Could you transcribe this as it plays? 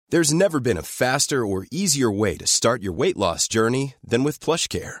There's never been a faster or easier way to start your weight loss journey than with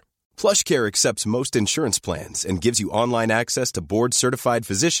PlushCare. PlushCare accepts most insurance plans and gives you online access to board-certified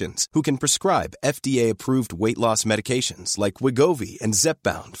physicians who can prescribe FDA-approved weight loss medications like Wegovy and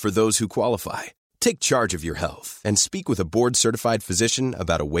Zepbound for those who qualify. Take charge of your health and speak with a board-certified physician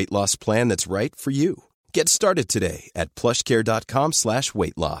about a weight loss plan that's right for you. Get started today at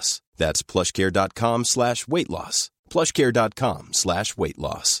plushcare.com/weightloss. That's plushcare.com/weightloss.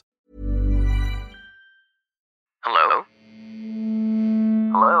 plushcare.com/weightloss. Hello?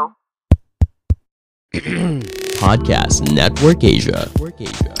 Hello? Podcast Network Asia. One,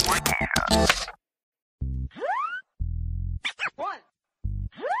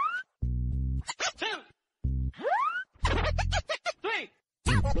 two, three.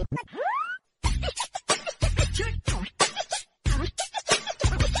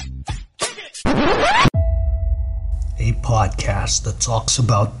 A podcast that talks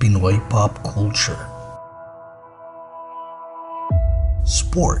about Pinoy pop culture,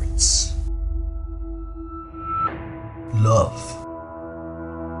 sports, love,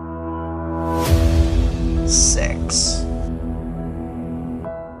 sex,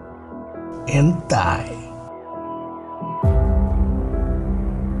 and Thai.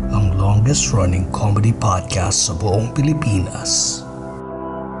 Ang longest running comedy podcast sa buong Pilipinas.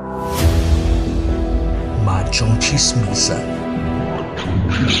 Machong Chismisan.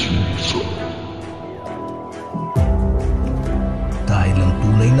 Dahil ang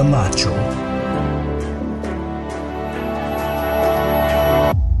tunay na macho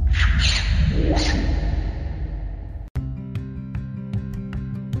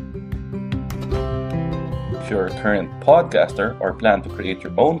If you're a current podcaster or plan to create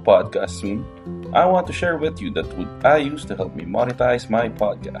your own podcast soon, I want to share with you the tool I use to help me monetize my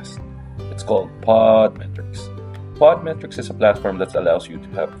podcast. It's called Podmetrics. Podmetrics is a platform that allows you to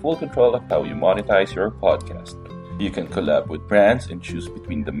have full control of how you monetize your podcast. You can collab with brands and choose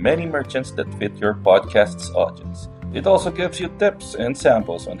between the many merchants that fit your podcast's audience. It also gives you tips and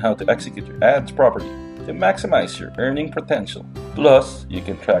samples on how to execute your ads properly to maximize your earning potential. Plus, you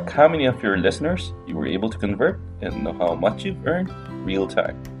can track how many of your listeners you were able to convert and know how much you've earned real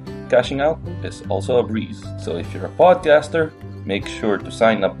time. Cashing out is also a breeze. So if you're a podcaster, make sure to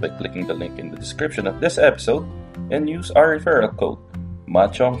sign up by clicking the link in the description of this episode and use our referral code,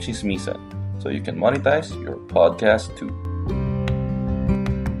 Machong Chismisan, so you can monetize your podcast too.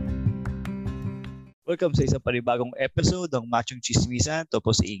 Welcome sa isang panibagong episode ng Machong Chismisan. Ito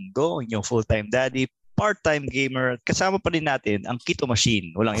po si Ingo, ang inyong full-time daddy, part-time gamer. Kasama pa rin natin ang Keto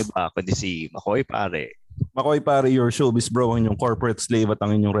Machine. Walang iba kundi si Makoy Pare. Makoy Pare, your showbiz bro, ang inyong corporate slave at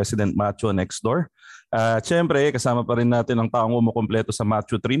ang inyong resident macho next door. At syempre, kasama pa rin natin ang taong umukompleto sa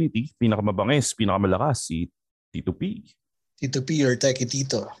Macho Trinity, pinakamabangis, pinakamalakas, si Tito P. Tito P or Techie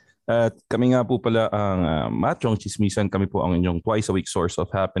Tito. At kami nga po pala ang Machong Chismisan. Kami po ang inyong twice a week source of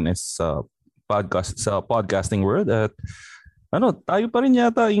happiness sa podcasting world. At tayo pa rin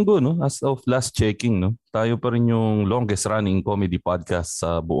yata, Ingo, no? As of last checking, no? Tayo pa rin yung longest running comedy podcast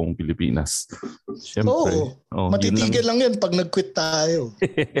sa buong Pilipinas. Siyempre. Matitigil lang yan pag nag-quit tayo.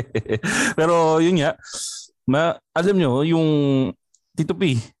 Pero yun nga, alam nyo, yung Tito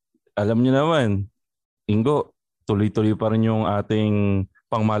P, alam nyo naman, Ingo, tuloy-tuloy pa rin yung ating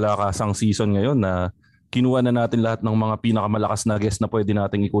pangmalakasang season ngayon na kinuha na natin lahat ng mga pinakamalakas na guest na pwede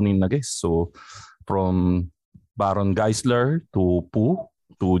nating ikunin na guest. So, from Baron Geisler to Poo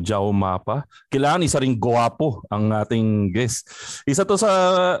to Jao Mapa. Kailangan isa ring guwapo ang ating guest. Isa to sa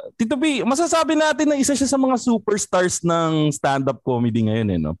Tito P, masasabi natin na isa siya sa mga superstars ng stand-up comedy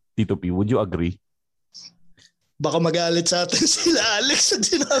ngayon no? Tito P, would you agree? Baka magalit sa atin sila Alex sa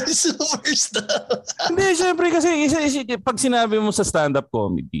sinabi superstar. Hindi, syempre kasi pag sinabi mo sa stand-up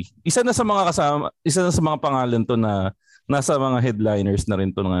comedy, isa na sa mga pangalan to na nasa mga headliners na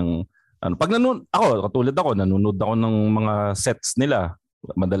rin to ng pag katulad ako, nanonood ako ng mga sets nila.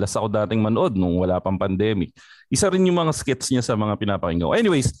 Madalas ako dating manood nung wala pang pandemic. Isa rin yung mga skits niya sa mga pinapakinggan.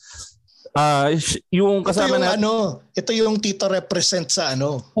 Anyways, yung kasama ito yung Tito represent sa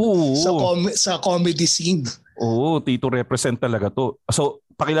sa comedy scene. Oo, Tito represent talaga to. So,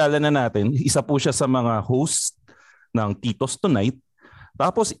 pakilala na natin, isa po siya sa mga host ng Titos Tonight.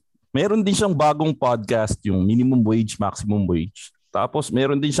 Tapos, meron din siyang bagong podcast, yung Minimum Wage, Maximum Wage. Tapos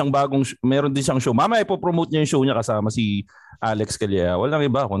meron din siyang show. Mamaya ipopromote niya yung show niya kasama si Alex Calleja. Walang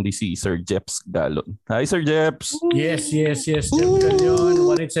iba kundi si Sir Jeps Galon. Hi Sir Jeps. Yes. Jeps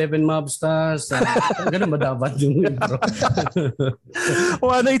Galon, 187 Mobstars. Ganun madabat yung intro.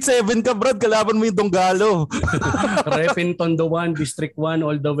 187 ka Brad, kalaban mo yung Donggalo. Repin Tondo 1, District 1,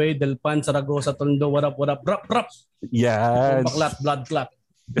 all the way, Del Pan, Saragosa, Tondo, what up, rap. Yan. Baklat, blood clot.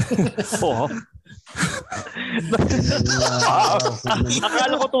 Oo.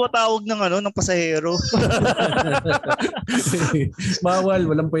 Akala ko tumatawag ng pasahero. Bawal,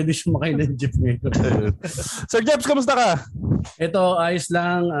 walang pwede sumakay ng jeep ngayon. Sir Jeps, kamusta ka? Ito, ayos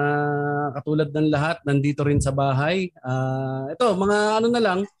lang. Katulad ng lahat, nandito rin sa bahay. Ito, mga na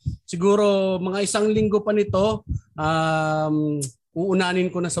lang, siguro mga 1 linggo pa nito, uunanin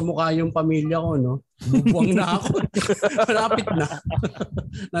ko na sa mukha yung pamilya ko, no? Bubuang na ako. Malapit na.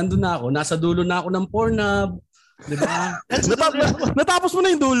 Nandun na ako. Nasa dulo na ako ng Pornhub. Di ba? Natapos mo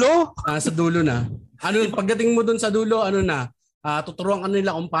na yung dulo? Nasa dulo na. Pagdating mo dun sa dulo, tuturuan ka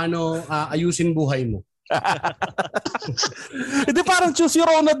nila kung paano ayusin buhay mo. Hindi, parang choose your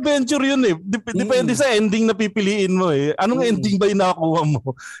own adventure yun eh. Depende sa ending na pipiliin mo eh. Anong ending ba yung nakakuha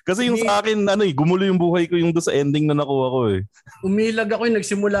mo? Kasi yung sa akin, gumulo yung buhay ko yung doon sa ending na nakuha ko eh. Umilag ako,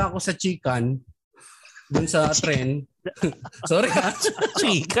 nagsimula ako sa chikan dun sa tren. Sorry ha?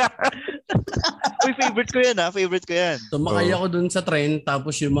 Chika. Uy, favorite ko yan. Tumakay ako dun sa tren,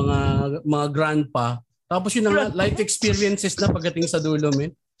 tapos yung mga grandpa, tapos yung life experiences na pagdating sa dulo,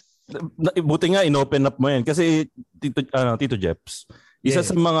 men. Buti nga inopen up mo yan kasi Tito Jeps, isa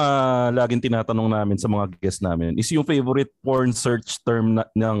sa mga laging tinatanong namin sa mga guest namin is yung favorite porn search term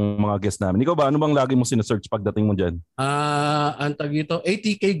ng mga guest namin. Ikaw ba, ano bang lagi mo sinesearch pagdating mo dyan? Ang tag ito,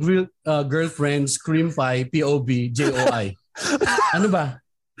 ATK girlfriend, Scream Pie, POV, JOI. Ano ba?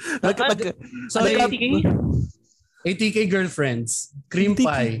 ATK girlfriends, Cream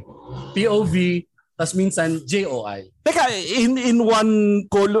Pie, POV, tas minsan JOI. Teka, in one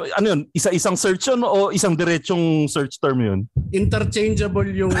column, ano yun? Isa-isang search yun o isang diretsong search term yun? Interchangeable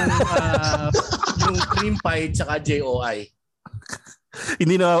yung Cream Pie tsaka JOI.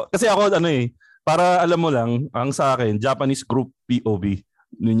 Hindi na, kasi ako para alam mo lang, ang sa akin, Japanese group POV.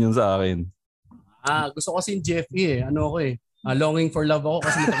 Yun yung sa akin. Gusto ko kasi yung JFE eh. Longing for love ako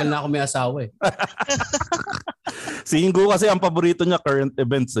kasi matagal na ako may asawa eh. Si Ingo kasi ang paborito niya current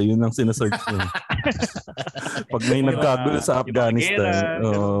events eh. Yun ang sinesearch niya. Pag may nagkagulo sa Afghanistan.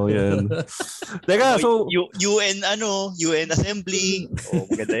 Yan. Teka, so UN assembly.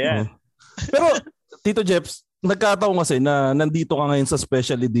 Maganda yan. Pero Tito Jeps, nagkataon kasi na nandito ka ngayon sa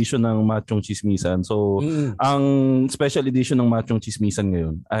special edition ng Machong Chismisan. So, ang special edition ng Machong Chismisan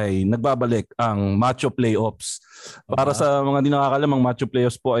ngayon ay nagbabalik ang Macho Playoffs. Para sa mga di nakakalam, ang Macho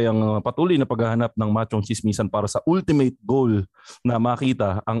Playoffs po ay ang patuloy na paghahanap ng Machong Chismisan para sa ultimate goal na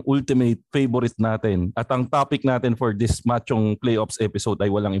makita ang ultimate favorite natin. At ang topic natin for this Machong Playoffs episode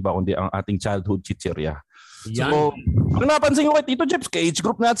ay walang iba kundi ang ating childhood chichirya. Yan. So, kung napansin ko kay Tito Jeps, kay age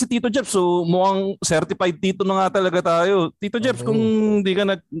group natin si Tito Jeps, so mukhang certified tito na nga talaga tayo. Tito Jeps, kung di ka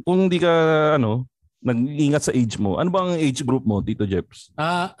nag-iingat sa age mo, ano bang age group mo, Tito Jeps?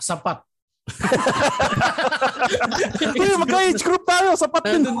 Sapat. Magka-age group tayo, sapat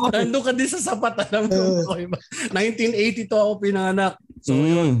din. Nandun ka din sa sapat, alam mo. 1982 ako pinanganak. So,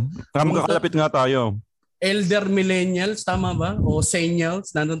 magkakalapit nga tayo. Elder millennials, tama ba? O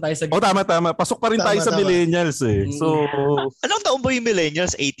senials, nandun tayo sa... Tama. Pasok pa rin tayo sa millennials eh. So, anong taon ba yung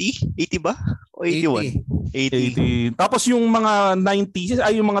millennials? 80? 80 ba? O 81? 80. Tapos yung mga 90s,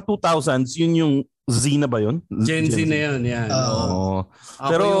 ay yung mga 2000s, yun yung Z na ba yun? Gen Z na yun, yan.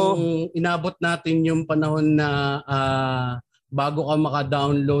 Pero yung inabot natin yung panahon na bago ka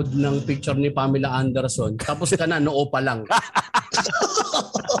maka-download ng picture ni Pamela Anderson, tapos ka na, noo pa lang.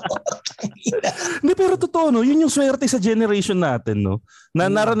 Hindi, pero totoo, no? Yun yung swerte sa generation natin, no? Na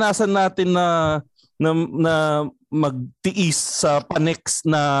naranasan natin na magtiis sa panex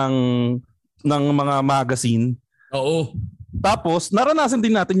ng mga magazine. Oo. Tapos, naranasan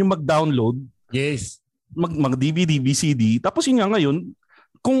din natin yung mag-download. Yes. Mag-DVD, VCD. Tapos yun nga ngayon,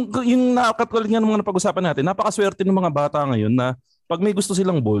 kung yung nakakatulad nga ng mga napag-usapan natin, napakaswerte ng mga bata ngayon na pag may gusto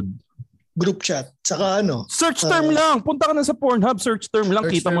silang bold, group chat. Saka search term lang. Punta ka na sa Pornhub, search term lang.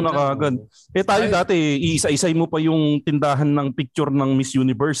 Kita mo na kagad. Tayo dati, iisa-isay mo pa yung tindahan ng picture ng Miss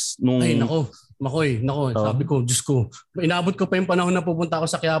Universe. Ay, nako. Sabi ko, Diyos ko. Inabot ko pa yung panahon na pupunta ako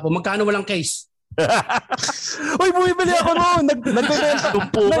sa Quiapo. Magkano walang case? Uy, bumibili ako noon.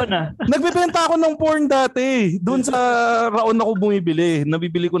 Nagbebenta ako ng porn dati. Doon sa Raon ako bumibili.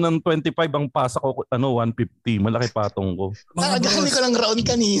 Nabibili ko ng 25 ang pasa ko, 150. Malaki patong ko. Nakagaling ko lang Raon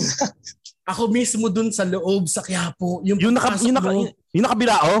kanina. Ako mismo doon sa loob sa Quiapo. Yung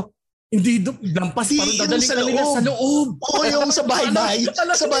nakabila, Hindi, lampas parang dadaling sa loob. Oo, yung sa bahay-bahay.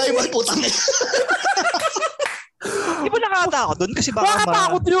 Sa bahay-bahay, putang. Di ba nakakatakot doon kasi baka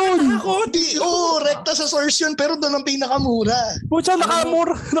Nakakatakot yun! Rekta sa source yun, pero doon ang pinakamura. Pucha,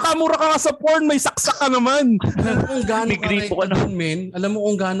 nakamura ka nga sa porn, may saksak ka naman. Alam mo kung gaano ka doon, men. Alam mo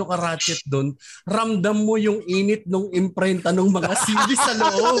kung gaano ka ratchet doon. Ramdam mo yung init nung imprenta ng mga CD sa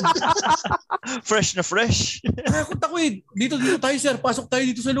loob. Fresh na fresh. Nakakot ako eh. Dito tayo, sir. Pasok tayo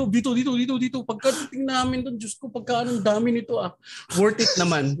dito sa loob. Dito. Pagkating namin doon, Diyos ko, ang dami nito ah. Worth it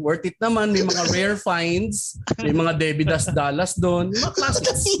naman. May mga rare finds. May mga Debbie Dallas doon. Mga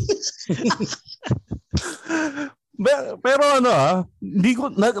classics. Pero hindi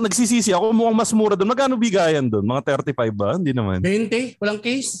ko nagsisisi ako, mukhang mas mura doon. Magkano bigayan doon? Mga 35 ba? Hindi naman. 20? Walang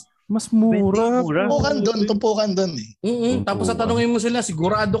case? Mas mura. Tumpukan doon eh. Tapos tatanungin mo sila,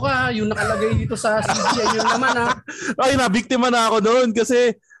 sigurado ka, yung nakalagay dito sa CD, yun naman ha. Ay, nabiktima na ako doon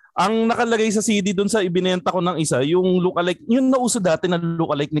kasi ang nakalagay sa CD doon sa ibinenta ko ng isa, yung lookalike, yung nauso dati na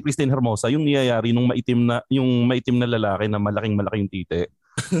lookalike ni Christine Hermosa, yung niyayari nung maitim na lalaki na malaking tite.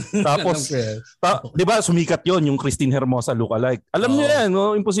 Tapos, di ba sumikat yon yung Christine Hermosa lookalike. Alam niyo yan,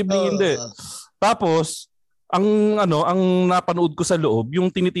 no? Imposibleng hindi. Tapos, ang napanood ko sa loob,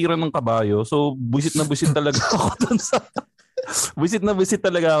 yung tinitira ng kabayo. So, buwisit na buwisit talaga ako doon sa... Visit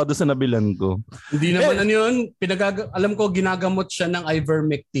talaga ako doon sa nabilan ko. Hindi naman yun. Alam ko, ginagamot siya ng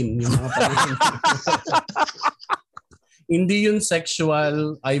ivermectin. Yung mga Hindi yun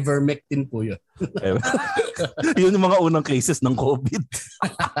sexual, ivermectin po yun. Yun yung mga unang cases ng COVID.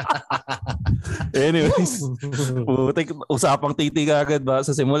 Anyways, usapang titi agad ba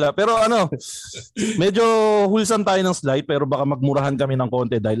sa simula. Pero medyo hulsan tayo ng slide pero baka magmurahan kami ng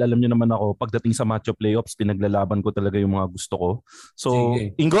konti dahil alam niyo naman ako, pagdating sa Macho Playoffs, pinaglalaban ko talaga yung mga gusto ko. So,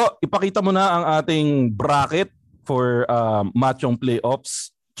 sige. Ingo, ipakita mo na ang ating bracket for Machong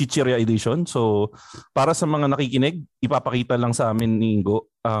Playoffs Chichirya Edition. So, para sa mga nakikinig, ipapakita lang sa amin ni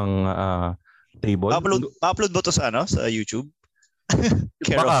Ingo ang table. Upload ba ito sa YouTube?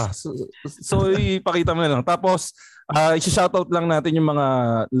 Baka. So, ipakita mo na lang. Tapos, i-shoutout lang natin yung mga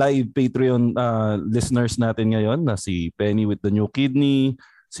live Patreon listeners natin ngayon na si Penny with the New Kidney,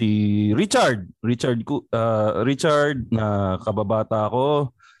 si Richard na kababata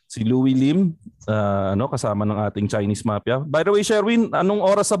ko, si Louie Lim, kasama ng ating Chinese Mafia. By the way, Sherwin, anong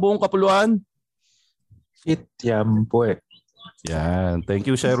oras sa buong kapuluan? Yan po eh. Yan.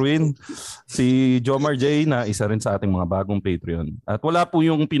 Thank you, Sherwin. Si Jomar J na isa rin sa ating mga bagong Patreon. At wala po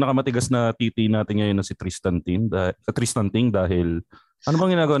yung pinakamatigas na titi natin ngayon na si Tristan Ting dahil ano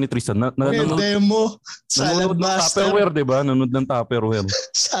bang ginagawa ni Tristan? Demo. Salad Master. Tupperware, diba? Nanood ng Tupperware.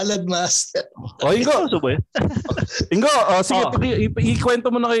 Salad Master. Ingo. Ingo, sige,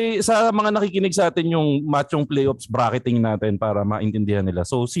 ikwento mo na sa mga nakikinig sa atin yung Machong Playoffs bracketing natin para maintindihan nila.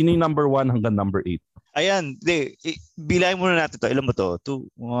 So, sino yung number 1 hanggang number 8? Ayan, bilahin muna natin to. Ilan ba to?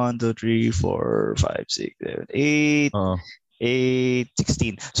 1, 2, 3, 4, 5, 6, 7, 8,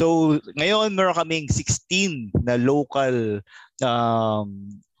 16. So, ngayon meron kaming 16 na local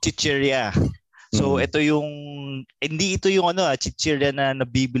chichirya. So, ito yung, hindi ito yung chichirya na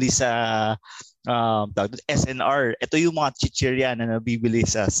nabibili sa SNR. Ito yung mga chichirya na nabibili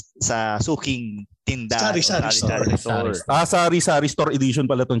sa suking tinda. Sari-sari store. Sari-sari store edition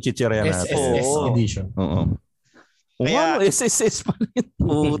pala itong chichirya natin. SSS edition. Oo. Kaya, SSS pala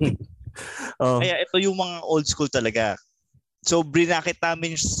yun. Kaya ito yung mga old school talaga. So, brinakit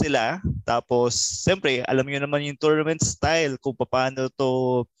namin sila. Tapos, siyempre, alam nyo naman yung tournament style kung paano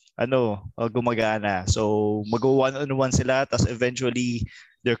to gumagana. So, mag-1-on-1 sila. Tapos, eventually,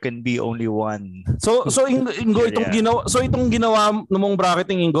 there can be only one. So Ingo, itong ginawa mong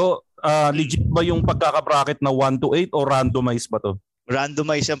bracketing, Ingo, legit ba yung pagkaka-bracket na 1 to 8 o randomize ba to?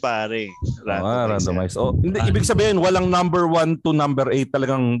 Randomize yan, pare. Randomize. Oh, hindi, ibig sabihin, walang number 1 to number 8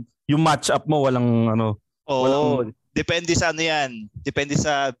 talagang yung match-up mo, walang walang... Depende sa yan. Depende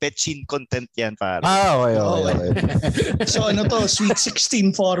sa Petchin content yan, pare. Okay. So Sweet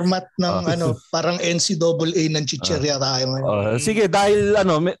 16 format ng parang NCAA ng chichirya tayo. Sige,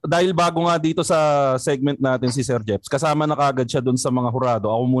 dahil bago nga dito sa segment natin si Sir Jeps, kasama na kagad siya dun sa mga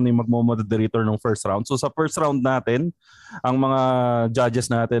hurado. Ako muna yung magmo-moderator ng first round. So sa first round natin, ang mga judges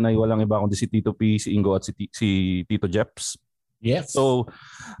natin ay walang iba kundi si Tito P, si Ingo at si Tito Jeps. Yes. So,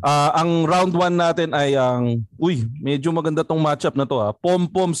 ang round 1 natin ay medyo maganda tong matchup na to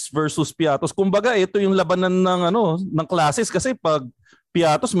Pom-Poms versus Piatos. Kumbaga, ito yung labanan ng classes kasi pag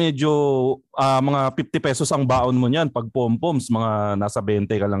Piatos medyo mga 50 pesos ang baon mo niyan, pag Pom-Poms mga nasa 20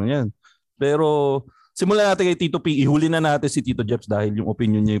 ka lang yan. Pero simulan natin kay Tito P. Ihuli na natin si Tito Jeps dahil yung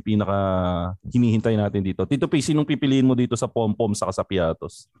opinion niya yung pinaka hinihintay natin dito. Tito P, sinong pipiliin mo dito sa Pom-Poms saka sa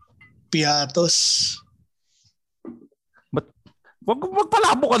Piatos? Piatos.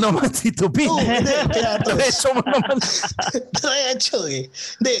 Magpalabo ka naman, Tito B. Oo, hindi. Piatos. Diretso mo naman. Diretso eh.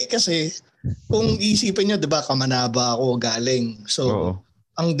 Hindi, kasi kung isipin nyo, di ba, Kamanaba ako galing. So,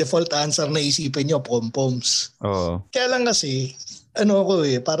 ang default answer na isipin nyo, pom-poms. Kaya lang kasi,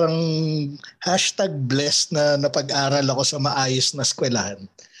 parang #blessed na napag-aral ako sa maayos na eskwelahan.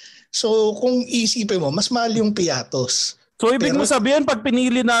 So, kung isipin mo, mas mahal yung piatos. So, ibig mo sabihin, pag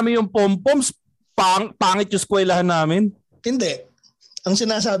pinili namin yung pom-poms, pangit yung eskwelahan namin? Hindi. Ang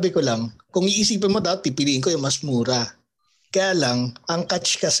sinasabi ko lang, kung iisipin mo dapat, pipiliin ko yung mas mura. Kaya lang, ang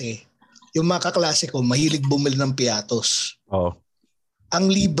catch kasi, yung mga kaklase ko, mahilig bumili ng piatos. Ang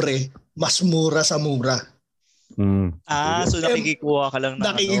libre, mas mura sa mura. So nakikikuha ka lang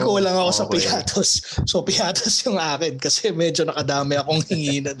na nakikikuha lang ako sa piatos. So piatos yung akin kasi medyo nakadami akong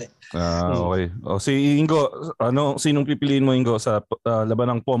hinginan eh. Okay. Si Ingo, sinong pipiliin mo, Ingo, sa laban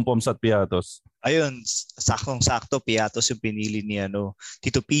ng pom-poms at piatos? Ayun, saktong-sakto piatos yung pinili ni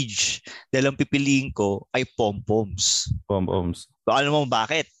Tito Pidge. Dahil ang pipiliin ko ay pom-poms. Pom-poms. Alam mo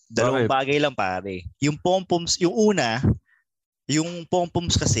bakit? Dalawang bagay lang pare. Yung pom-poms, yung una, yung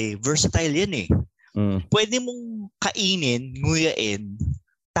pom-poms kasi versatile yan eh. Pwede mong kainin, nguyain,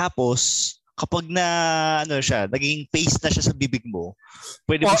 tapos kapag naging paste na siya sa bibig mo,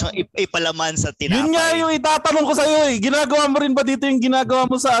 pwede mo siyang ipalaman sa tinapay. Yun nga yung itatanong ko sa'yo eh. Ginagawa mo rin ba dito yung ginagawa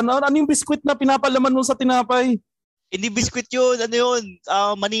mo sa ano yung biskwit na pinapalaman mo sa tinapay? Hindi biskwit yun.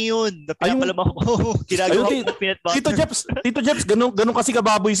 Mani yun. Pinapalaman ko. Ginagawa ko ng peanut butter. Tito Jeps, ganun kasi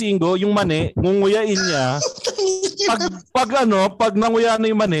kababoy si Ingo, yung mani, ngunguyain niya. Pag nanguya na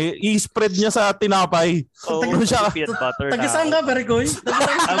yung mani, i-spread niya sa tinapay. Peanut butter. Tagasaan ka, Perikoy?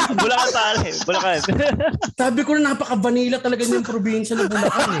 Bulacan pare. Bulacan. Sabi ko na napaka-vanilla talaga yung probinsya ng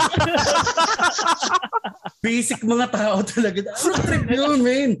Bulacan eh. Basic mga tao talaga. Ano trip yun,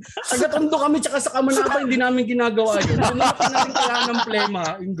 man? Taga-Tondo kami tsaka sa Kamanaba, hindi namin ginagawa yun. Doon natin kailangan ng plema,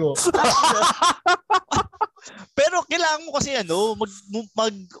 Ingo. Pero kailangan mo kasi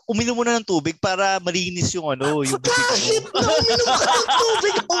uminom muna ng tubig para malinis yung yung bibig mo. Uminom ka ng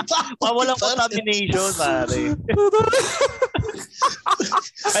tubig mo ba? Walang contamination, pare.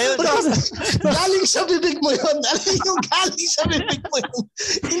 Ayun. Galing sa bibig mo yun. Alam yung galing sa bibig mo yun.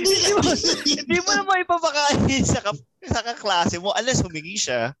 Hindi mo naman ipapakain sa kaklase mo unless humingi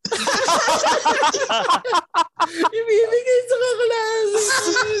siya. Ibibigay sa kaklase.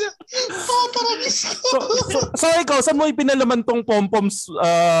 So ikaw, saan mo ipinalaman tong pom-poms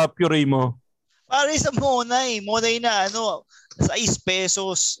puree mo? Pare sa Monay. Monay na sa 6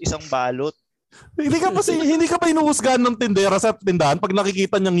 pesos isang balot. Hindi ka ba inuusgahan ng tindera sa tindahan pag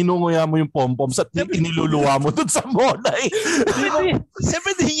nakikita niyang inunguya mo yung pom-poms at iniluluwa mo dun sa Monay?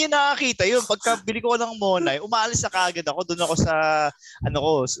 Siyempre hindi niya nakakita yun. Pagka bili ko ng Monay, umaalis na kaagad ako. Doon ako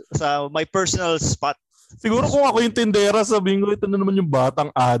sa my personal spot. Siguro kung ako yung tindera, sabihin ko, ito na naman yung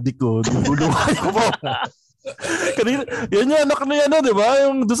batang adik ko. Niluluwa mo. Kanina, yan yung anak na yan, di ba?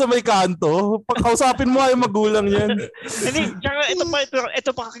 Yung doon sa may kanto. Pagkausapin mo ay magulang yan. Hindi, tsaka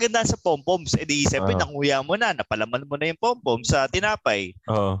ito pa kagandaan sa pom-poms. Siyempre, nanguya mo na, napalaman mo na yung pom-poms sa tinapay.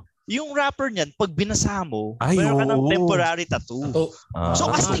 Yung wrapper niyan, pag binasa mo, mayroon ka ng temporary tattoo.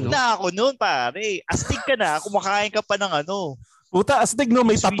 So, astig na ako noon, pare. Astig ka na, kumakain ka pa ng Puta, astig no,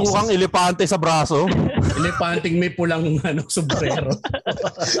 may tatuang elepante sa braso. Elepanting may pulang sombrero.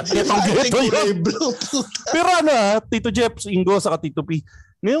 Getong-geto yun. Pero Tito Jeps, Ingo, saka Tito P,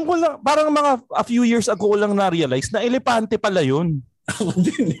 ngayon ko lang, parang a few years ago ko lang na-realize na elepante pala yun.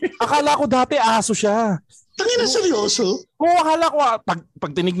 Akala ko dati aso siya. Tangina, seryoso? Oo, akala ko,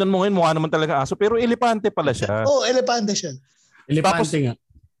 pag tinignan mo ngayon, mukha naman talaga aso, pero elepante pala siya. Elepante siya. Elepante nga.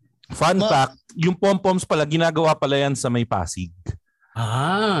 Fun fact, yung pom-poms pala, ginagawa pala yan sa may Pasig.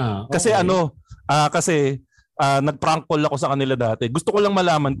 Okay. Kasi nag-prank call ako sa kanila dati. Gusto ko lang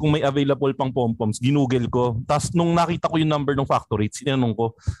malaman kung may available pang pom-poms. Ginugel ko. Tapos nung nakita ko yung number ng factory, sinanong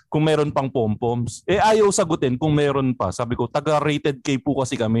ko kung meron pang pom-poms. Ayaw sagutin kung meron pa. Sabi ko, taga-rated K po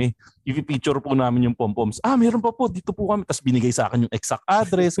kasi kami. I-feature po namin yung pom-poms. Meron pa po. Dito po kami. Tapos binigay sa akin yung exact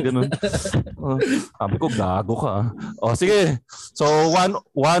address. Ganun. Sabi ko, gago ka. Sige. So,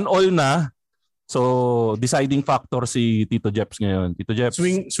 one all na. So, deciding factor si Tito Jeps ngayon. Tito Jeps.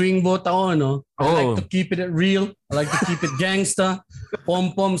 Swing vote ako, no? I like to keep it real. I like to keep it gangsta.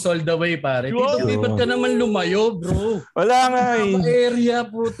 Pom-poms all the way, pare. Tito, ba't ka naman lumayo, bro? Wala nga eh. Area,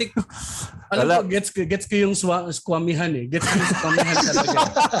 putik. Alam ko, gets ko yung squamihan eh. Gets ko yung squamihan talaga.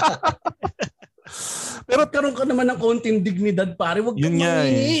 Pero karoon ka naman ng konting dignidad, pare. Huwag kang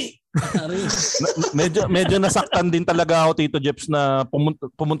mangingi. medyo nasaktan din talaga ako, Tito Jeps, na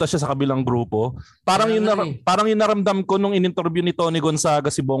pumunta siya sa kabilang grupo. Parang yung naramdam ko nung in-interview ni Tony Gonzaga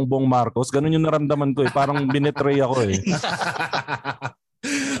si Bongbong Marcos. Ganun yung naramdaman ko eh. Parang binetray ako eh.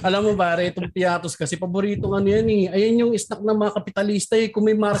 Alam mo pare, itong piatos kasi paboritong ano yan eh. Ayan yung snack ng mga kapitalista eh. Kung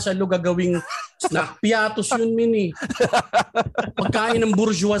may martial law gagawing snack, piatos yun min eh. Pagkain ng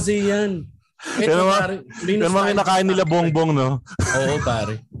bourgeoisie yan. Pero mga kinakain nila bongbong, no? Oo,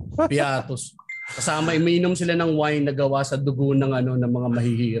 pare. Piatos. Kasama, iminom sila ng wine na gawa sa dugo ng ng mga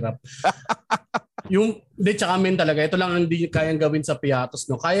mahihirap. Tsaka men talaga, ito lang ang hindi kayang gawin sa piatos,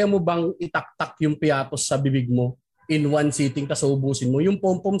 no? Kaya mo bang itaktak yung piatos sa bibig mo in one sitting tas ubusin mo? Yung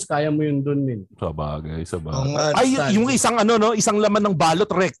pompoms, kaya mo yun dun, men. Sabagay. Ay, yung isang isang laman ng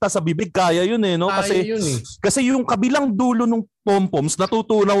balot rekta sa bibig, kaya yun eh, no? Kasi, kasi yung kabilang dulo ng pompoms,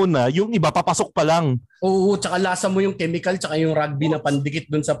 natutunaw na, yung iba papasok pa lang. Oo, tsaka lasa mo yung chemical, tsaka yung rugby na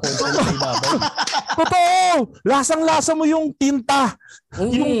pandikit dun sa pompoms sa ibabaw. Totoo! Lasang-lasa mo yung tinta.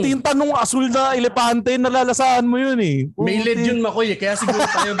 Yung tinta nung asul na elepante, nalalasaan mo yun eh. May lead yun, Makoy, kaya siguro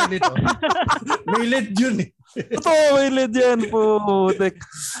tayo ganito. May lead yun eh. Totoo, may lead yan. Putik.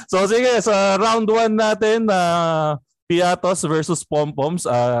 So sige, sa round 1 natin, piatos versus pompoms.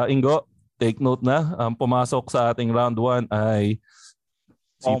 Ingo, take note na. Pumasok sa ating round 1 ay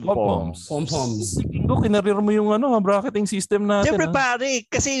si pompoms. Ingo, kinarir mo yung bracketing system natin. Siyempre pare,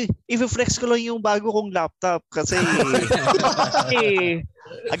 kasi i-flex ko lang yung bago kong laptop. Kasi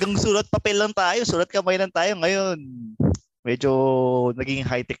hanggang sulat papel lang tayo, sulat kamay lang tayo ngayon. Medyo naging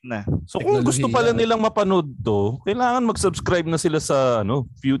high-tech na. So kung gusto pala nilang mapanood to, kailangan mag-subscribe na sila sa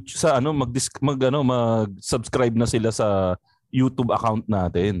mag-subscribe na sila sa YouTube account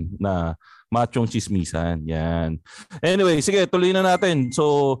natin na Machong Chismisan. Yan. Anyway, sige, tuloy na natin.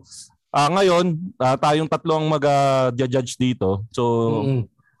 So ngayon, tayong tatlo ang mag-judge dito. So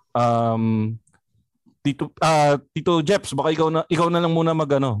Tito Jeps, baka ikaw na lang muna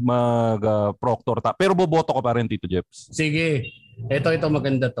mag-proctor pero boboto ko pa rin, Tito Jeps. Sige. Ito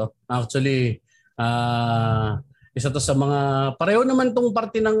maganda to. Actually, isa to sa mga pareho naman tong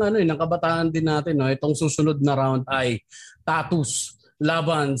parte ng ng kabataan din natin, no. Itong susunod na round ay Tattoos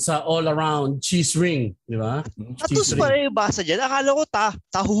laban sa all around cheese ring, di ba? Tattoos pa rin basa diyan. Akala ko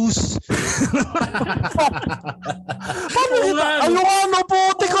tahus. Ano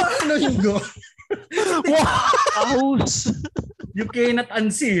puti ko Ingo. Tahus. You cannot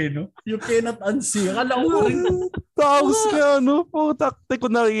unsee, no? You cannot unsee. Akala ko rin. Tahus ka, no? Putak,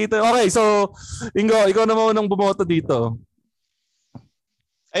 ko nakikita. Okay, so, Ingo, ikaw naman unang bumoto dito.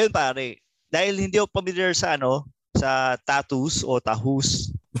 Ayun pare, dahil hindi ako familiar sa sa tattoos o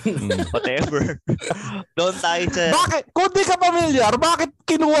tahus, whatever. Doon tayo sa... Bakit? Kung di ka familiar, bakit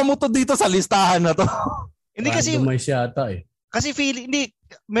kinuha mo to dito sa listahan na to? Hindi kasi... Randomize eh. Kasi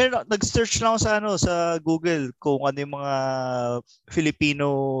nag-search lang ako sa Google kung ano yung mga Filipino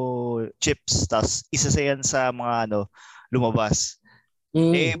chips, tas isa sa yan sa mga lumabas.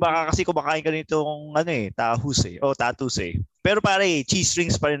 Baka kasi kumakain ka nitong tahus o tattoos eh. Pero pare, cheese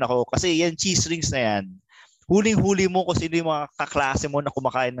rings pa rin ako kasi yan cheese rings na yan. Huling-huli mo kung sino yung mga kaklase mo na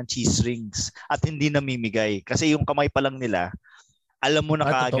kumakain ng cheese rings at hindi namimigay kasi yung kamay pa lang nila. Alam mo na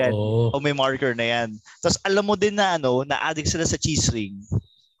kaagad o may marker na yan. Tapos alam mo din na na-addict sila sa cheese ring.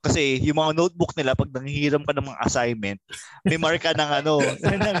 Kasi yung mga notebook nila, pag nanghihiram ka ng mga assignment, may marka ng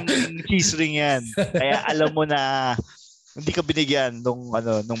ng cheese ring yan. Kaya alam mo na hindi ka binigyan nung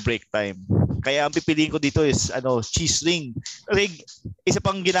break time. Kaya ang pipiliin ko dito is cheese ring. Kasi isa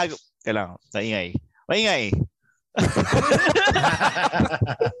pang ginagawa. Kailangan, maingay.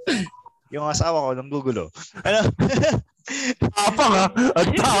 Yung asawa ko nang gugulo. Tapang ha?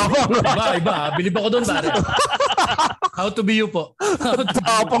 Ang tapang ha? Iba. Bilib ako doon, pare. How to be you po.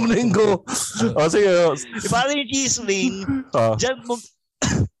 Tapang linggo. Sige. Parang yung cheese ring, dyan mo,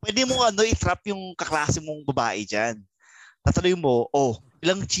 pwede mo i-trap yung kaklase mong babae dyan. Tatanungin mo,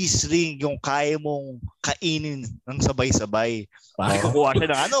 ilang cheese ring yung kaya mong kainin ng sabay-sabay. Kukuha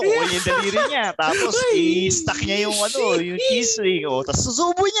siya ng yung daliri niya. Tapos i-stack niya yung yung cheese ring. Tapos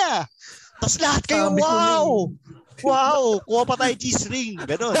susubo niya. Tapos lahat kayo, wow, kuha pa tayo cheese ring.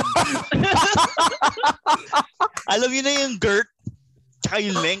 Ganon. Alam niyo na yung girth tsaka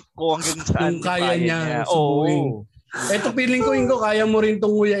yung length ko hanggang saan. Yung kaya niya. Oo. Ito feeling ko, Ingo, kaya mo rin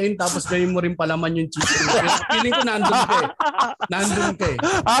itong nguyain tapos gawin mo rin palaman yung cheese ring. Feeling ko nandun ka eh.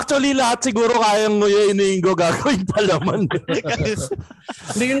 Actually, lahat siguro kayang nguyain ni Ingo gagawin palaman.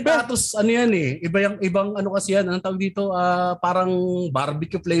 Hindi yung tattoos, yan eh. Ibang kasi yan. Anong tawag dito? Parang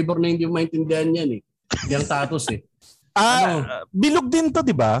barbecue flavor na hindi mo maintindihan yan eh. Yung tattoos eh. Bilog din to,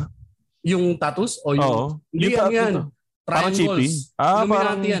 di ba? Yung tattoos? O yung... Hindi yan. Parang chippy.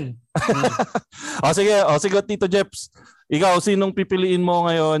 Illuminati yan. Sige, Tito Jeps. Ikaw, sinong pipiliin mo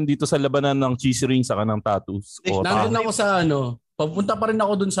ngayon dito sa labanan ng cheese ring saka ng tattoos? Nandun ako sa papunta pa rin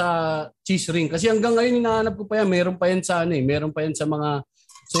ako dun sa cheese ring. Kasi hanggang ngayon hinahanap ko pa yan. Meron pa yan sa meron pa yan sa mga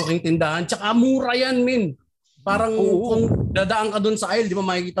suking tindahan. Tsaka mura yan, min. Parang kung dadaan ka dun sa aisle, di ba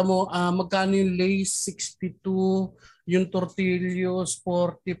makikita mo, magkano yung Lace, 62, yung tortillos,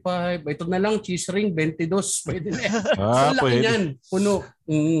 45. Ito na lang, cheese ring, 22. Pwede na yan. So, laki yan. Puno.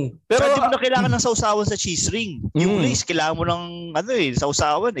 Pero hindi mo na kailangan ng sausawan sa cheese ring. Yung Lace, kailangan mo ng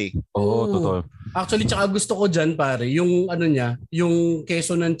sausawan eh. Oo, totoo. Actually, tsaka gusto ko dyan, pare, yung yung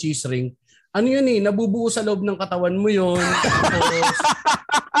keso ng cheese ring. Ano yun nabubuo sa loob ng katawan mo yun. Tapos,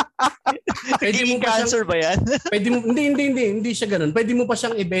 pwede mo cancer ba yan? Pwede mo, hindi siya ganun. Pwede mo pa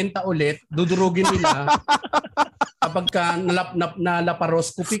siyang ibenta ulit, dudurugin nila. Kapag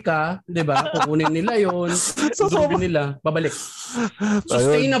nalaparoscopy ka, 'di ba? Kukunin nila 'yon, dudurugin nila, babalik.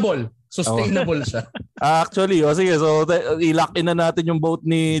 Sustainable siya. Actually, sige, so i-lock in na natin yung vote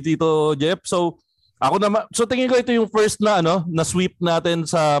ni Tito Jeff. So ako naman, so tingin ko ito yung first na na sweep natin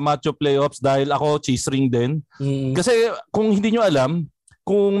sa Macho Playoffs dahil ako cheese ring din. Kasi kung hindi nyo alam,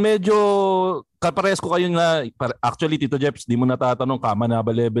 kung medyo kapares ko kayo na actually Tito Jeps, di mo natatanong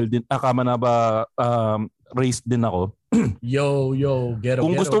Kamanaba level din, Kamanaba race din ako. Gero.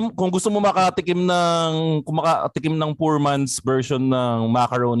 Kung gusto mo makatikim ng poor man's version ng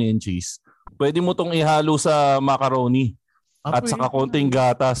macaroni and cheese, pwede mo tong ihalo sa macaroni. At saka konting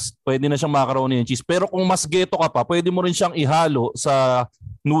gatas, pwede na siyang macaroni and cheese. Pero kung mas ghetto ka pa, pwede mo rin siyang ihalo sa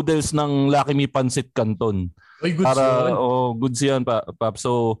noodles ng Lucky Me Pancit Canton. Ay, goods yan. Goods yan, Pap.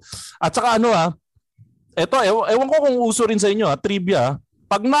 So, at saka eto, ewan ko kung uso rin sa inyo, trivia.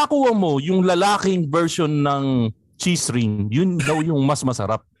 Pag nakuha mo yung lalaking version ng cheese ring, yun daw yung mas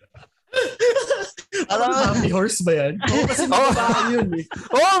masarap. Happy horse ba yan? Kasi babae yun eh.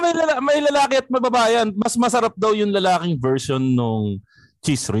 May lalaki at mababayan. Mas masarap daw yung lalaking version ng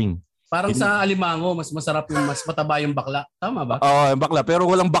cheese ring. Parang sa alimango, mas masarap yung mas mataba yung bakla. Tama ba? Yung bakla. Pero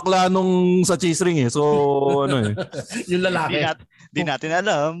walang bakla nung sa cheese ring eh. So, yung lalaki. Hindi natin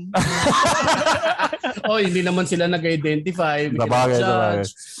alam. Hindi naman sila nag-identify. Sabagay.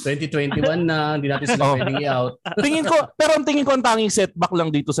 2021 na, hindi natin sila pwedeng i-out. Ang tingin ko ang tanging setback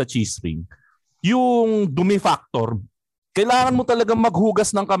lang dito sa cheese ring, yung dumi factor. Kailangan mo talagang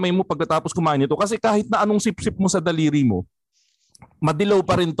maghugas ng kamay mo pagkatapos kumain ito. Kasi kahit na anong sip-sip mo sa daliri mo, madilaw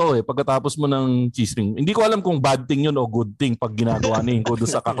pa rin to pagkatapos mo ng cheese ring. Hindi ko alam kung bad thing yun o good thing pag ginagawa ni Ingo doon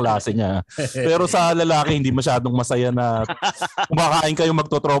sa kaklase niya. Pero sa lalaki, hindi masyadong masaya na kumakain kayo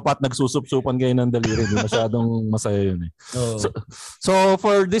magtotropa at nagsusup-supan kayo ng daliri. Hindi masyadong masaya yun So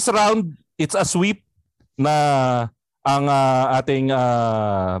for this round, it's a sweep na ang ating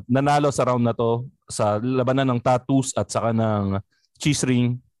nanalo sa round na to sa labanan ng tattoos at saka ng cheese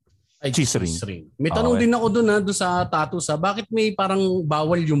ring. Cheese ring. May tanong din ako doon doon sa tattoos. Bakit may parang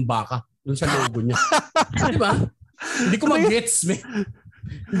bawal yung baka doon sa logo niya? Di ba? Hindi ko mag-gets.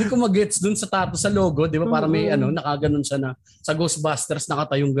 Hindi ko mag-gets doon sa tattoo sa logo. Di ba? Para may nakaganon siya na sa Ghostbusters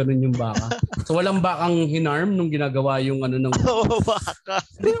nakatayong ganun yung baka. So walang bakang hinarm nung ginagawa yung ng... baka.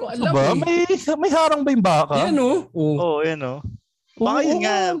 Hindi ko alam ba? May harang ba yung baka? Yan yan Baka yun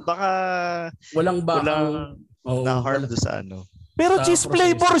nga. Baka walang bakang... na-harm doon sa Pero cheese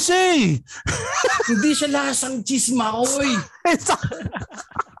flavor siya eh. Hindi siya lasang cheese, Makoy.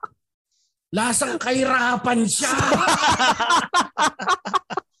 Lasang kahirapan siya.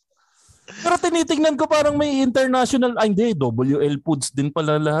 Pero tinitingnan ko parang may international, WL Foods din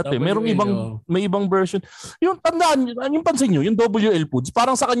pala lahat Merong may ibang version. Yung tandaan, yung pansin nyo, yung WL Foods,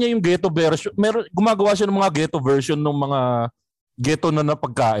 parang sa kanya yung ghetto version. Gumagawa siya ng mga ghetto version ng mga ghetto na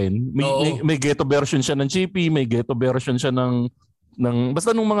pagkain. May ghetto version siya ng chippy, may ghetto version siya ng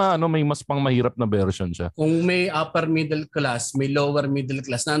basta nung mga may mas pang mahirap na version siya. Kung may upper middle class, may lower middle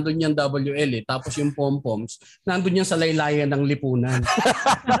class, nandun yung WL tapos yung pom-poms, nandun yung sa laylayan ng lipunan.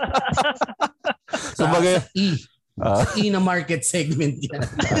 sa E na market segment yan.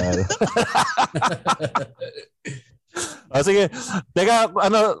 Sige. Teka,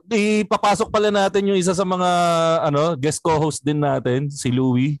 ipapasok pala natin yung isa sa mga guest co-host din natin, si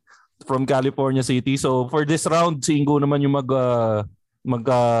Louie from California City. So for this round, si Ingo naman yung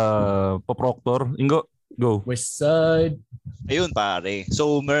mag-proctor. Ingo, go. West Side. Ayun pare.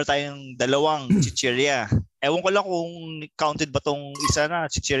 So meron tayong dalawang chichirya. Ewan ko lang kung counted ba tong isa na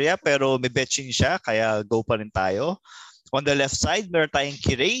chichirya pero may betching siya kaya go pa rin tayo. On the left side, meron tayong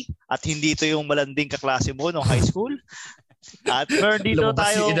Kirei at hindi ito yung malanding kaklase mo nung high school. At meron dito Lumabas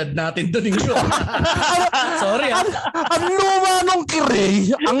tayo. yung edad natin doon. Sorry. Ang luma nung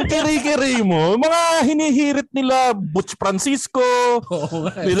Kirei, ang Kirei mo, mga hinihirit nila Butch Francisco,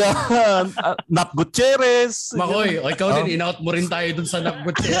 nila Nat Gutierrez. Makoy, ikaw din, in-out mo rin tayo dun sa Nat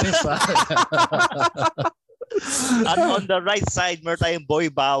Gutierrez. At on the right side, meron tayong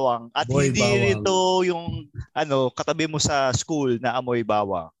Boy Bawang. At Boy hindi Bawang. ito yung katabi mo sa school na amoy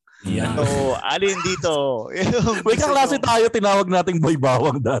bawang. Yeah. So, alin dito? May kaklase tayo, tinawag nating Boy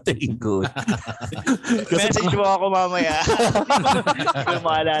Bawang dati. Good. Message mo ako mamaya. Kung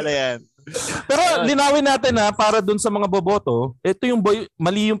maalala yan. Pero linawin natin para dun sa mga boboto, ito yung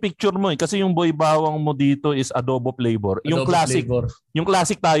mali yung picture mo kasi yung Boy Bawang mo dito is adobo flavor. Yung classic. Flavor. Yung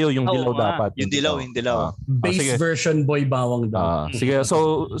classic tayo, yung dilaw dapat. Yung dilaw. Base version Boy Bawang daw. Sige,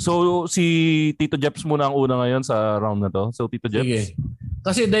 so si Tito Jeps muna ang una ngayon sa round na to. So Tito Jeps. Sige.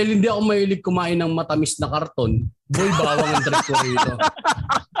 Kasi dahil hindi ako mahilig kumain ng matamis na karton, Boy Bawang ang trip ko rito.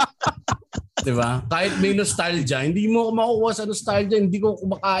 Diba? Kahit may nostalgia, hindi mo ako makukuha sa nostalgia, hindi ko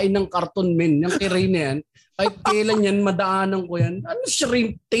kumakain ng karton, men. Yung Kirei na yan, kahit kailan yan, madaanan ko yan. Ano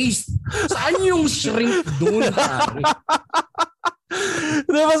shrimp taste? Saan yung shrimp doon?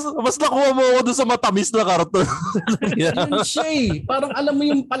 Mas nakuha mo ako doon sa matamis na karton. Yan siya eh. Parang alam mo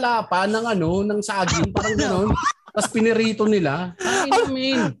yung palapa ng saging, parang gano'n. Tapos pinirito nila.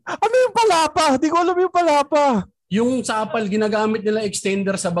 Ano yung palapa? Hindi ko alam yung palapa. Yung sapal, ginagamit nila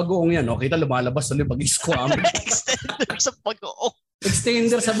extender sa bagoong yan. O, kita lumalabas ulit pag-squam. Extender sa pag-uok.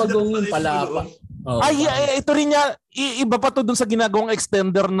 Extender sa bagoong yung palapa. Oh, ito rin niya. Iba pa to dun sa ginagawang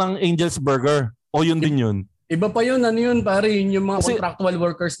extender ng Angel's Burger. O yun din yun. Iba pa yun. Ano yun, pare? Yun yung mga contractual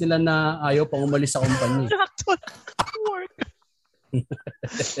workers nila na ayaw pang umalis sa company. Contractual worker.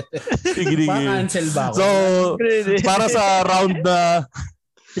 Pa-cancel ba ako? So, para sa round na...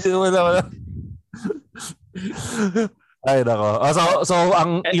 wala. Ay, nako. So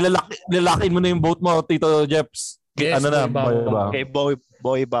ang ilalakin mo na yung vote mo, Tito Jeps. Yes, ano na? Okay,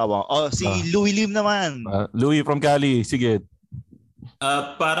 Boy Bawang. Si Louie Lim naman. Louie from Cali. Sige.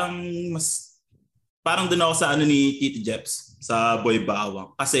 Parang doon ako sa ni Tito Jeps, sa Boy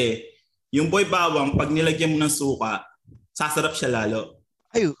Bawang. Kasi yung Boy Bawang, pag nilagyan mo ng suka, sasarap siya lalo.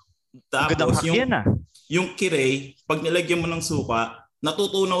 Ay, tapos yung Kirei, pag nilagyan mo ng suka,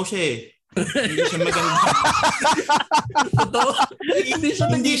 natutunaw siya eh. Hindi siya maganda.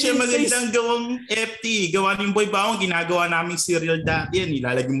 Hindi siya magandang gawang FT. Gawa ng Boy Bawang, ginagawa naming cereal dati yan.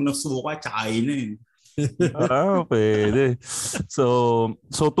 Ilalagay mo ng suka, tsaka yun. Pwede. So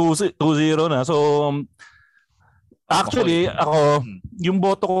 2-0 na. So actually ako, yung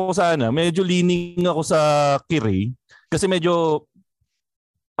boto ko sana, medyo leaning ako sa Kirei kasi medyo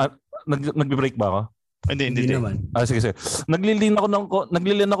nagbe-break ba ako? Hindi naman. Sige. Naglilin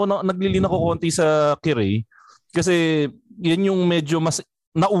ako konti sa Kirei kasi yan yung medyo mas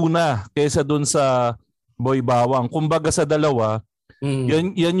nauna kaysa dun sa Boy Bawang. Kumbaga sa dalawa,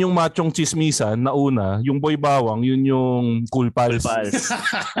 yan yung machong chismisan nauna, yung Boy Bawang, yun yung Cool Pals.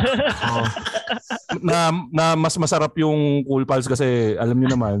 na mas masarap yung Cool Pals kasi alam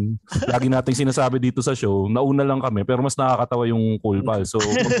niyo naman, lagi nating sinasabi dito sa show, nauna lang kami pero mas nakakatawa yung Cool Pals. So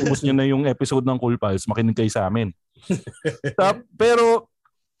mag-ubos niyo na yung episode ng Cool Pals, makinig kayo sa amin. Pero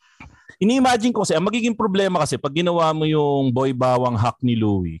ini-imagine ko kasi ang magiging problema kasi pag ginawa mo yung Boy Bawang hack ni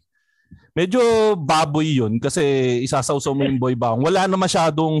Louie, medyo baboy yun kasi isasawsaw mo yung Boy Bawang. Wala na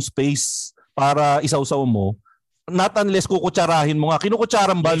masyadong space para isawsaw mo. Not unless kukutsarahin mo nga.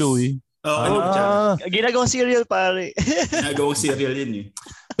 Kinukutsaran ba, Louie? Ginagawang cereal, pare. Ginagawang cereal yun eh.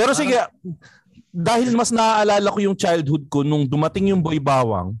 Pero sige, dahil mas naaalala ko yung childhood ko nung dumating yung Boy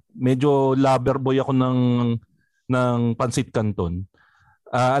Bawang, medyo lover boy ako ng Pansit Canton.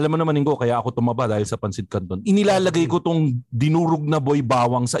 Alam mo naman Ingo, kaya ako tumaba dahil sa Pansit Canton. Inilalagay ko tong dinurog na Boy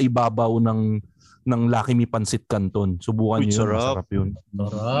Bawang sa ibabaw ng Lucky Me Pansit Canton. Subukan niyo yun. Masarap yun.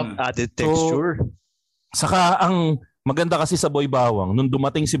 Added texture. Saka ang maganda kasi sa Boy Bawang, nung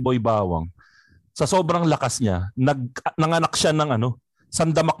dumating si Boy Bawang, sa sobrang lakas niya, nanganak siya ng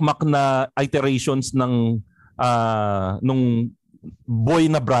sandamakmak na iterations ng nung Boy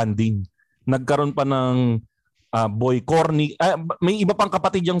na branding. Nagkaroon pa ng Boy Corny. May iba pang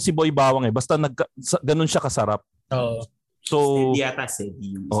kapatid yung si Boy Bawang eh. Basta ganun siya kasarap. So,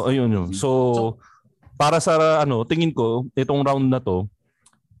 ayun yun. So, para sa tingin ko, itong round na to,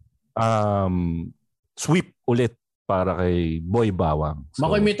 sweep ulit para kay Boy Bawang. So,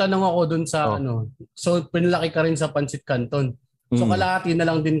 Makoy, may tanong ako dun sa So, pinalaki ka rin sa Pansit Canton. So, kalahati na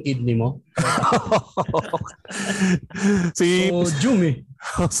lang din kidney mo? si Jum eh.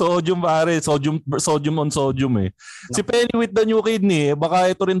 Sodium pare, sodium on sodium eh. Si Penny with the new kidney,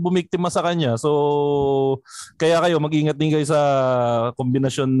 baka ito rin bumiktima sa kanya. So kaya kayo mag-ingat din kayo sa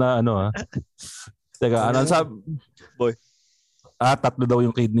kombinasyon na Teka, anong sabi? Boy. 3 daw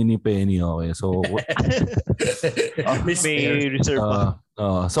yung kidney ni Penny. Okay. So may reserve pa.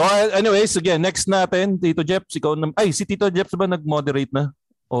 So anyways, again, next natin, Tito Jeps, si Tito Jeps ba nag-moderate na?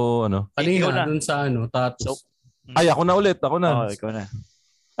 O ano? Kanina dun sa tatos. Ay, ako na ulit. Ako na. Ikaw na.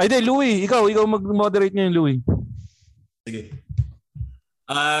 Ay, di, Louie. Ikaw mag-moderate ngayon, Louie. Sige.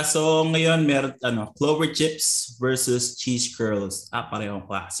 So, ngayon, meron, Clover Chips versus Cheese Curls. Parehong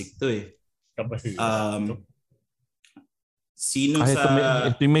classic to eh. Sino sa...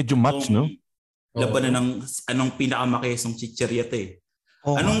 Ito yung medyo match, no? Labanan ng anong pinakamakesong chicheria to eh.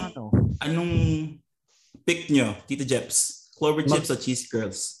 Anong pick nyo, Tito Jeps? Clover Chips o Cheese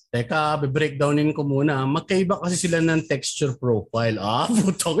Curls? Teka, be-breakdownin ko muna. Magkaiba kasi sila ng texture profile.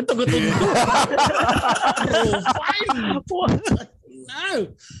 Putong.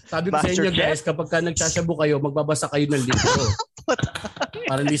 Profile! Sabi ko sa inyo guys, kapag nagsasabu kayo, magbabasa kayo ng libro.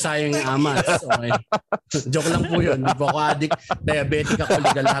 Para hindi sayang yung amas. Okay. Joke lang po yun. Hindi po ako addict. Diabetic ako.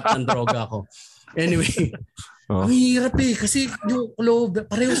 Liga lahat ng droga ko. Anyway. Ang hirap eh. Kasi yung clover,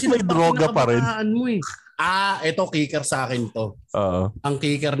 pareho sila. May droga pa rin. Mo eh. Ito kicker sa akin to. Ang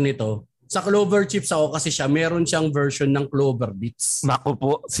kicker nito, sa Clover Chips ako kasi meron siyang version ng Clover Bits. Naku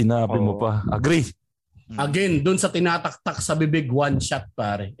po, sinabi mo pa. Agree. Again, dun sa tinataktak sa bibig, one shot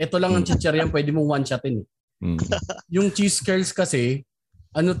pare. Ito lang ang chichiryan, pwede mong one shotin. Yung Cheese Curls kasi,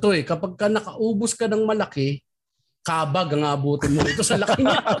 kapag ka nakaubos ka ng malaki, kabag ang abutin mo ito sa laki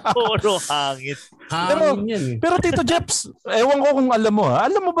niya. Puro hangit. Pero Tito Jeps, ewan ko kung alam mo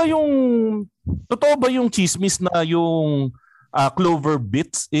Alam mo ba totoo ba yung chismis na yung Clover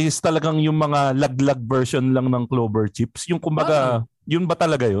Bits is talagang yung mga laglag version lang ng Clover Chips? Yung kumbaga, yun ba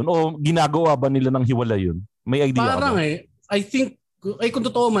talaga yun? O ginagawa ba nila ng hiwalay yun? May idea parang ba? I think, kung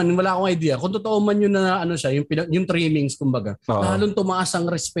totoo man, wala akong idea. Kung totoo man yun na yung trimmings kumbaga. Lalong tumaas ang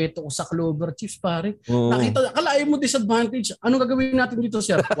respeto ko sa Clover Chips pare. Kalahin mo disadvantage. Anong gagawin natin dito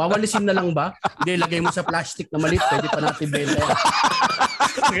sir? Wawalisin na lang ba? Hindi, lagay mo sa plastic na maliit. Pwede pa natin benta.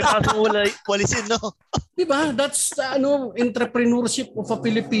 Walisin, no? Diba? That's entrepreneurship of a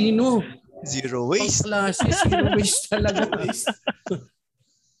Filipino. Zero waste. Zero waste talaga.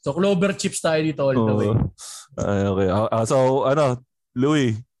 So Clover Chips tayo dito all the way. Okay. So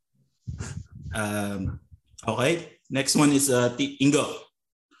Louie. Okay. Next one is Ingo.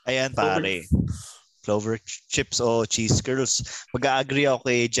 Ayan pare. Clover Chips o Cheese Curls. Mag-agree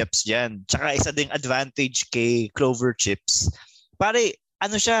ako kay Jeps dyan. Tsaka isa ding advantage kay Clover Chips. Pare,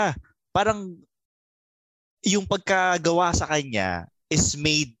 parang yung pagkagawa sa kanya is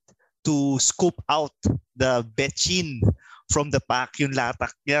made to scoop out the betchin from the pack, yung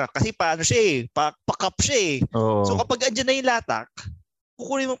latak niya. Kasi paano siya pa-cup siya So kapag andyan na yung latak,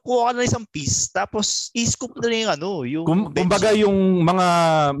 kuha ka na isang piece, tapos i-scoop na yung kumbaga yung mga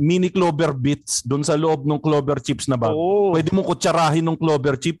mini Clover Bits doon sa loob ng Clover Chips na bag. Pwede mong kutsarahin ng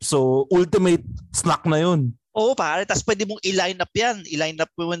Clover Chips. So ultimate snack na yun. Oo pare, tapos pwede mong i-line up yan. I-line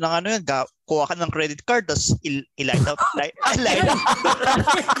up mo ng yan. Kuha ka ng credit card, tapos i-line up. I-line up.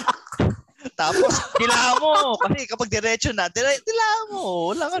 Tapos, dilaan mo. Kasi kapag diretso na, dilaan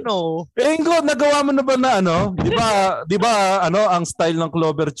mo. Walang Ingo, nagawa mo na ba na Di ba ang style ng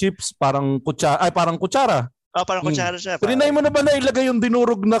Clover Chips, parang kutsara? Parang kutsara siya. Trinay mo na ba na ilagay yung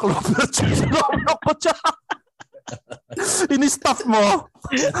dinurog na Clover Chips sa loob ng kutsara? Ini-stuff mo?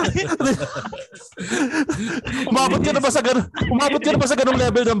 Umabot ka na ba sa ganung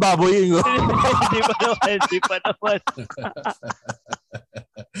level ng baboy, Ingo? Hindi pa naman.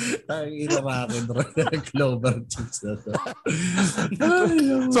 Ang inarakin rin Clover Chips na to.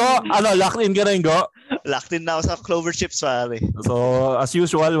 So, locked in ka na, Ingo? Locked in na ako sa Clover Chips, pare. So, as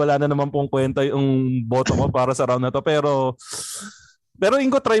usual, wala na naman pong kwenta yung boto ko para sa round na to. Pero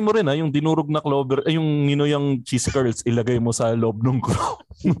Ingo, try mo rin yung dinurog na Clover, yung Cheese Curls, ilagay mo sa loob ng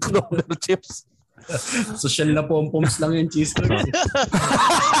Clover Chips. Social na pom-poms lang yung Cheese Curls.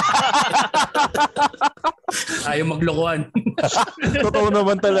 Ayaw maglokohan. Totoo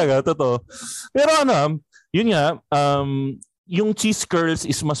naman talaga, totoo. Pero yun nga, yung Cheese Curls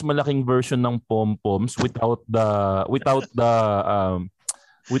is mas malaking version ng pom-poms without the without the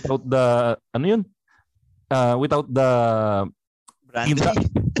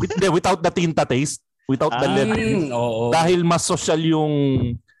tinta taste, without the lead. Dahil mas social yung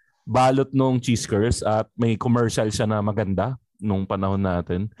balot ng Cheese Curls at may commercial siya na maganda nung panahon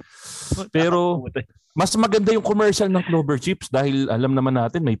natin. Pero Mas maganda yung commercial ng Clover Chips dahil alam naman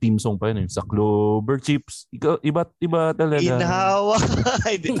natin may theme song pa yun sa Clover Chips. Iba talaga. Inhawa.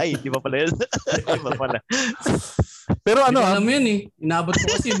 Ay, di ba pala yun? Iba pala. Pero ano, alam mo yun eh. Inabot ko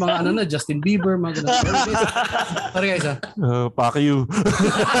kasi mga na Justin Bieber, mga ganun. Sorry guys ha. Fuck you.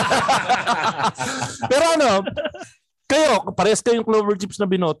 Pero ano, kayo, parehas kayong Clover Chips na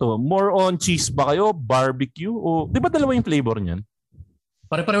binoto. More on cheese ba kayo? Barbecue? O, di ba dalawa yung flavor niyan?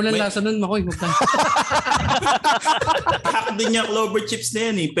 Pare-pareho lang lasa nun, Makoy. Hack din niya Clover Chips na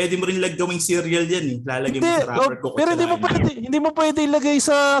yan eh. Pwede mo rin gawing cereal yan eh. Lalagay mo sa wrapper ko. Pero hindi mo pwede ilagay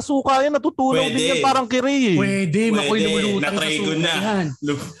sa suka yan. Natutulog din yan parang kiri eh. Pwede. Makoy lumulutang sa suka na. Yan.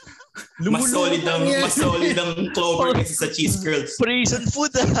 Mas solid ang Clover kasi sa cheese curls. Prison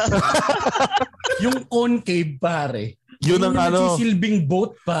food. Yung concave pare. Yun ang ano. Nagsisilbing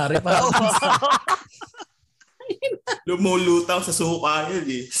boat pare. Lumulutaw sa suka yun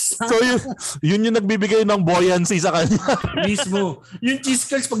eh. So yun yung nagbibigay ng buoyancy sa kanya. Mismo. Yung cheese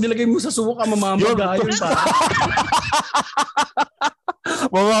curls pag nilagay mo sa suka mamamaga yun pa.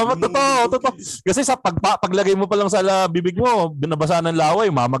 Totoo. Kasi sa paglagay mo pa lang sa bibig mo, binabasa ng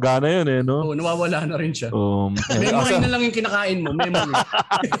laway, mamaga na yun eh, no? Oo, nawawala na rin siya. Memory na lang yung kinakain mo. Memory.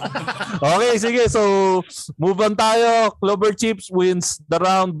 Okay, sige. So, move on tayo. Clover Chips wins the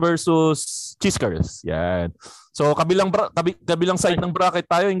round versus cheese curls. Yan. So, kabilang side ng bracket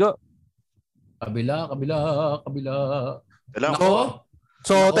tayo, Ingo? Kabila. Nako.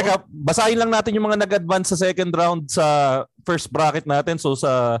 So, teka, basahin lang natin yung mga nag-advance sa second round sa first bracket natin. So,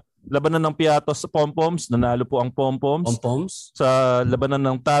 sa labanan ng Piatos sa Pompoms, nanalo po ang Pompoms. Sa labanan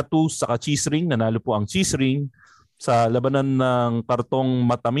ng Tattoos saka Cheese Ring, nanalo po ang Cheese Ring. Sa labanan ng Kartong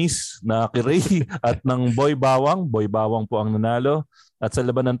Matamis na Kiray at ng Boy Bawang po ang nanalo. At sa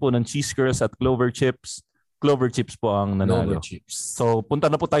labanan po ng Cheese Curls at Clover Chips po ang nanalo. So,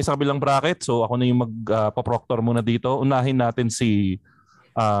 punta na po tayo sa kabilang bracket. So, ako na yung magpa-proctor muna dito. Unahin natin si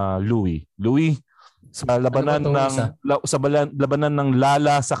Louie. Louie, sa labanan labanan ng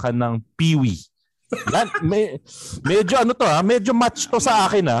Lala sa kanang Peewee. Yan, medyo ano to medyo match to sa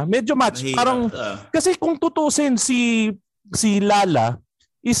akin Medyo match. Parang kasi kung tutusin si Lala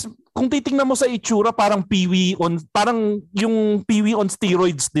is kung titingnan mo sa itsura parang parang yung Peewee on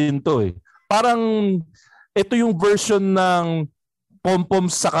steroids din to eh. Parang ito yung version ng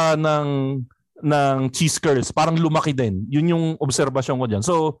Pompoms saka ng cheese curls. Parang lumaki din. Yun yung obserbasyon ko dyan.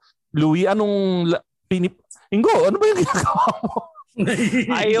 So, Louie, Ingo, ano ba yung ginagawa mo?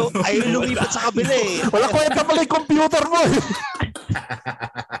 Ayaw lumipat sa kabila eh. Wala kwenta pala yung computer mo eh.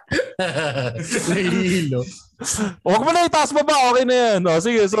 Nahihilo. Huwag mo na itaas mo ba? Okay na yan.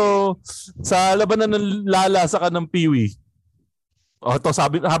 Sige, so sa labanan ng Lala sa kanang Peewee.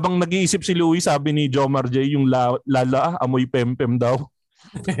 Habang nag-iisip si Louie, sabi ni Jomar J, yung Lala, amoy pempem daw.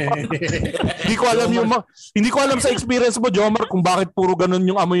 Hindi ko alam sa experience mo, Jomar, kung bakit puro ganun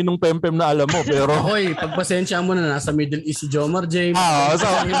yung amoy ng pempem na alam mo. Pero hoy, pagpasensya mo na nasa Middle East si Jomar J.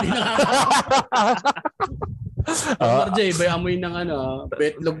 Jomar J, ba amoy ng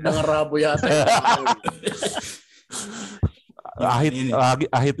betlog ng arabo yata.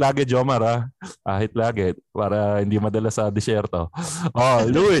 Ahit lagi, Jomar ahit lagi para hindi madala sa disyerto.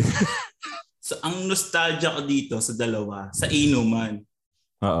 Louie. So, ang nostalgia ko dito sa dalawa, sa inuman.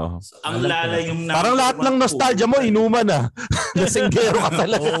 Oo. So, ang Lala yung parang lahat ng nostalgia mo inuman Lasinggero ka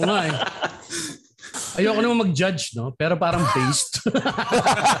talaga. Oo nga eh. Ayoko naman mag-judge, no? Pero parang based.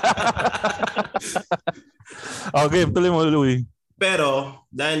 Okay, tuloy mo, Louie. Pero,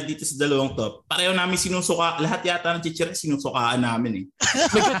 dahil dito sa dalawang to, pareho namin sinusuka, lahat yata ng chichirya sinusukaan namin eh.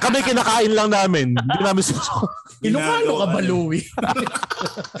 Kami kinakain lang namin. Hindi namin sinusuka. Ilocano ka ba, Louie?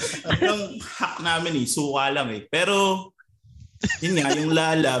 Yung hack namin suka lang eh. Pero, yun nga, yung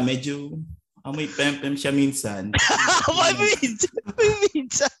Lala, medyo amoy pempem siya minsan.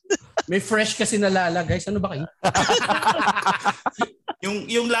 Minsan. May fresh kasi na Lala, guys. Ano ba kayo?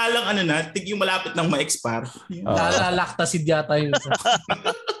 yung Lalang yung malapit ng ma-expire. Lalactacid yata yun.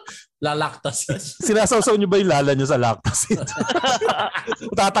 Lalactacid. Sinasawsaw niyo ba yung Lala niyo sa lactacid?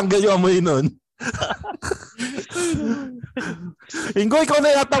 Tatanggal yung amoy nun. Ingo, ikaw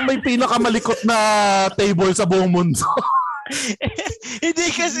na yata may pinakamalikot na table sa buong mundo.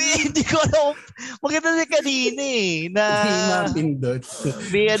 Hindi ko alam. Maganda na kanina na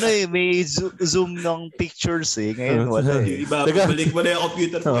may zoom ng pictures ngayon wala Balik mo na yung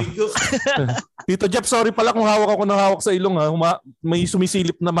computer ko. Tito Jeff, sorry pala kung hawak ako ng hawak sa ilong may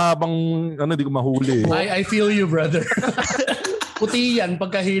sumisilip na mahabang di ko mahuli. I feel you, brother. Puti yan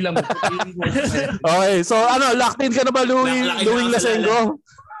pagkahila mo. Okay, so locked in ka na ba, Louie Lasengo?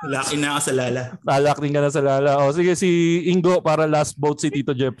 Laki na ako sa Lala. Lalakting ka na sa Lala. O sige, si Ingo para last vote si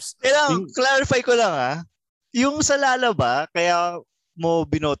Tito Jeps. Clarify ko lang Yung sa Lala ba, kaya mo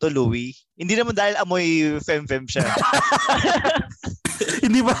binoto Louie? Hindi naman dahil amoy fem-fem siya.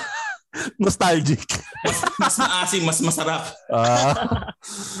 Hindi ba? Nostalgic. Mas maasim, mas masarap.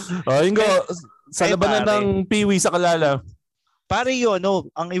 Ingo, sa labanan ng Piwi sa Kalala. Pare yun,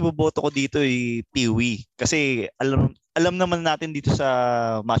 ang iboboto ko dito ay Piwi. Kasi alam naman natin dito sa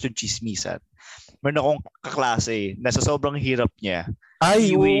Machong Chismisan, meron akong kaklase na sa sobrang hirap niya.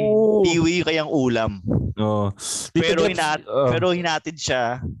 Piwi kayang ulam. Pero hinatid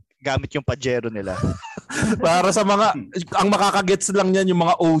siya gamit yung pajero nila. Para sa mga, ang makakagets lang yan, yung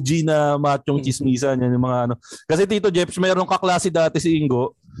mga OG na Machong Chismisan, yan yung mga ano. Kasi Tito Jeps, mayroong kaklase dati si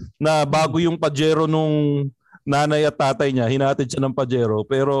Ingo na bago yung pajero nung nanay at tatay niya, hinatid siya ng pajero.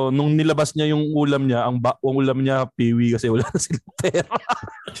 Pero nung nilabas niya yung ulam niya, ang ulam niya, Piwi kasi wala na silang pera.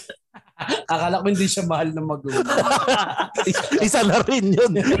 Akala ko hindi siya mahal na magulang. Isa na rin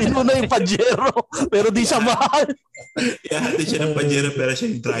yun. Inuna yung pajero, pero di siya mahal. Hinatid siya ng pajero, pero siya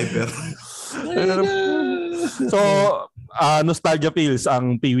yung driver. So, nostalgia feels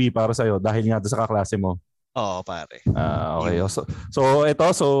ang Piwi para sa'yo dahil nga sa kaklase mo. Oo, pare. Okay.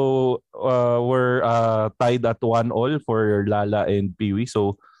 We're tied at 1-1 for Lala and Piwi.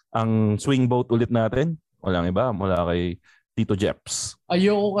 So, ang swing vote ulit natin, walang iba, mula kay Tito Jeps.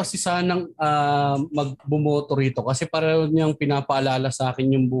 Ayoko kasi sanang magbumoto rito kasi pareho niyang pinapaalala sa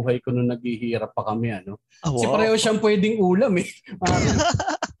akin yung buhay ko nung naghihirap pa kami. Kasi pareho siyang pwedeng ulam eh.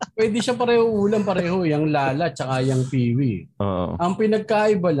 Pwede siya pareho ulam, pareho yung Lala tsaka yung Piwi. Ang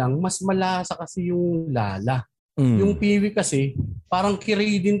pinagkaiba lang, mas malasa kasi yung Lala. Yung Piwi kasi, parang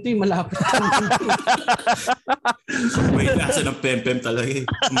kiridin to eh, malapit. May lasa ng pem-pem talaga eh.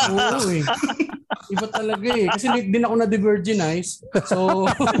 Oo eh. Iba talaga eh. Kasi din ako na-divergenize. So,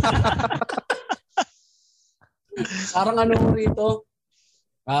 parang ano rito?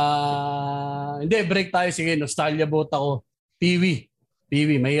 Hindi, break tayo. Sige, nostalgia vote ako. Piwi,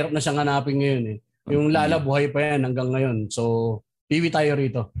 mahirap na siyang hanapin ngayon eh. Yung Lala, buhay pa yan hanggang ngayon. So, Piwi tayo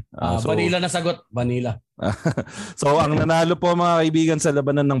rito. Vanilla na sagot. Vanilla. So, ang nanalo po mga kaibigan sa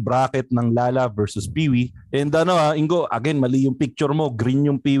labanan ng bracket ng Lala versus Piwi. And Ingo, again, mali yung picture mo. Green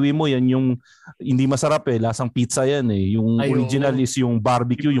yung Piwi mo. Yan yung hindi masarap eh. Lasang pizza yan eh. Yung original is yung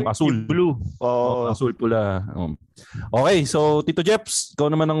barbecue, yung asul. Yung blue. Asul pula. Okay, so Tito Jeps, ikaw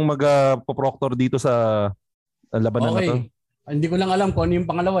naman ang mag-proctor dito sa labanan na to. Hindi ko lang alam kung ano yung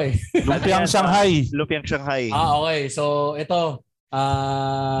pangalawa eh. Lumpiang Shanghai. Okay. So, ito.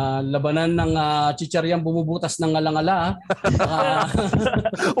 Labanan ng chicharyang bumubutas ng alangala.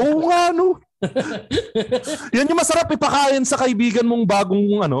 Oo nga, no? Yan yung masarap ipakain sa kaibigan mong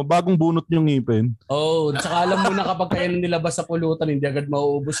bagong bunot yung ngipin. Tsaka alam mo na kapag kayo nilabas sa pulutan, hindi agad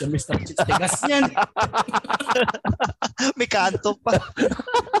mauubos yung Mr. Chips. Tigas yan. May kanto pa.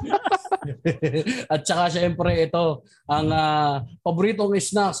 At saka syempre ito, ang paboritong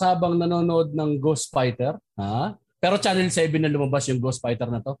snacks habang nanonood ng Ghost Fighter. Pero Channel 7 na lumabas yung Ghost Fighter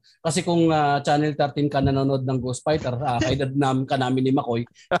na to. Kasi kung Channel 13 ka nanonood ng Ghost Fighter, kaedad namin ni Makoy,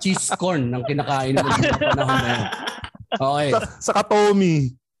 cheese corn ang kinakain mo sa panahon na yun. Okay. Saka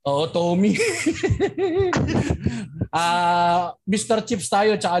Tommy. Oo, Tommy. Mr. Chips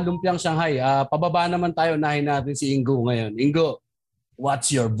tayo tsaka Lumpiang Shanghai. Pababa naman tayo, nahin natin si Ingo ngayon. Ingo,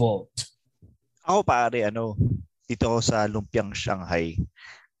 what's your vote? Ako pare, dito ako sa Lumpiang Shanghai.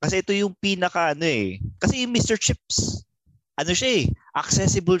 Kasi ito yung pinaka Kasi yung Mr. Chips, siya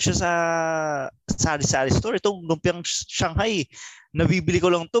accessible siya sa sari-sari store. Itong Lumpiang Shanghai, nabibili ko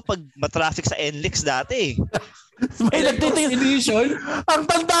lang to pag matraffic sa NLEX dati. May nagtitinda. Ang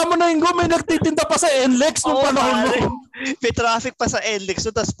tanda mo na, Ingo, may nagtitinda pa sa NLEX nung panahon mo. May traffic pa sa NLEX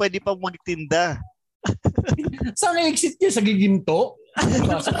tapos pwede pa magtinda. Saan exit niya? Sa Giginto?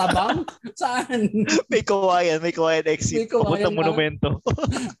 Sa Tabang? Saan? May kawayan exit. Papuntang monumento.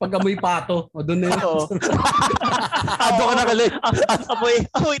 Pag amoy pato, doon na yun. Ado ka na kalit.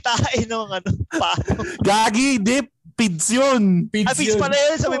 Amoy tae ng pato. Gagi, dip. Pids yun. Pids pala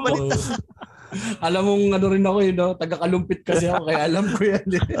yun sa may balita. Alam mong rin ako taga-kalumpit kasi ako kaya alam ko yan.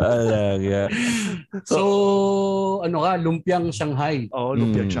 So, Lumpiang Shanghai.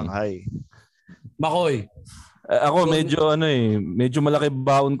 Lumpiang Shanghai. Makoy. Ako medyo malaki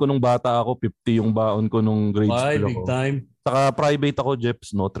baon ko nung bata ako, 50 yung baon ko nung grade school ako. Big time. Saka private ako,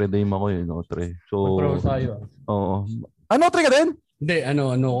 Jeps, Notre Dame ako Notre. So, tayo. Oo. Notre ka din? Hindi,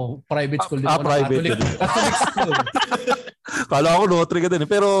 private school din ako. Private. Catholic school. Kala ko Notre ka din.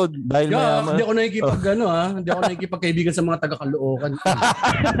 Pero dahil hindi ako nakikipagkaibigan sa mga taga-Caloocan.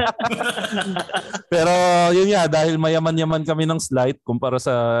 Pero yun nga, dahil mayaman-yaman kami ng slight kumpara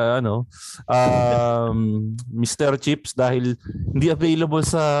sa Mr. Chips, dahil hindi available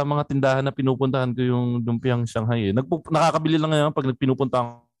sa mga tindahan na pinupuntahan ko yung lumpiang Shanghai. Nakakabili lang ngayon pag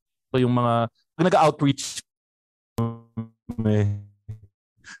pinupuntahan ko yung mga nag-outreach.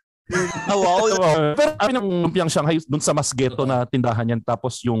 Wow. Pero ang lumpiang Shanghai dun sa mas ghetto na tindahan yan,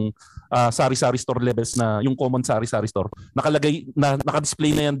 tapos yung sari-sari store levels na yung common sari-sari store nakalagay na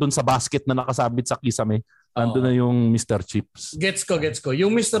naka-display na yan dun sa basket na nakasabit sa kisame. Andun na yung Mr. Chips. Gets ko.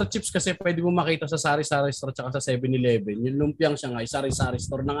 Yung Mr. Chips kasi pwede mo makita sa sari-sari store tsaka sa 7-Eleven. Yung lumpiang Shanghai, sari-sari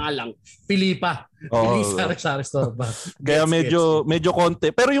store na nga lang. Pili pa. Pili sari-sari store ba? Kaya medyo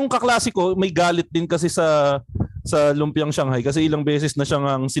konti. Pero yung kaklasiko, may galit din kasi sa lumpiang Shanghai kasi ilang beses na siyang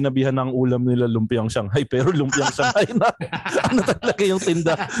ang sinabihan ng ulam nila lumpiang Shanghai, pero lumpiang Shanghai na talaga yung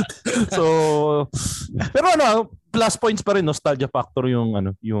tinda. So, pero plus points pa rin, nostalgia factor yung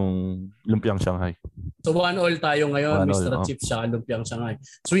lumpiang Shanghai. So 1-1 tayo ngayon, Mr. Chips sa lumpiang Shanghai.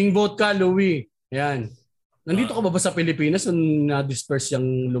 Swing vote ka, Louie. Yan. Nandito ka ba sa Pilipinas nung na-disperse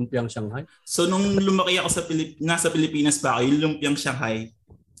yung lumpiang Shanghai? So nung lumaki ako nasa Pilipinas pa ako, yung lumpiang Shanghai,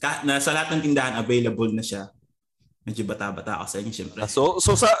 sa lahat ng tindahan available na siya. Medyo bata-bata ako sa inyo, syempre.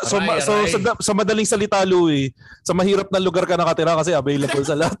 Sa madaling salita, Louie, sa mahirap na lugar ka nakatira kasi available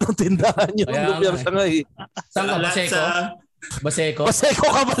sa lahat ng tindahan yung lumpiang Shanghai. Saan ka, Baseco? Baseco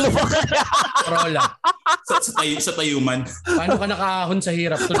ka ba lumaki? Rola. Sa Tayuman. Paano ka nakahon sa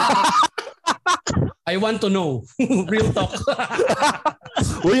hirap? I want to know. Real talk.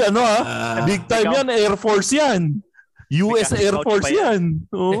 Uy, big time yan. Air Force yan. US Air Force yan.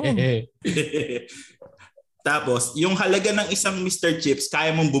 Oh. Tapos, yung halaga ng isang Mr. Chips, kaya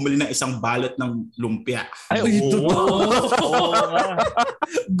mong bumili ng isang balot ng lumpia.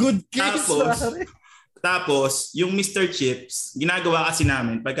 Good case. Tapos, yung Mr. Chips, ginagawa kasi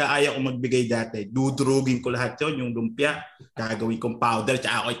namin, pagka ayaw ko magbigay dati, dudurugin ko lahat yun, yung lumpia, gagawin kong powder,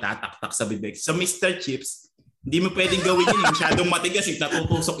 tsaka ako itataktak sa bibig. Sa Mr. Chips, hindi mo pwedeng gawin yun. Masyadong matigas,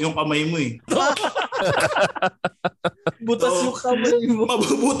 natutusok yung kamay mo eh. Butas yung kamay mo.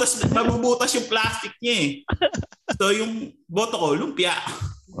 Mabubutas yung plastic niya eh. So, yung boto ko, lumpia.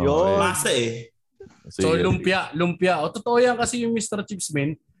 Masa eh. So, lumpia. O, totoo yan kasi yung Mr. Chips,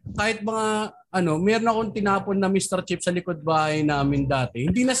 men. Kahit mga, meron akong tinapon na Mr. Chips sa likod bahay namin dati.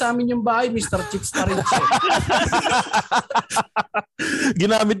 Hindi na sa amin yung bahay, Mr. Chips pa rin siya.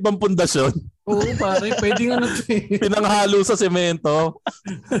 Ginamit bang pundasyon? Oo, pare. Pwede nga pinanghalo sa semento.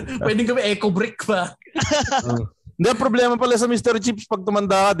 Pwede kami eco-brick pa. Hindi, ang problema pala sa Mr. Chips, pag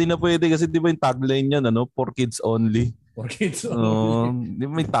tumanda ka, di na pwede kasi di ba yung tagline yan, for kids only. For kids only. Di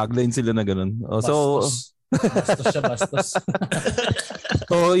ba may tagline sila na ganun. Bastos siya, bastos.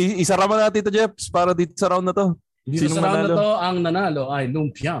 So, isara mo na, Tito Jeps, para dito sa round na to. Dito sa round na to, ang nanalo ay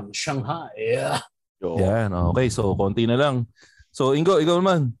lumpiang Shanghai. Yan, okay. So, konti na lang. So, Ingo, ikaw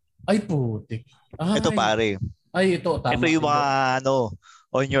naman. Ay, putik. Ito, pare. Ay, ito. Tama. Ito yung mga,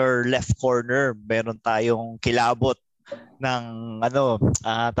 on your left corner, meron tayong kilabot ng,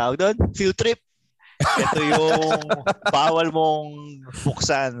 tawag doon, field trip. Ito yung bawal mong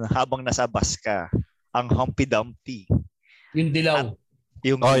buksan habang nasa bus ka. Ang Humpty Dumpty. Yung dilaw.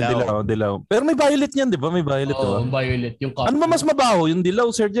 Yung dilaw. Pero may violet yan, di ba? May violet. Violet. Yung ano ba mas mabaho? Yung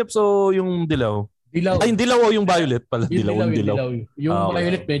dilaw, Sir Jeps, o yung dilaw? Dilaw. Ay, yung dilaw o yung violet pala? Yung dilaw. Yung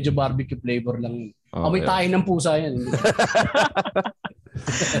violet, medyo barbecue flavor lang. Amoy tayo ng pusa yan.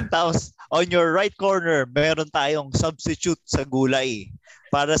 Tapos, on your right corner, meron tayong substitute sa gulay.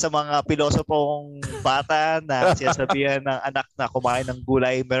 Para sa mga pilosopong bata na sinasabihan ng anak na kumain ng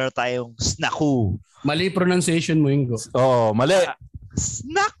gulay, meron tayong snaku. Mali pronunciation mo, Ingo. Oo, mali.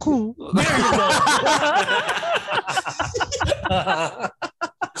 Snaku.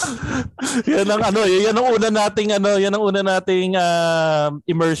 Yan ang una nating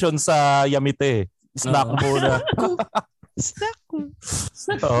immersion sa Yamite. Snack muna. Snaku.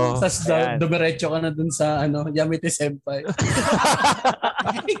 Tapos dumiretso ka na dun sa Yamite Senpai.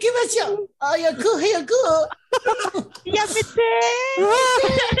 Ikimasyo! Ayago! Yamite!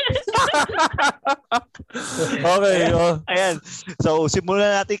 Okay. Ayan. So,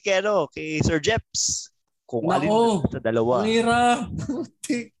 simulan natin kay Sir Jeps. Kung alin sa dalawa. Ang hirap.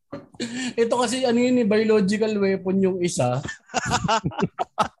 Ito kasi biological weapon yung isa.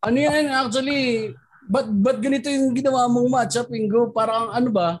 Actually, But ganito yung ginawa mong matchup, Ingo? Parang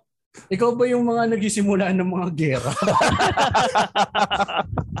ikaw ba yung mga nagsisimula ng mga gera?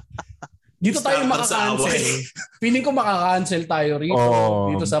 Dito tayo makaka-cancel. Feeling ko makaka-cancel tayo rito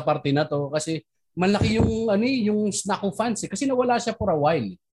dito sa party na to kasi malaki yung Snaku fans kasi nawala siya for a while.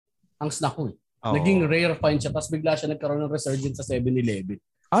 Ang Snaku. Naging rare find siya tapos bigla siya nagkaroon ng resurgence sa 7-Eleven.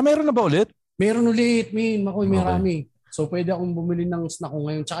 Meron na ba ulit? Meron ulit, min. Makoy, marami. So pwede akong bumili ng Snaku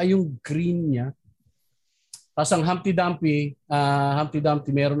ngayon. Tsaka yung green niya. Tapos ang Humpty Dumpty,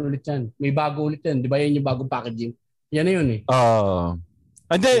 meron ulit yan. May bago ulit yan. Di ba yan yung bagong packaging? Yan na yun eh.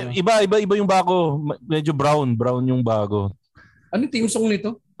 Hindi, iba yung bago. Medyo brown yung bago. Ano team song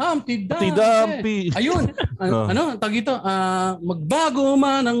nito? Humpty Dumpty. Ayun. Ano? Tag ito. Magbago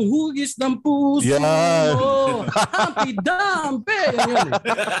man ang hugis ng puso. Yan. Humpty Dumpty. Yan.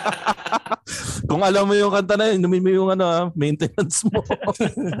 Kung alam mo yung kanta na yun, inumin mo yung maintenance mo.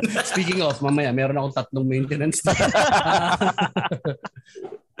 Speaking of, mamaya, meron akong 3 maintenance.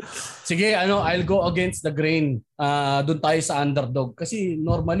 Sige, I'll go against the grain. Doon tayo sa underdog. Kasi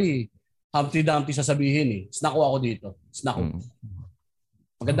normally, Humpty Dumpty sasabihin eh. Snaku ako dito. Snaku.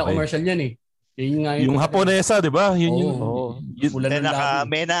 Maganda commercial yan eh. Yung Haponesa, di ba? Yun yung...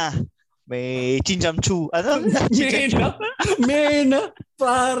 Mena. May Chinchamchu. Ano? Mena.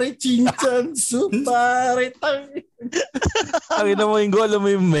 Pare, Chinchamchu. Pare, Ang ina mo yung alam mo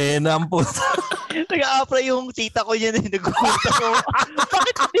yung Mena. Ang puta. Nag-a-apply yung tita ko yan. Nag-gulat ako.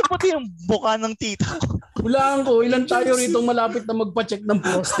 Bakit hindi puti yung buka ng tita ko? Hulaan ko. Ilan tayo rito malapit na magpa-check ng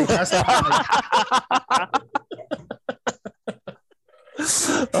prostate.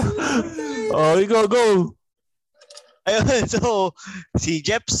 Ikaw, go. Ayun, so si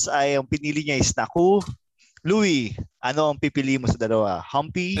Jeps ay ang pinili niya is Snaku. Louie, ano ang pipili mo sa dalawa?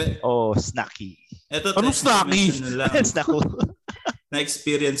 Humpy o Snacky? Anong Snacky? Snaku.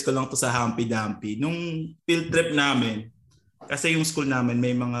 Na-experience ko lang to sa Humpty Dumpty. Nung field trip namin, kasi yung school namin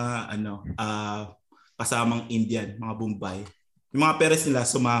may mga kasamang Indian, mga Bombay. Yung mga parents nila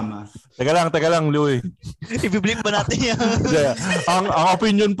sumama. Teka lang, Louie. I-blip ba natin yan? ang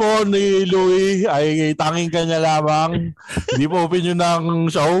opinion po ni Louie ay tanging kanya lamang. Hindi po opinion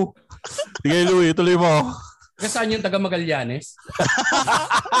ng show. Sige, Louie, tuloy mo. Kasaan yung taga Magallanes?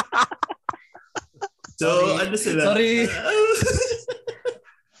 So, ano sila? Sorry.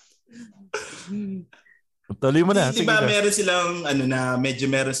 Tuloy mo na. Di ba meron silang medyo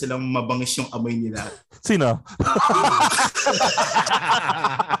meron silang mabangis yung amoy nila? Sino?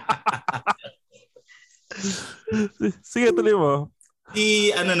 Sige, tuloy mo.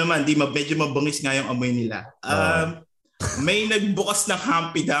 Medyo mabangis nga yung amoy nila. May nagbukas ng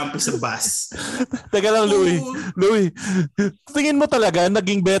Humpty Dumpty sa bus. Teka lang, Louie. Tingin mo talaga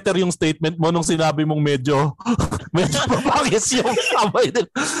naging better yung statement mo nung sinabi mong medyo mabangis yung amoy nila.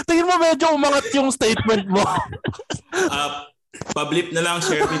 Tingin mo medyo umangat yung statement mo. Pablip na lang,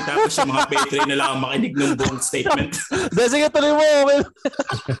 share din tapos yung mga Patreon na lang ang makinig ng buong statement. Sige, tuloy mo.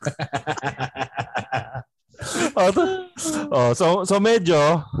 Okay. So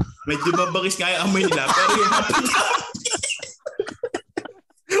medyo mabangis nga yung amoy nila pero yung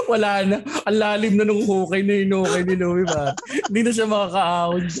wala na. Ang lalim na nung hukay na hinukay ni Louie ba? Hindi na siya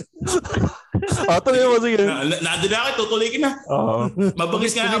makakaahon. Tuloy mo, sige. Nandun na ako, tutuloy ka na.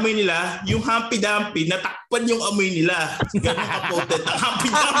 Mabangis nga ang amoy nila. Yung Humpty Dumpty, natakpan yung amoy nila. Ganun ka-potent ang Humpty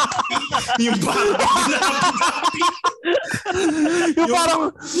Dumpty. Yung bago na Humpty Dumpty. Yung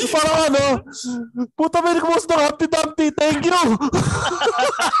parang puta, may nagbukas ng Humpty Dumpty. Thank you.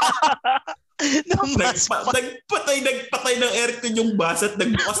 Nagpatay ng aircon yung bus at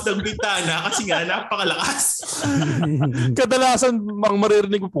nagbukas ng bitana kasi nga napakalakas. Kadalasan ang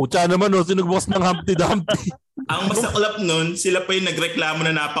maririnig mo, pucha naman sinugbukas ng Humpty Dumpty. Ang masaklap nun, sila pa yung nagreklamo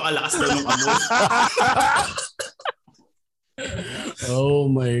na napakalakas daw ng amoy. Oh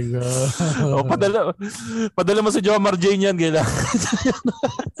my God. Padala mo si Jomar Jane yan.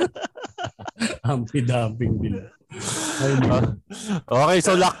 Humpty Dumpty nila. Okay,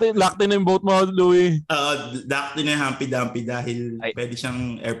 so locked in yung vote mo, Louie. Locked in yung Humpty Dumpty dahil pwede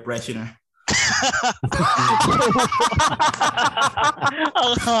siyang air freshener.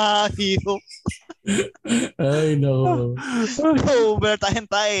 Ang hayop. Ay, no. So, meron tayong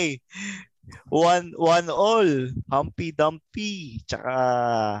tayo. 1-1 all. Humpty Dumpty. Tsaka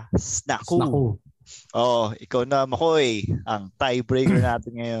Snaku. Ikaw na, Makoy. Ang tiebreaker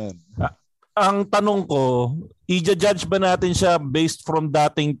natin ngayon. Ang tanong ko, i-judge ba natin siya based from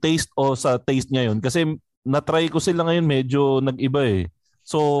dating taste o sa taste ngayon? Kasi na-try ko sila ngayon, medyo nag-iba eh.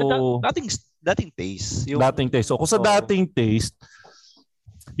 So, dating taste. Dating taste. So, kung sa dating taste,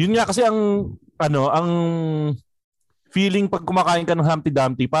 yun nga kasi ang feeling pag kumakain ka ng Humpty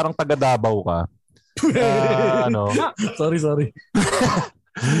Dumpty, parang taga Davao ka. Sorry.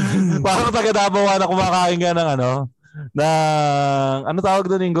 Parang taga Davao ka na kumakain ka ng ano tawag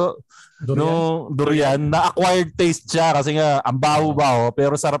doon, Ingo? Durian. Na acquired taste siya kasi nga ang baho-baho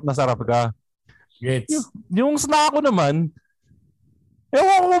pero sarap na sarap ka. Gets. Yung snack ko naman,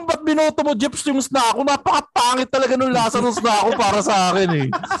 ewan ko kung ba't binoto mo, Jeps, yung snack ko. Napakapangit talaga nung lasa ng snack ko para sa akin eh.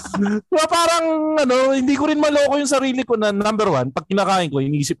 Parang hindi ko rin maloko yung sarili ko na number one, pag kinakain ko,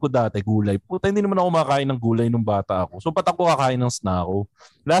 iniisip ko dati, gulay. Puta, hindi naman ako makain ng gulay nung bata ako. So, ba't ako kakain ng snack ko?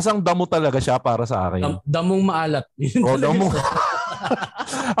 Lasang damo talaga siya para sa akin. Damong maalat. O, damong.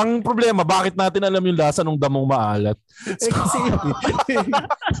 Ang problema, bakit natin alam yung lasa ng damong maalat? Kasi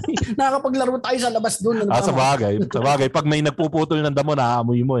nakakapaglaro tayo sa labas doon. Sa bagay. Pag may nagpuputol ng damo,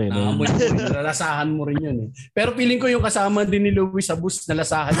 naamoy mo eh. Naamoy mo rin. Nalasahan mo rin yun eh. Pero feeling ko yung kasama din ni Louie sa bus,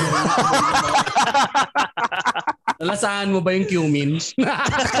 nalasahan mo rin. Nalasahan mo ba yung cumin?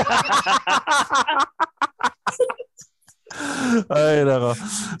 Ay, nako.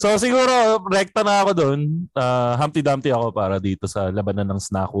 So siguro rekta na ako doon. Humpty Dumpty ako para dito sa labanan ng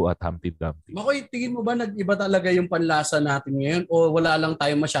Snaku at Humpty Dumpty. Makoy, tingin mo ba nag-iba talaga yung panlasa natin ngayon o wala lang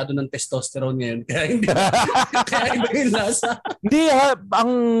tayo masyado ng testosterone ngayon? Kaya iba yung lasa. Hindi ha.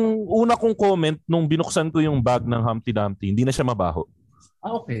 Ang una kong comment nung binuksan ko yung bag ng Humpty Dumpty, hindi na siya mabaho.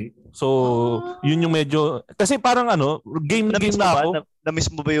 Okay. So, yun yung medyo... Kasi parang game na ako.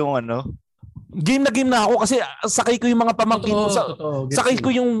 Na-miss mo ba yung Game na ako kasi sakay ko yung mga pamangkin ko sa sakay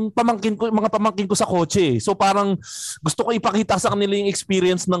ko yung mga pamangkin ko sa kotse. So parang gusto ko ipakita sa kanila yung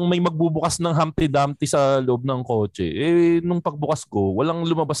experience ng may magbubukas ng Humpty Dumpty sa loob ng kotse. Nung pagbukas ko, walang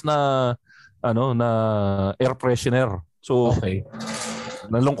lumabas na na air freshener. So okay.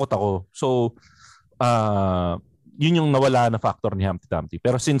 Nalungkot ako. So yun yung nawala na factor ni Humpty Dumpty.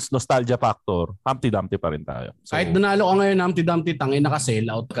 Pero since nostalgia factor, Humpty Dumpty pa rin tayo. So, kahit nanalo ka ngayon, Humpty Dumpty, tangin naka-sell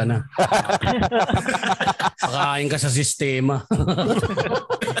out ka na. Pakain ka sa sistema.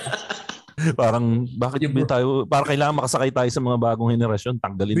 Parang, bakit tayo, parang kailangan makasakay tayo sa mga bagong henerasyon.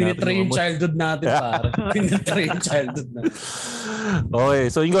 Tanggalin natin. Binitray yung childhood natin, para. Binitray yung childhood natin.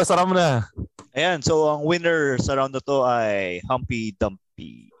 Okay, so Ingo, sarap mo na. Ayan, so ang winner sa round na to ay Humpty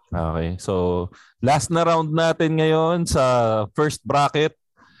Dumpty. Okay, so last na round natin ngayon sa first bracket.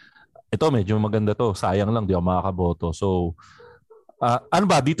 Ito medyo maganda to. Sayang lang di ako makakaboto. So ano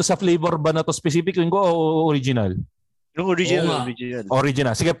ba dito sa flavor ba na to specific yung o original? Yung original.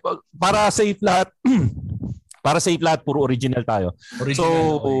 Original. Sige, para safe lahat. Para safe lahat puro original tayo. Original,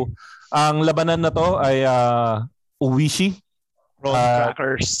 so okay. Ang labanan na to ay Oishi prawn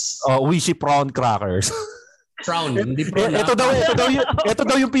crackers. Oishi prawn crackers. Prawn, hindi prawn. Ito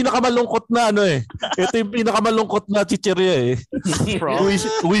daw yung pinakamalungkot na Ito yung pinakamalungkot na chichirya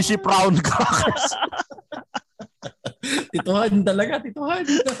Wishy prawn crackers. Tituhan talaga, tituhan.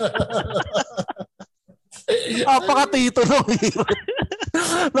 Apaka-tito nung hirit.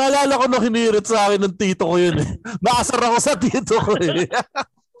 Naalala ko nung hinirit sa akin ng tito ko yun Naasar ako sa tito ko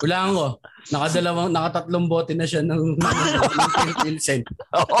Kulangan ko. Nakatatlong bote na siya ng Pilsen.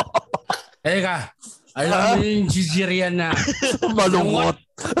 Eka. Alam mo yung chichirya na malungkot.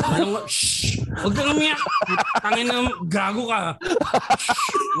 Shhh! Huwag kang umiyak. Tangin na gago ka.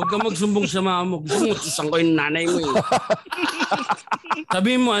 Huwag kang magsumbong sa mama mo. Gusto mo, susang ko yung nanay mo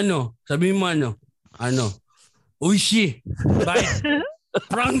Sabihin mo ano? Oishi. Bye.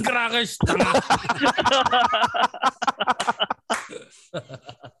 Prawn crackers. Tanga.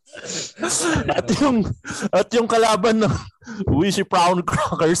 At yung kalaban ng Wishy prawn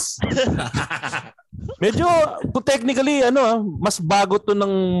crackers. Medyo technically mas bago to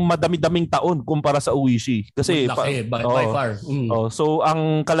ng madami-daming taon kumpara sa Oishi kasi by far. So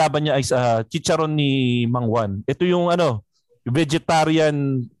ang kalaban niya ay sa chicharon ni Mang Juan. Ito yung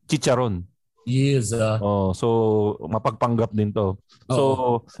vegetarian chicharon. Yes. So mapagpanggap din to.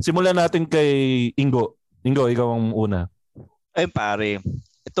 So simulan natin kay Ingo. Ingo, ikaw ang una. Ay pare,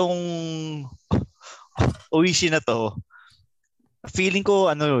 itong Oishi na to, feeling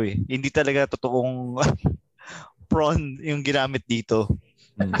ko hindi talaga totoong prawn yung ginamit dito.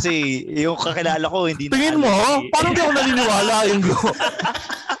 Kasi yung kakilala ko hindi na. Tingin mo, parang di ako naniniwala yung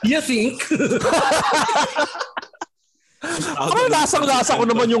You think? Lasang-lasa ko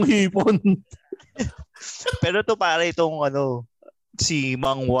naman yung hipon. Pero to pare itong si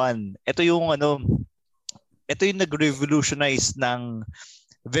Mang Juan. Ito yung nag-revolutionize ng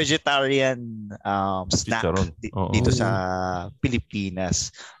vegetarian snack dito sa Pilipinas.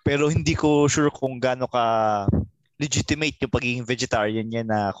 Pero hindi ko sure kung gaano ka legitimate yung pagiging vegetarian niya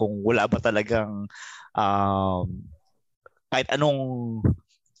na kung wala ba talagang kahit anong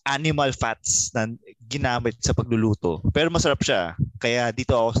animal fats na ginamit sa pagluluto. Pero masarap siya. Kaya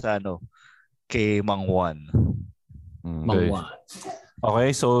dito ako sa kay Mang Juan. Okay. Okay,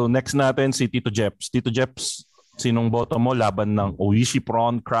 so next natin si Tito Jeps. Tito Jeps, Sinong boto mo laban ng Oishi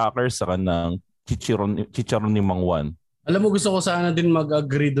Prawn Crackers saka ng Chicharon ni Mang Juan? Alam mo, gusto ko sana din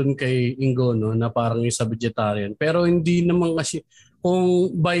mag-agree dun kay Ingo, no, na parang yung sa vegetarian. Pero hindi naman kasi, kung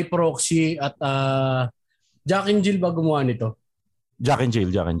by proxy at Jack and Jill ba gumawa nito? Jack and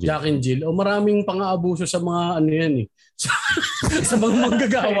Jill. O maraming pang-aabuso sa mga ano yan eh. Sa mga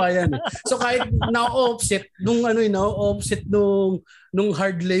manggagawa yan. So kahit na-offset nung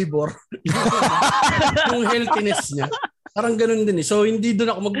hard labor, yung healthiness niya. Parang ganun din eh. So hindi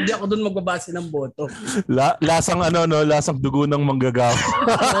ako doon magbabase ng boto. Lasang dugo ng manggagawa.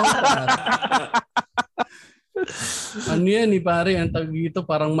 Ano yan eh pare, ang tawag dito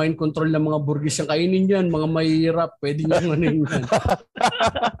parang mind control ng mga burgis yung kainin yan, mga mahirap, pwede niyang ano yan.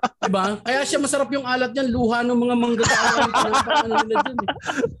 Diba? Kaya siya masarap yung alat niyan, luha ng mga manggagawa.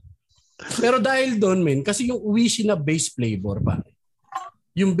 Pero dahil doon men, kasi yung Oishi na base flavor pare,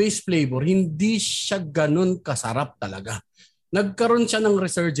 yung base flavor, hindi siya ganun kasarap talaga. Nagkaroon siya ng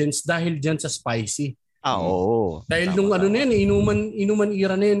resurgence dahil dyan sa spicy. Oo. Dahil nung ano na yan, inuman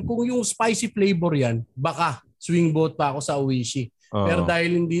era na yan, kung yung spicy flavor yan, baka swing vote pa ako sa Oishi. Pero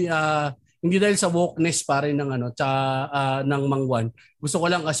dahil hindi dahil sa wokeness pa rin ng ng Mang Juan. Gusto ko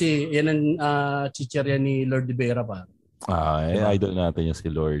lang kasi yan ang chicherya ni Lord de Vera pa. Diba? Idol natin yung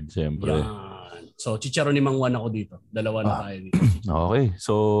si Lord, siyempre. Yan. So, chicharon ni Mang Juan ako dito. Dalawa na tayo dito. Okay.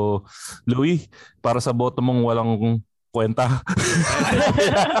 So, Louie, para sa boto mong walang kwenta.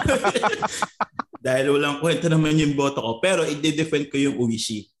 Dahil walang kwenta naman yung boto ko. Pero i-defend ko yung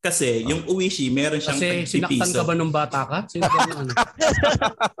Oishi. Kasi yung Oishi, meron siyang tagpipiso. Kasi sinaktan ka ba nung bata ka?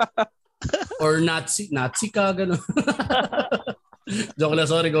 Or Nazi ka, gano'n. Joke lang,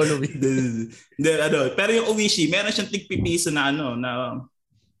 sorry, go Louie. Pero yung Oishi, meron siyang tigpipiso na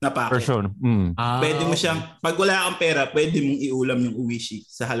packet. Version. Pwede mo siyang, pag wala kang pera, pwede mong iulam yung Oishi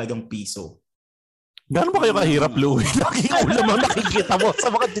sa halagang piso. Gano'n ba kayo kahirap, Louie? Laging ulam ang nakikita mo sa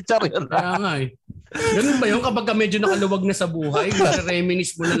mga chicharon. Kaya nga eh. Ganun ba yun kapag medyo nakaluwag na sa buhay,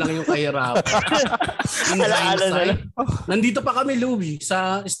 reminisce mo na lang yung kahirapan? In hindsight. Nandito pa kami, Louie,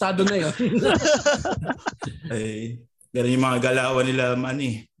 sa estado na yun. Ay, ganun yung mga galawan nila,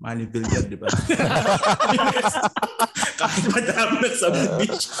 Manny Villar, di ba? Kahit madami na sa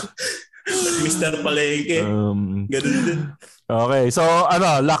beach. Mr. Palengke. Ganun din. Okay, so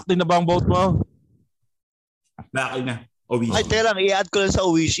locked in na ba ang vote mo? Locked na. Oishi. Ay, teka lang, i-add ko lang sa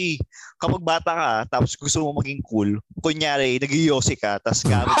Oishi. Kapag bata ka, tapos gusto mo maging cool, kunyari, nag-yosi ka, tapos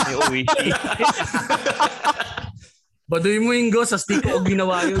gamit mo yung Oishi. Baduy mo yung sa stick o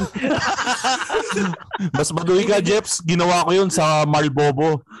ginawa yun. Mas baduy ka, Jeps. Ginawa ko yun sa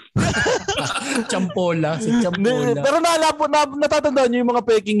Marlbobo. Champola. Pero natatandaan nyo yung mga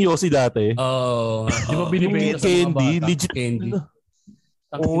peking yosi dati? Oo. Di ba binibigyan sa mga bata? Legit candy.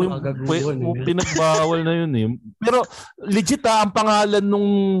 Pinagbawal na yun eh. Pero legit ang pangalan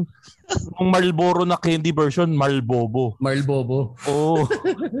nung Marlboro na candy version, Marlbobo. Oo.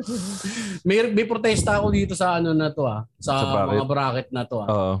 May protesta ako dito sa sa mga bracket na to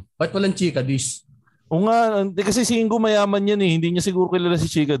Ba't walang Chika Dis? O nga, kasi si Ingo mayaman yan eh. Hindi niya siguro kilala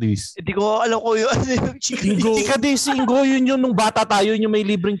si Chika Dis. Hindi ko alam ko yun. Chika Dis, Ingo, yun nung bata tayo, yung may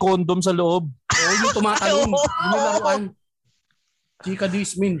libreng condom sa loob. Oo, yung tumatalon. Yung laruan. Chika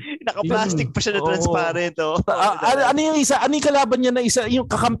Dis, min. Naka-plastic pa siya na transparent. Ano yung isa? Ano yung kalaban niya na isa? Yung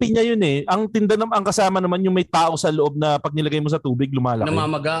kakampi niya yun eh. Ang tinda ang kasama naman yung may tao sa loob na pag nilagay mo sa tubig, lumalaki.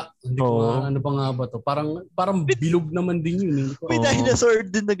 Namamaga. Hindi ko ano pa nga ba to? Parang bilog naman din yun. May dinosaur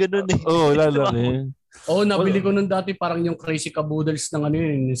din na gano'n eh. Oo, lalaki. Nabili ko nun dati parang yung Crazy Caboodles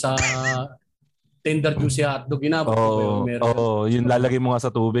ng sa Tender Juicy Hotdog. Yun lalagay mo nga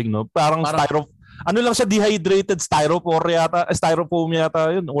sa tubig, no? Parang styrofoam. Ano lang siya, dehydrated styrofoam yata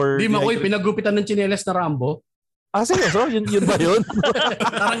yun. Di makoy, pinagupitan ng tsinelas na Rambo. Seryoso? Yun ba yun?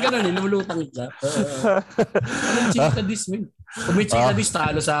 Parang gano'n eh, lumulutang siya. Anong Chika Dis, min? Kung may Chika Dis,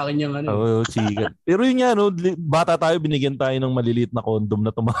 talo sa akin yung Chika. Pero yun nga, bata tayo, binigyan tayo ng maliliit na condom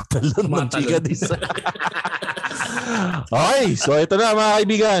na tumatalon ng Chika Dis. Okay, so ito na mga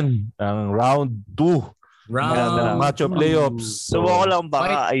kaibigan. Ang round 2. Matchup playoffs. Subukan ko lang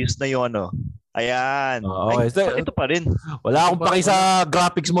baka ayos na yun, Ayan. Okay. Ito pa rin. Wala akong paki sa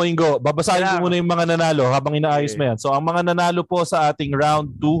graphics mo, Ingo. Babasahin ko muna yung mga nanalo habang inaayos mo yan. So, ang mga nanalo po sa ating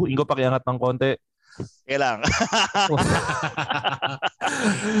round 2, Ingo, pakiangat ng konti. Kailang.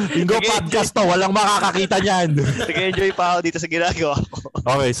 Ingo, podcast to. Walang makakakita niyan. Nag-enjoy pa ako dito sa ginagawa ko.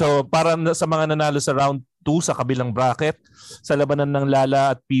 Okay, so para sa mga nanalo sa round 2 sa kabilang bracket, sa labanan ng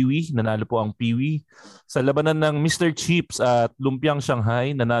Lala at Peewee, nanalo po ang Peewee. Sa labanan ng Mr. Chips at Lumpiang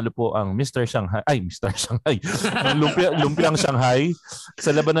Shanghai, nanalo po ang Mr. Shanghai. Lumpiang Shanghai.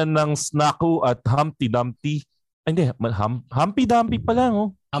 Sa labanan ng Snaku at Humpty Dumpty, Hindi, Humpty Dumpty pa lang, oh.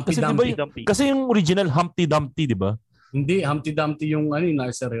 Humpty Dumpty. Kasi yung original Humpty Dumpty, di ba? Hindi, Humpty Dumpty yung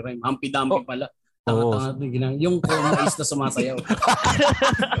nursery rhyme. Humpty Dumpty pala. Tanga-tanga yung mais na sumasayaw.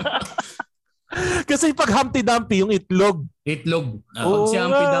 Kasi pag Humpty Dumpty, yung itlog. Pag si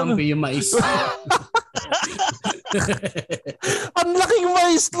Humpty Dumpty, yung mais. Ang laking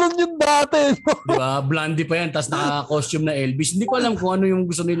mais nun yung dati. Diba? Blondie pa yan. Tapos naka-costume na Elvis. Hindi ko alam kung ano yung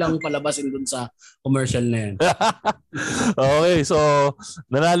gusto nilang palabasin dun sa commercial na yan. Okay, so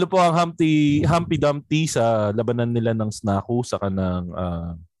nanalo po ang Humpty Dumpty sa labanan nila ng Snaku sa kanang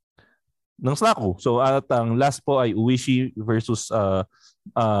ng Snaku. So at ang last po ay Uwishi versus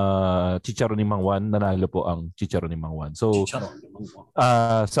Chicharon ni Mang Juan. Nanalo po ang Chicharon ni Mang Juan. So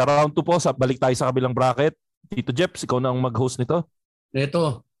sa round 2 po, balik tayo sa kabilang bracket. Tito Jeps, ikaw na ang mag-host nito.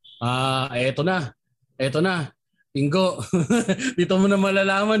 Eto na. Ingo, dito mo na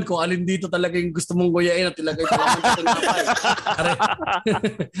malalaman kung alin dito talaga yung gusto mong guyain at ilagay talaga sa tinapay.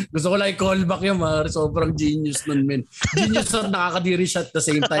 Gusto ko lang i-callback yun, sobrang genius nun, men. Genius at nakakadiri siya at the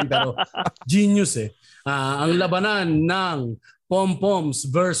same time, pero genius eh. Ang labanan ng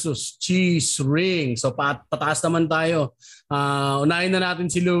Pom-Poms versus Cheese Ring. So pataas naman tayo. Unahin na natin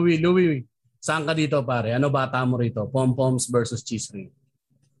si Louie. Louie, saan ka dito, pare? Ano bata mo rito? Pom-Poms versus Cheese Ring.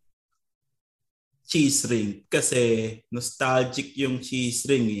 Cheese Ring. Kasi nostalgic yung Cheese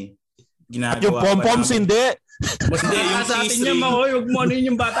Ring eh. Ginagawa yung Pom-Poms hindi. Mas hindi yung sa Cheese atin niya, Ring. Makoy. Huwag mo ano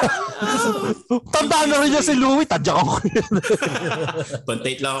yung bata. Tandaan na rin niya si Louie. Tadyak ako.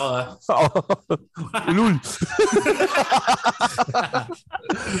 Contate lang ako ha. Ulul.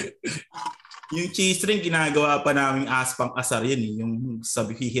 Yung cheese ring, ginagawa pa namin aspang asar yan eh. Yung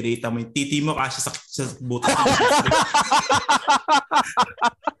sabi, hihirita mo yung titi mo kasi sakit sa butas.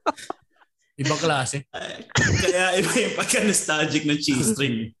 Ibang klase. Kaya iba yung pagka-nostalgic ng cheese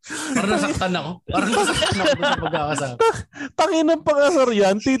ring. Parang nasaktan ako sa pagkakasama. Tangin ng pang-asar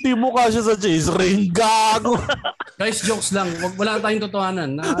yan. Titi mo kasi sa cheese ring. Gago. Guys, jokes lang. Wala tayong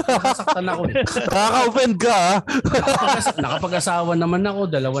totohanan. Nasaktan ako eh. Nakaka-offend ka ha? Nakapag-asawa naman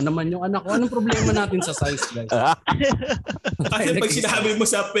ako. 2 naman yung anak ko. Anong problema natin sa size, guys? Kasi pag sinabi mo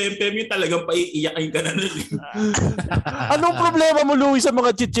sa pempem, talagang paiiyakin ka na nun. Anong problema mo, Louie, sa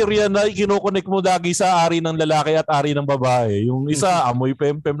mga chichirya na ikinoconnect mo lagi sa ari ng lalaki at ari ng babae? Yung isa, amoy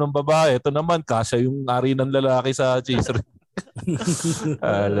pempem ng babae. Ito naman, kasya yung ari ng lalaki sa cheese ring.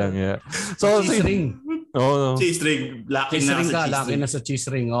 Alang ya. So, cheese ring. Oh, no. Cheese ring. Laki cheese na ring sa cheese laki ring. na sa cheese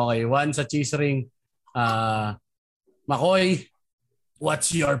ring. Okay, 1 sa cheese ring. Makoy,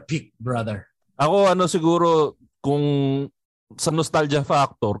 what's your pick, brother? Ako, siguro, kung sa nostalgia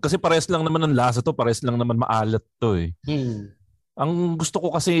factor, kasi pares lang naman ang lasa to, pares lang naman maalat to eh. Ang gusto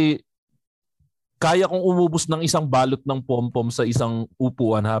ko kasi, kaya kong umubos ng isang balot ng pom-pom sa isang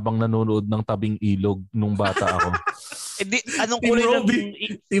upuan habang nanonood ng Tabing Ilog nung bata ako. Anong kulay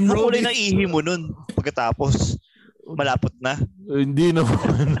ng ihi mo nun pagkatapos? Malapot na? Hindi naman.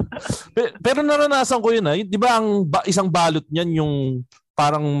 Pero naranasan ko yun. Di ba ang isang balot niyan yung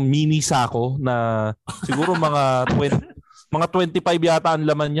parang mini sako na siguro mga 25 yata ang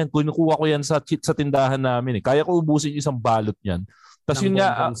laman yan. Kinukuha ko yan sa tindahan namin. Kaya ko ubusin isang balot niyan. Tapos yun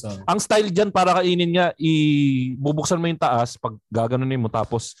nga, ang style dyan para kainin nga, bubuksan mo yung taas, pag gaganunin mo,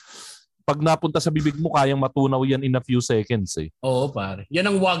 tapos pag napunta sa bibig mo, kayang matunaw yan in a few seconds eh. Oo, pare. Yan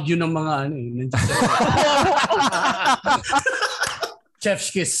ang wagyu ng mga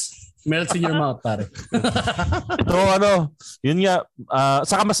Chef's kiss. Melts in your mouth, pare. So yun nga,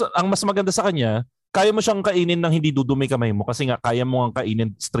 saka ang mas maganda sa kanya, kaya mo siyang kainin ng hindi dudumi kamay mo kasi nga kaya mo ang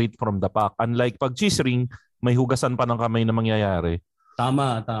kainin straight from the pack. Unlike pag cheese ring, may hugasan pa ng kamay na mangyayari.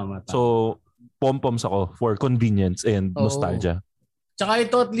 Tama. So, pom-poms ako for convenience and nostalgia. Tsaka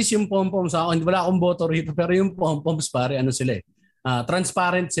ito, at least yung pom-poms ako, wala akong boto rito, pero yung pom-poms pare, sila eh.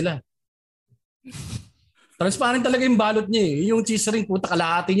 Transparent sila. Transparent talaga yung balot niya eh. Yung cheese ring, puta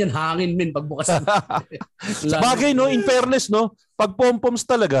kalahati niyan, hangin min pagbukas. Bagay no, in fairness no, pag pom-poms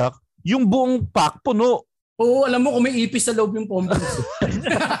talaga, yung buong pack puno. Oo, alam mo kung may ipis sa loob yung pom-poms.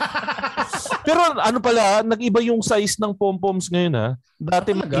 Pero pala, nag-iba yung size ng pom-poms ngayon ha.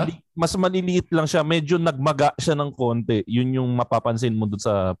 Dati mas maliliit lang siya, medyo nagmaga siya ng konti. Yun yung mapapansin mo doon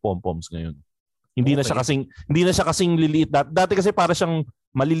sa pom-poms ngayon. Hindi na siya kasing liliit dati. Dati kasi para siyang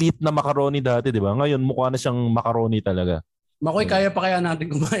maliliit na macaroni dati, di ba? Ngayon mukha na siyang macaroni talaga. Makoy, kaya pa kaya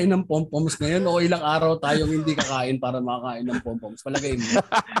natin kumain ng pom-poms ngayon o ilang araw tayong hindi kakain para makakain ng pom-poms? Palagay mo.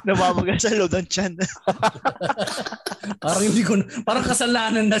 Namamaga sa loob ng tiyan. Parang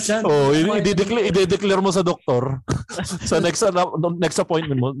kasalanan na siya. I-declare mo sa doktor sa next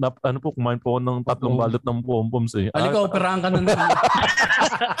appointment mo na kumain po ng 3 balot ng pom-poms eh. Halika, operahan ka na.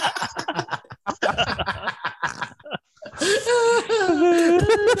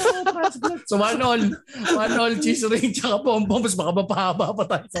 So one all cheese ring tsaka pom-poms, baka mapahaba pa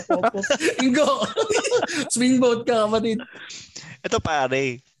tayo sa pom-poms. Ingo, swing vote ka kapatid. Ito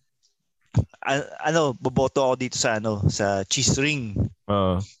pare, boboto ako dito sa cheese ring.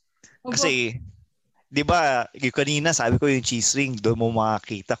 Kasi, di ba, yung kanina sabi ko yung cheese ring, doon mo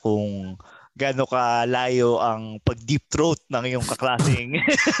makakita kung gaano kalayo ang pag-deep throat ng iyong kaklaseng.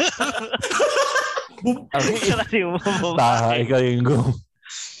 Tahay ka yung go.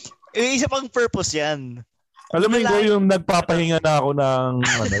 Isa pang purpose yan. Alam mo yung nagpapahinga na ako ng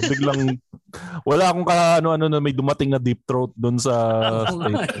biglang wala akong ano na may dumating na deep throat doon sa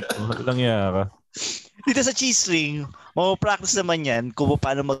state. Lang ka. Dito sa cheese ring, mapapractice naman yan kung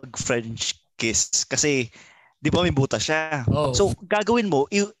paano mag-French kiss. Kasi, di ba may buta siya? Oh. So, gagawin mo,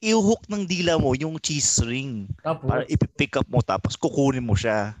 i-hook ng dila mo yung cheese ring. Para ipipick up mo, tapos kukunin mo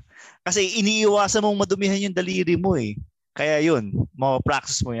siya. Kasi iniiwasan mong madumihan yung daliri mo eh. Kaya yun,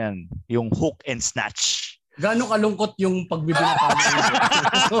 mapapractice mo yan. Yung hook and snatch. Gaano kalungkot yung pagbibinata mo?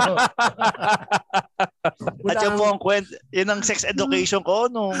 At yun po ang yun ang sex education ko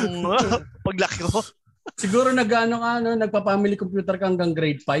nung paglaki ko. Siguro nagpa-family computer ka hanggang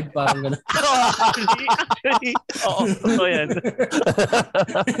grade 5, parang gano'n. Actually, oo, yan.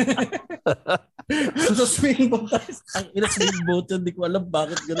 So, swing vote tayo. Ang swing vote, hindi ko alam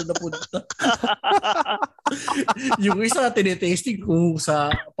bakit gano'n napunta. Yung isa, tinetesting kung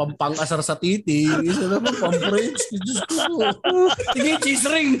sa pampang-asar sa titi. Yung isa naman, pang-French. Diyos ko. Sige, cheese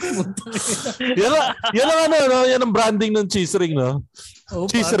ring. Yan ang branding ng cheese ring, no? Oh,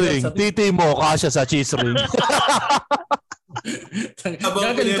 cheese ring. Titi mo, kasya sa cheese ring.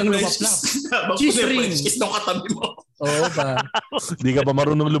 Gagaling kang lumaplap. Cheese ring. Cheese nung katabi mo. Oo ba? Hindi ka ba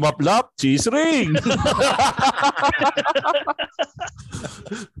marunong lumaplap? Cheese ring.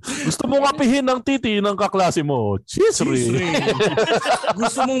 Gusto mong apihin ng titi ng kaklase mo? Cheese ring.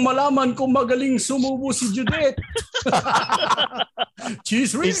 Gusto mong malaman kung magaling sumubo si Judith?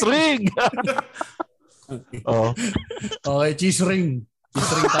 Cheese ring. Cheese ring. Oh. Okay, cheese ring.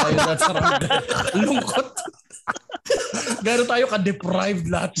 Cheese ring tayo sa round. Ang lungkot. Gano'n tayo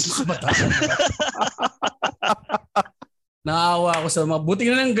ka-deprived lahat ng kabataan. Naawa ako sa mga buti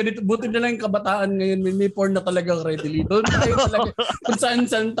na lang yung kabataan ngayon, may porn na talagang readily. Doon tayo talaga kung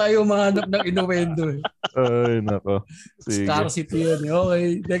saan tayo mahanap ng innuendo. Ay, nako. Scarcity yun.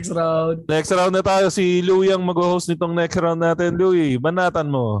 Okay, next round. Next round na tayo. Si Louie ang mag-host nitong next round natin. Louie,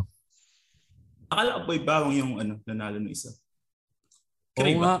 banatan mo. Akala ko boy bawang yung nanalo ng isa.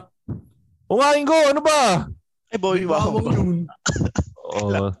 Oo nga. O nga, Ingo, ano ba? Ay, boy bawang yun.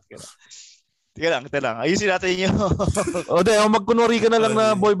 Oo. Teka lang. Ayusin natin yun. Magkunwari ka na lang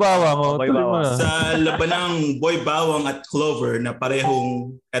na boy bawang. Boy bawang. Sa laban ng boy bawang at Clover na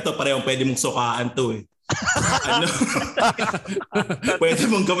parehong pwede mong sukaan to eh. Pwede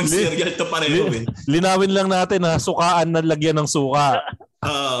mong gawing cereal to pareho eh. Linawin lang natin ha, sukaan na lagyan ng suka.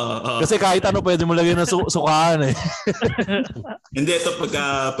 Kasi kahit ano pwede mo lagyan ng sukaan eh. Hindi, ito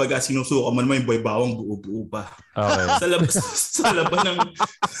pag sinusuka mo naman yung boy bawang buo-buo pa. Okay.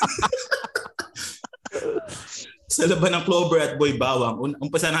 Sa laban ng Clover at boy bawang,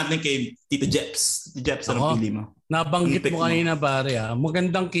 umpisa natin kay Tito Jeps. Tito Jeps, anong pili mo? Nabanggit mo kanina pare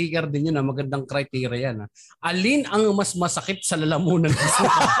magandang kicker din yun magandang criteria yan Alin ang mas masakit sa lalamunan ng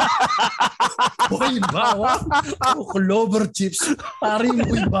suka? Boy bawang o Clover chips? Pare yung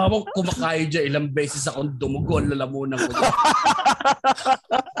boy bawang kumakain dyan ilang beses akong dumugo ang lalamunan ko.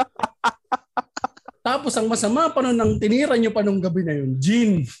 Tapos ang masama pa nun nang tinira nyo pa nung gabi na yun,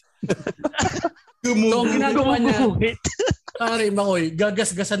 gin. So, ang ginagawa niya, pare, Makoy,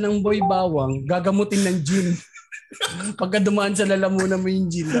 gagasgasan ng boy bawang, gagamutin ng gin. Pagka dumaan sa lalamunan mo yung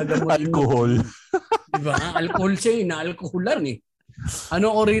gin, gagamutin alcohol. Diba? Alcohol siya na-alcoholan eh. Ano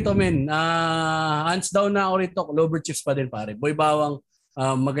ko rito, men? Hands down na ako rito, Clover chips pa din, pare. Boy bawang,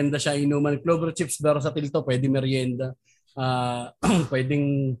 maganda siya inuman. Clover chips, pero sa tilto, pwede merienda.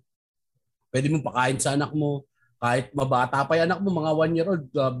 Pwede mong pakain sa anak mo. Kahit mabata pa yung anak mo, mga 1-year-old,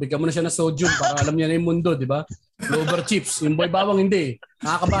 bigyan mo na siya ng sodium para alam niya na yung mundo, di ba? Clover chips. Yung boy bawang hindi.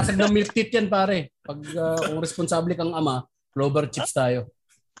 Nakakabasag ng milk tea yan, pare. Pag kung responsable kang ama, Clover chips tayo.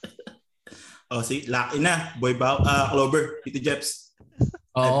 See, lucky na. Boy bawang, Clover, Tito Jeps.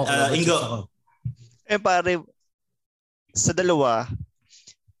 Oo, Ingo. Pare, sa dalawa,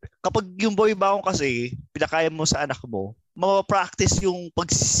 kapag yung boy bawang kasi, pinakain mo sa anak mo, mapapractice yung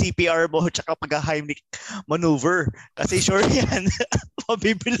pag-CPR mo tsaka pag-Heimlich maneuver. Kasi sure yan,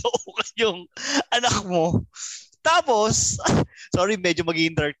 mabibilaukan yung anak mo. Tapos, sorry, medyo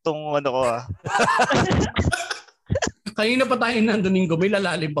mag-i-interact tong ko Kanina pa tayo nandun, Ingo. May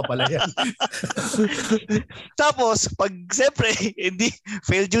lalalim pa pala yan. Tapos, pag siyempre, hindi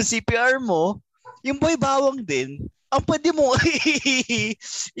failed yung CPR mo, yung boy bawang din, ang pwede mo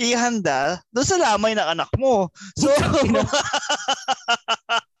ihanda doon sa lamay ng anak mo. So,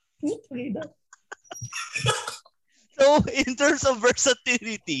 so in terms of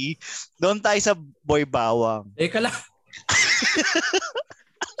versatility, doon tayo sa boy bawang. Kala.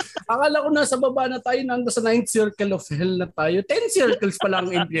 Akala ko nasa baba na tayo, nasa 9th circle of hell na tayo. 10 circles pa lang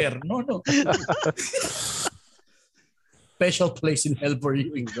ang impyerno, no? Special place in hell for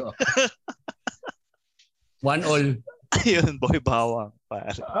you, Ingo. One all. Ayun, boy bawang.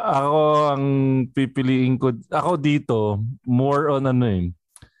 Ako ang pipiliin ko. Ako dito, more on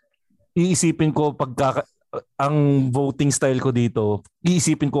iisipin ko ang voting style ko dito,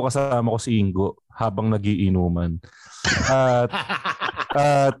 iisipin ko kasama ko si Ingo habang nagiinuman.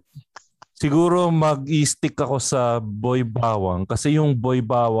 At siguro mag-i-stick ako sa boy bawang kasi yung boy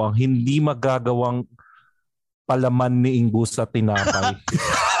bawang hindi magagawang palaman ni Ingo sa tinapay.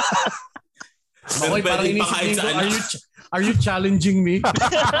 Makoy, parang inisip ko, are you challenging me?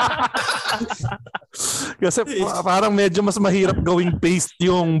 Kasi parang medyo mas mahirap gawing paste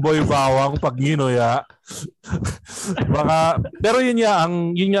yung boy bawang pag ginuya. Pero yun nga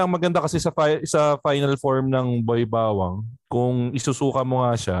ang maganda kasi sa final form ng boy bawang. Kung isusuka mo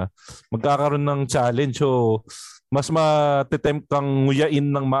nga siya, magkakaroon ng challenge. So, mas matitempt kang nguyain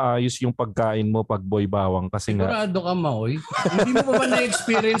ng maayos yung pagkain mo pag boy bawang kasi nga. Sigurado ka, Maoy? Hindi mo pa ba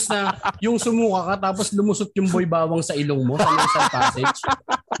na-experience na yung sumuka ka tapos lumusot yung boy bawang sa ilong mo sa nasal passage?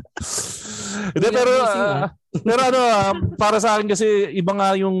 Hindi, pero para sa akin kasi iba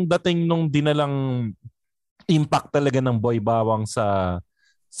nga yung dating nung dinalang impact talaga ng boy bawang sa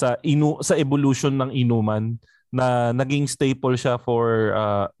evolution ng inuman na naging staple siya for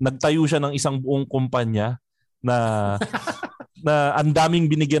nagtayo siya ng isang buong kumpanya na ang daming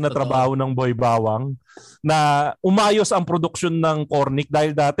binigyan na trabaho ng boy bawang na umayos ang produksyon ng cornic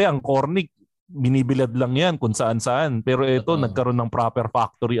dahil dati ang cornic binibilad lang yan kung saan-saan pero ito nagkaroon ng proper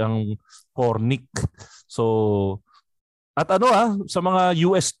factory ang cornic. So at sa mga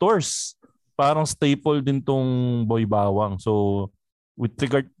US stores parang staple din tong boy bawang. So with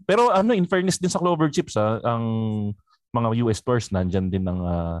regard pero in fairness din sa Clover Chips ang mga US stores nandyan din ng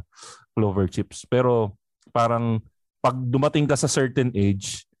Clover Chips pero parang pag dumating ka sa certain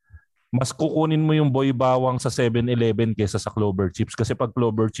age, mas kukunin mo yung boy bawang sa 7-Eleven kaysa sa Clover Chips. Kasi pag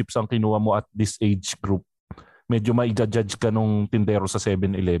Clover Chips ang kinuha mo at this age group, medyo mai-judge ka nung tindero sa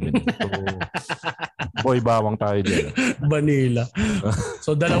 7-Eleven. So, boy bawang tayo dyan. Vanilla.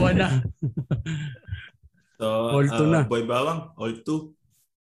 So, dalawa na. So, all two na. Boy bawang, all two.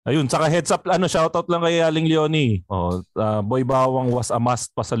 Ayun, saka heads up, shoutout lang kay Aling Leonie. Boy bawang was a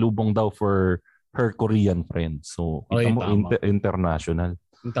must pasalubong daw for her Korean friends. So, kita mo international.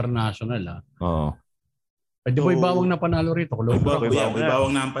 International, Oo. Pwede boy bawang na panalo rito. Boy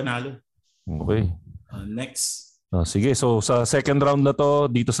bawang na ang panalo. Okay. Next. Sige, so sa second round na to,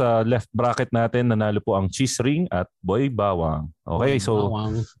 dito sa left bracket natin, nanalo po ang cheese ring at boy bawang. Okay, so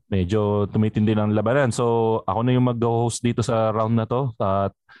medyo tumitindi ng labanan. So ako na yung mag-host dito sa round na to.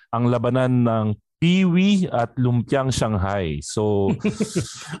 At ang labanan ng Piwi at Lumpiang Shanghai. So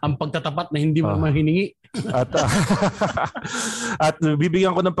ang pagtatapat na hindi mo mahiningi. At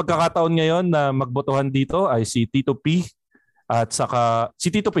bibigyan ko ng pagkakataon ngayon na magbotohan dito ay si Tito P at saka si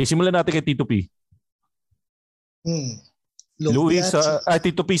Tito P. Simulan natin kay Tito P. Luis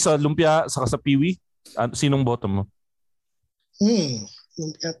Tito P sa Lumpia saka sa Piwi. Sinong boto mo?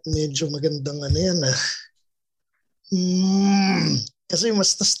 Medyo magandang yan kasi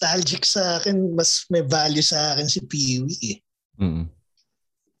mas nostalgic sa akin, mas may value sa akin si Piwi.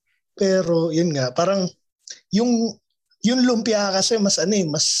 Pero yun nga, parang yung lumpia kasi mas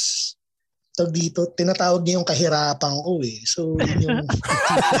mas tawag dito, tinatawag niya yung kahirapan ko So yung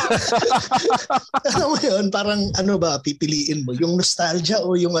alam mo yun, parang pipiliin mo? Yung nostalgia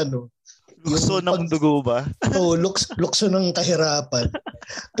o yung lukso ng dugo ba? Lukso ng kahirapan.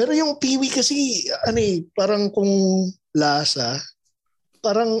 Pero yung Piwi kasi, parang kung lasa,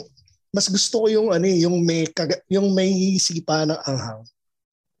 parang mas gusto ko yung yung may sipa ng anghang.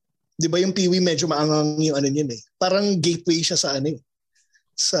 'Di ba yung Piwi medyo maanghang yung yun Parang gateway siya sa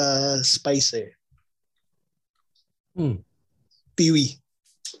sa spice Piwi.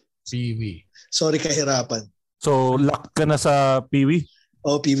 Sorry kahirapan. So lock ka na sa Piwi?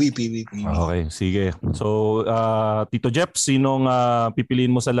 Piwi. Okay, sige. So Tito Jeff, sinong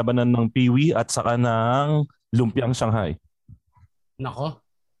pipiliin mo sa labanan ng Piwi at saka ng Lumpiang Shanghai? Nako.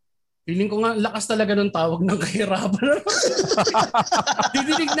 Feeling ko nga lakas talaga ng tawag ng kahirapan.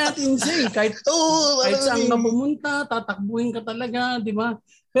 Didinig natin siya kahit saan ka pumunta, tatakbuhin ka talaga, di ba?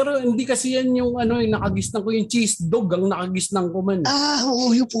 Pero hindi kasi yan yung nakagisnan ko yung cheese dog ang nakagisnan ko man.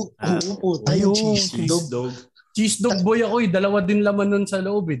 Yun po. Tayo cheese dog. Cheese dog boy ako dalawa din laman nun sa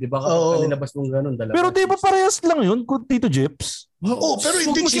loob di ba? Kapag nilabas mong ganun, dalawa. Pero di ba parehas lang yun, Tito Jeps? Pero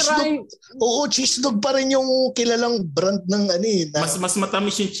hindi cheese dog. Cheese dog pa rin yung kilalang brand ng Mas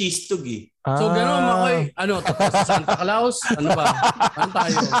matamis yung cheese dog eh. So gano'n, Makoy. Tapos Santa Claus? Ano ba? Ano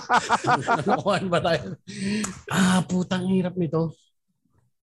tayo? Ano ba tayo? Putang hirap nito.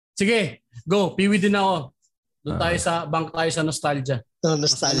 Sige, go. Piwi din ako. Doon tayo bank tayo sa nostalgia.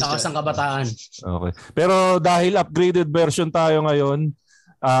 Nostalgia. Lakas ang kabataan. Okay. Pero dahil upgraded version tayo ngayon,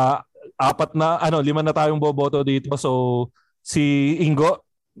 5 na tayong boboto dito. So, si Ingo,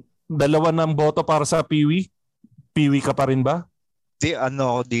 2 ng boto para sa Piwi. Piwi ka pa rin ba?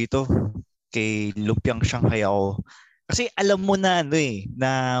 Ako dito. Kay Lumpiang Shanghai ako. Kasi alam mo na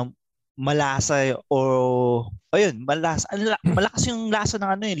na malasa malasa. Malakas yung lasa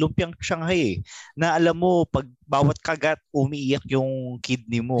ng Lumpiang Shanghai na alam mo pag bawat kagat umiiyak yung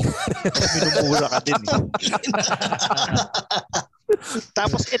kidney mo. Tapos minumura ka din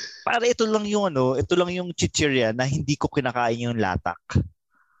Tapos para ito lang yung chichirya na hindi ko kinakain yung latak.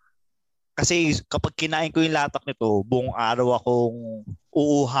 Kasi kapag kinain ko yung latak nito, buong araw akong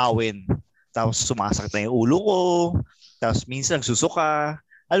uuhawin. Tapos sumasakit na yung ulo ko. Tapos minsan nagsusuka.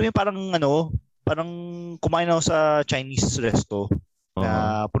 Alam mo parang kumain ako sa Chinese resto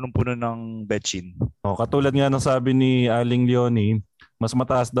na punong-puno ng betchin. Katulad nga ng sabi ni Aling Leonie, mas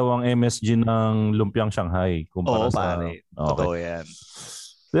mataas daw ang MSG ng Lumpiang Shanghai kumpara sa... pare. Totoo yan.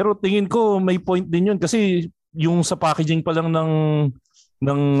 Pero tingin ko may point din yun kasi yung sa packaging pa lang ng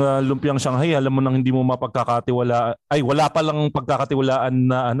Lumpiang Shanghai, alam mo nang hindi mo wala pa lang pagkakatiwalaan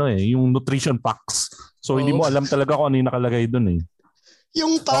na yung nutrition packs. So hindi mo alam talaga kung ano yung nakalagay doon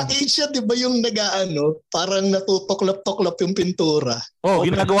Yung package siya, di ba yung parang natutuklap-tuklap yung pintura.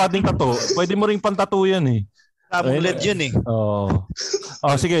 Ginagawa ding tattoo. Pwede mo ring pantattoo yan Tablet yun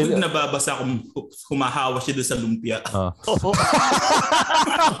sige. Nababasa kung humahawa siya doon sa lumpia.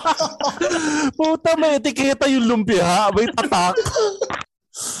 Puta, may etiketa yung lumpia. May tatak.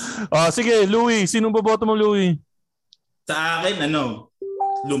 Sige, Louie. Sinong boboto mo, Louie? Sa akin,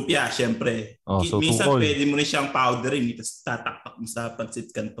 lumpia, syempre. Minsan pwede mo rin siyang powderin, tapos tataktak mo sa pancit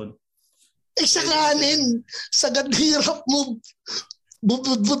canton. Sa kanin. Sagad hirap mo.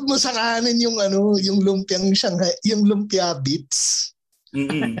 Bubudbud mo sa kanin yung lumpiang Shanghai, yung lumpia bits.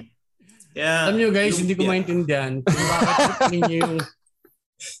 Alam nyo guys, lumpia. Hindi ko maintindihan kung bakit ninyo yung...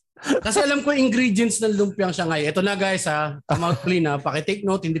 Kasi alam ko ingredients ng lumpiang Shanghai. Ito na guys come out clean Paki-take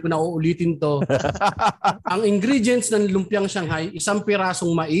note, hindi ko na uulitin to. Ang ingredients ng lumpiang Shanghai, 1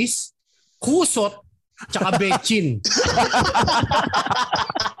 pirasong mais, kusot, tsaka betchin.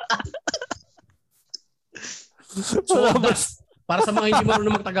 Sawdust. Para sa mga hindi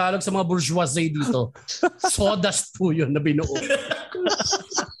marunong magtagalog sa mga bourgeoisie dito, sawdust po yun na binuo.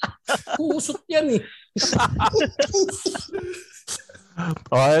 Kusot yan ito.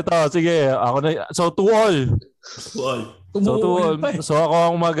 Sige. Ako na. So, 2-all. So, ako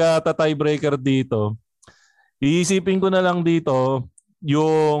ang mag-tie-breaker dito. Iisipin ko na lang dito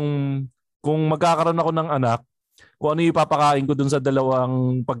yung kung magkakaroon ako ng anak, kung ano ipapakain ko dun sa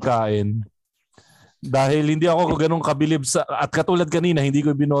 2 pagkain. Dahil hindi ako ganun kabilib at katulad kanina, hindi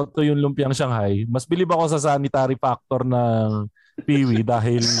ko binoto yung Lumpiang Shanghai. Mas bilib ako sa sanitary factor ng Piwi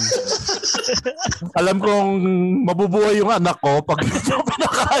dahil alam kong mabubuhay yung anak ko pag yung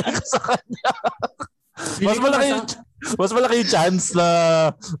pinakain ko sa kanya. Mas malaki yung chance na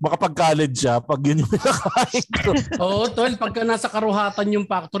makapag-college siya pag yun yung pinakain ko. Tol, pagka nasa karuhatan yung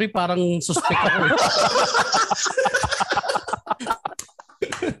factory, parang suspect ako.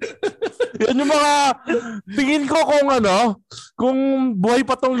 Yan yung mga tingin ko kung buhay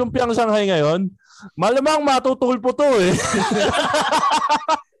pa tong Lumpiang Shanghai ngayon, malamang matutulpo to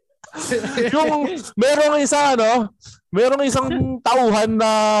Yung merong isang tauhan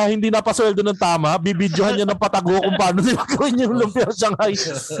na hindi napasweldo ng tama, bibidyohan niya ng patago kung paano nila gawin yung Lumpiang Shanghai.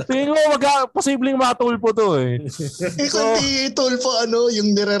 Tingin ko posibleng matulpo to Kundi tulpo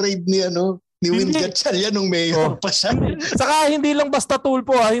yung nire-raid ni Win Gatchalian nung mayor pa siya. Saka hindi lang basta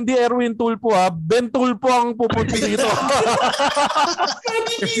tulpo hindi Erwin Tulpo Ben Tulpo ang pupunta dito.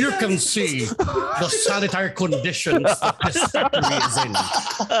 If you can see the sanitary conditions that this factory is in.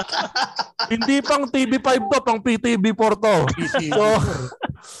 Hindi pang TV5 to, pang PTV4 to.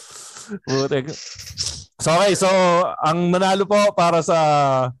 So ang nanalo po para sa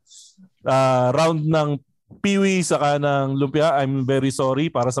round ng Piwi saka ng lumpia. I'm very sorry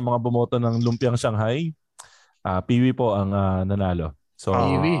para sa mga bumoto ng lumpiang Shanghai. Piwi po ang nanalo. So,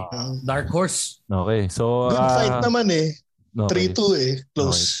 Piwi. Dark horse. Okay. So, good fight naman eh. Okay. 3-2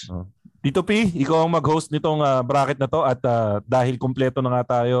 close. Okay. Tito P, ikaw ang mag-host nitong bracket na to at dahil kumpleto na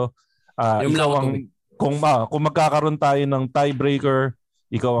nga tayo, ikaw ang kung magkakaroon tayo ng tiebreaker,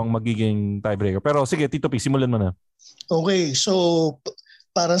 ikaw ang magiging tiebreaker. Pero sige, Tito P, simulan mo na. Okay, so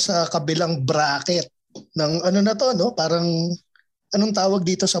para sa kabilang bracket ng ano na to, no? Parang anong tawag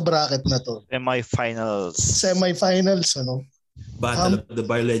dito sa bracket na to? Semifinals, ano? Battle of the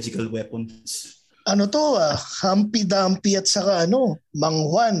biological weapons. Ano to, Humpy Dumpy at saka Mang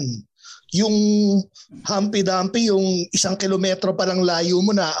Juan. Yung Humpy Dumpy, yung 1 kilometro pa lang layo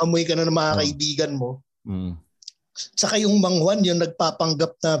mo na amoy ka na ng mga kaibigan mo. Saka yung Mang Juan, yung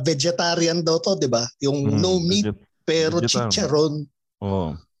nagpapanggap na vegetarian daw to, di ba? Yung no meat pero chicharon.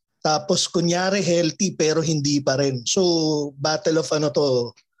 Tapos kunyari healthy pero hindi pa rin. So battle of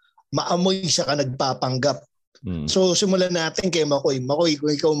maamoy siya ka nagpapanggap. So simulan natin kay Makoy. Makoy,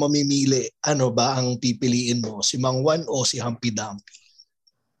 kung ikaw mamimili, ano ba ang pipiliin mo? Si Mang Juan o si Humpy Dumpy?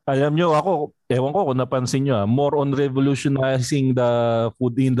 Alam nyo, ewan ko kung napansin nyo, more on revolutionizing the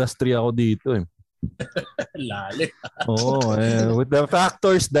food industry ako dito eh. Lali. With the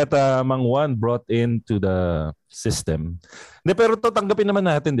factors that Mang Juan brought into the system. Pero tanggapin naman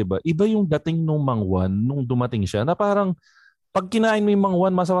natin, di ba? Iba yung dating nung Mang Juan nung dumating siya na parang pag kinain mo yung Mang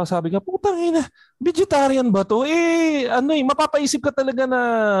Juan, masasabi ka, putang ina, vegetarian ba to? Mapapaisip ka talaga na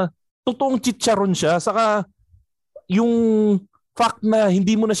totoong chicharon siya. Saka yung fact na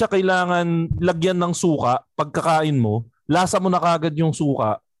hindi mo na siya kailangan lagyan ng suka pagkakain mo, lasa mo na kagad yung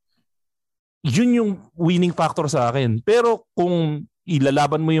suka, yun yung winning factor sa akin. Pero kung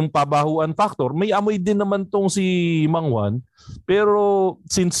ilalaban mo yung pabahuan factor, may amoy din naman tong si Mang Juan. Pero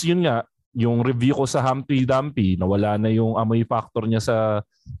since yun nga, yung review ko sa Humpty Dumpy, nawala na yung amoy factor niya sa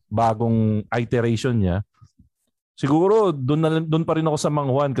bagong iteration niya. Siguro doon pa rin ako sa Mang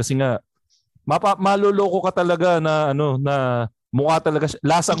Juan kasi nga maloloko ka talaga na na mukha talaga siya,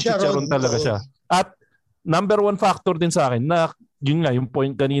 lasang chicharon talaga siya. At number one factor din sa akin na yun nga yung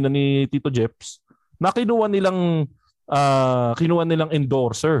point kanina ni Tito Jeps, na kinuha nilang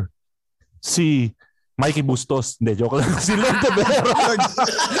endorser si Mikey Bustos. Hindi, joke lang. Si Lord De Vera.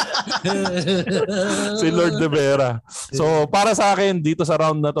 Si Lord De Vera. So, para sa akin, dito sa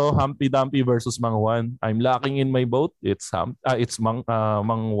round na to, Humpty Dumpy versus Mang Juan. I'm locking in my vote. It's Mang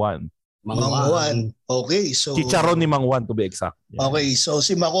Juan. Mang Juan. Okay, so chicharon ni Mang Juan to be exact. Yeah. Okay, so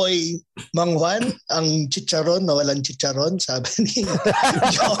si Makoy, Mang Juan, ang chicharon na walang chicharon, sabi ni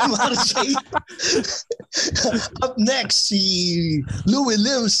John Marche. Up next, si Louie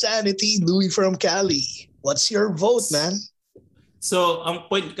Lim Sanity, Louie from Cali. What's your vote, man? So, ang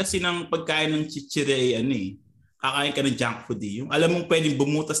point kasi ng pagkain ng chichire ay kakain ka ng junk food eh. Yung alam mong pwedeng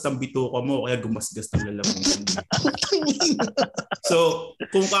bumutas ng bituka mo o kaya gumasgas ng lalamunan. So,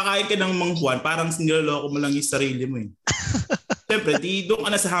 kung kakain ka ng Mang Juan, parang siniloloko mo lang yung sarili mo eh. Siyempre, doon ka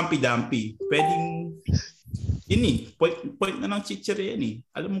na sa Humpty Dumpy. Pwedeng, point na ng chichire yan eh.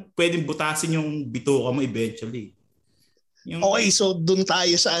 Alam mo, pwedeng butasin yung bituka mo eventually. Okay, so doon tayo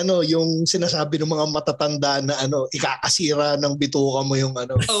sa yung sinasabi ng mga matatanda na ikakasira ng bituka mo yung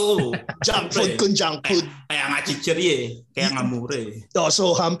junk food kung junk food. Kaya nga chichiri eh. Kaya nga mura eh.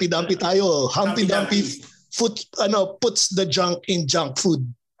 So Humpty Dumpy tayo. Humpty Dumpy puts the junk in junk food.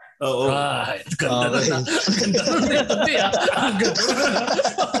 Oo. Ganda na. Ganda na.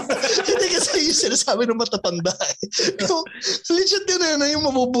 Hindi kasi yung sinasabi ng matatanda eh. Legit yun yung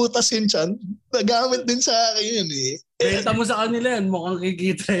mabubutas yun siyan. Nagamit din sa akin yun eh. Benta mo sa kanila yan. Mukhang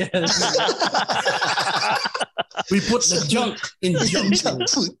kikita yan. We put the junk in junk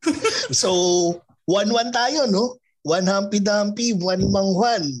food. So, 1-1 tayo, no? 1 Humpty Dumpy, 1 Mang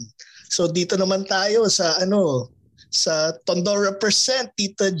Juan. So, dito naman tayo sa sa Tondo represent,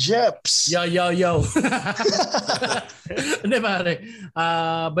 Tita Jeps. Yo. Hindi pare,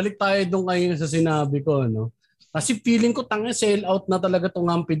 balik tayo doon ngayon sa sinabi ko, Kasi feeling ko sell out na talaga tong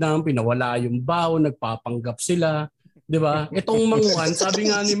Humpty Dumpy, na wala yung bao, nagpapanggap sila, 'di ba? Itong Mang Juan,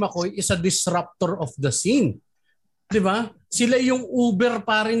 sabi nga ni Makoy, is a disruptor of the scene. 'Di ba? Sila yung Uber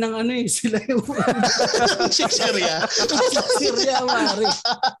pare ng sila yung Chichirya. Pare.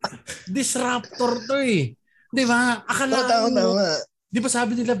 Disruptor 'to eh. 'Di ba? Akala mo, di ba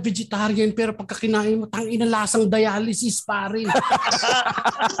sabi nila vegetarian pero pagka kinain mo tangina lasang dialysis pare.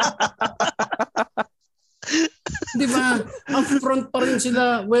 Di ba? Ang front pa rin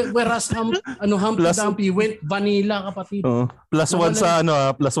sila whereas Humpty Dumpy went vanilla kapatid. +1 sa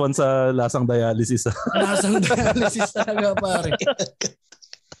 +1 sa lasang dialysis. Lasang dialysis talaga pare.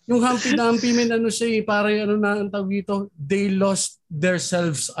 Yung Humpty Dumpty, men, ano siya eh, parang ano na ang tawag dito, they lost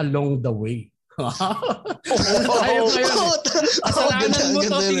themselves along the way. Tayo ngayon. Kasalanan mo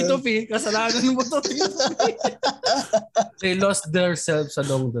to, Tito P. Kasalanan mo to, Tito P. They lost themselves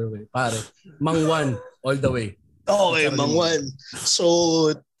along the way. Pare, Mang Juan, all the way. Okay, Mang Juan.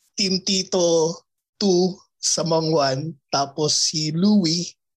 So, Team Tito 2 sa Mang Juan, tapos si Louie,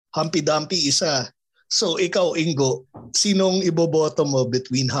 Humpty Dumpty isa. So, ikaw, Ingo, sinong iboboto mo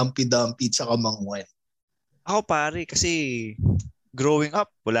between Humpty Dumpty at saka Mang Juan? Ako pare, kasi growing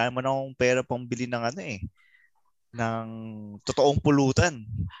up, wala naman akong pera pang bili ng ng totoong pulutan.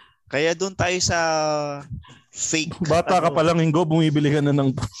 Kaya doon tayo sa fake. Bata ka pa lang, Ingo, bumibili ka na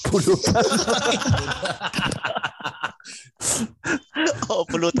ng pulutan.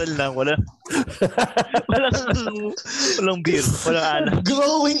 Pulutan lang. Walang beer. Walang alam.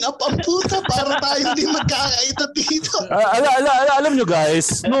 Growing up ang puta para tayo hindi magkakaita dito. Alam nyo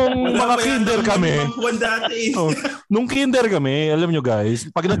guys, nung mga kinder kami, nung kinder kami, alam nyo guys,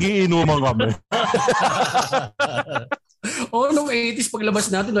 pag nagiinuman kami. Nung 80s paglabas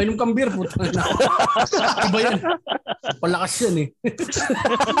natin, inom kang beer, puta na. Iba yan. Palakas yan eh.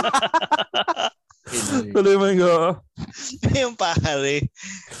 Tuloy mo Ingo. Yung pare.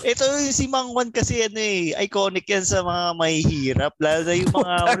 Ito si Mang Juan kasi iconic yan sa mga mahihirap. Lalo na yung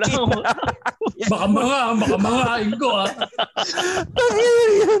mga baka mga Ingo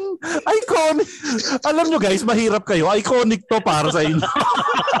Iconic. Alam nyo guys, mahirap kayo. Iconic to para sa inyo.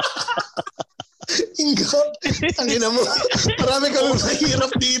 Ingo, tangina mo. Marami kami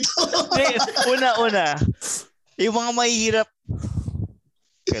mahirap dito. Una. Yung mga mahihirap,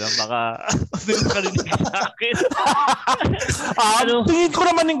 kailan baka makarinig sa akin. Tingin ko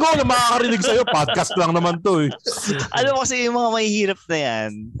naman Ingo na makakarinig sa'yo. Podcast lang naman to eh. Kasi yung mga mahihirap na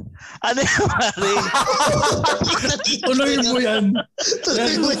yan, pare? Tuloy mo yan.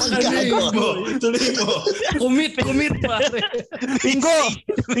 Tuloy mo. Commit pare. Ingo,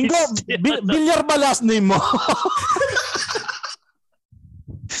 bilyar ba last name mo?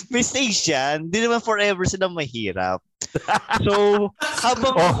 May stage yan. Hindi naman forever silang mahirap. So,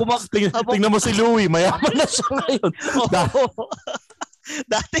 habang tingnan mo si Louie, mayaman na siya ngayon.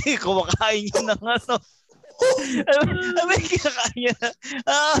 Dati kumakain niya ng kinakain niya.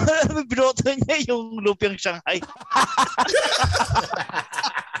 Binoto niya yung lumpiang Shanghai.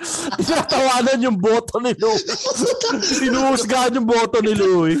 Tinatawanan yung boto ni Louie. Sinuhusgahan yung boto ni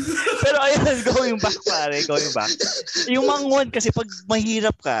Louie. Pero ayun, going back. Yung Mang Juan kasi pag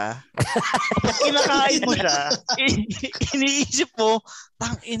mahirap ka, pag kinakain mo siya, iniisip mo,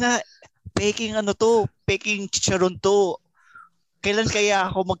 tangina, peking chicharon to. Kailan kaya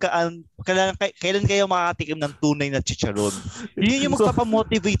makakatikim ng tunay na chicharon? Yun yung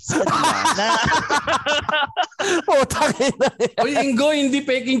magpapamotivate sa kanila na tangina. Oy, Ingo, hindi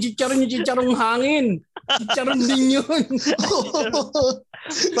peking chicharon, yung chicharong hangin. Chicharon din yun.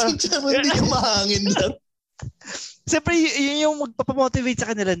 Chicharon din yung mahangin lang. Siyempre, yun yung magpapamotivate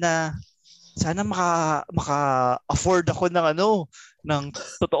sa kanila na sana maka-afford ako ng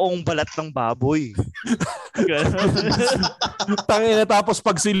totoong balat ng baboy. Tangina, tapos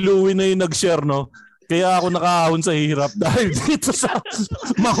pag si Louie na yung nag-share, no? Kaya ako nakahon sa hirap dahil dito sa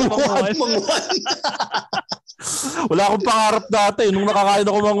Mang Juan. Wala akong pangarap dati. Nung nakakain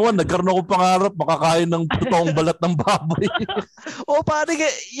ako Mang Juan, nagkaroon ako pangarap makakain ng totoong balat ng baboy. Pare,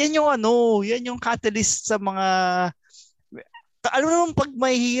 yan yung catalyst sa mga naman pag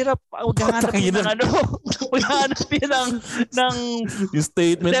mahihirap, maghanap yun ng yung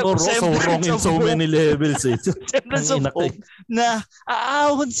statement mo so wrong in so many levels eh. Na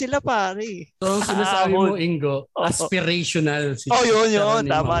aahon sila pare. So sinasabi mo Ingo, aspirational. Yun.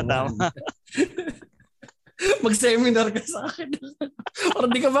 Tama. Mag-seminar ka sa akin. Para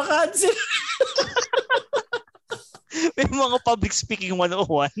di ka makancel. May mga public speaking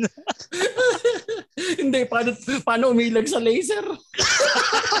 101. Hindi, paano umilag sa laser?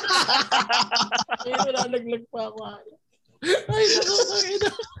 Ay, nalalaglag pa ako. Ay,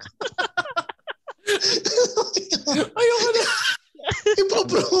 ayoko na.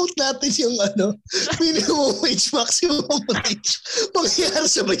 Ipapromote natin yung minimum wage, maximum wage. Pangyayari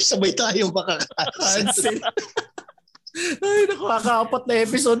sabay-sabay tayo makakancel. Ay, nakaka-4 na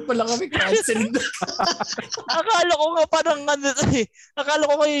episode pa lang kami cancelled. Akala ko nga parang akala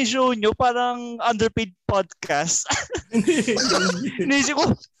ko yung show nyo parang underpaid podcast. Inisip ko,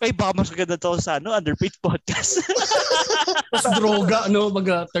 baka mas maganda to sa underpaid podcast. Tapos droga,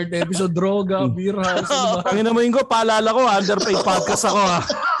 third episode, droga, beer house. Ang inamoy ko, paalala ko, underpaid podcast ako ha.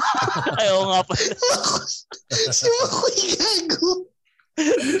 Ayaw nga pala. Si Makoy gago.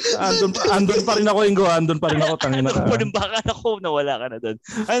 Andun pa rin ako, Ingo. Andun pa rin ako. Tangina ka. Andun pa rin baka ako, nawala ka na doon.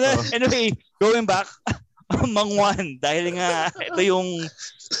 Anyway, going back, Mang Juan, dahil nga ito yung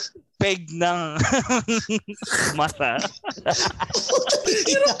peg ng masa.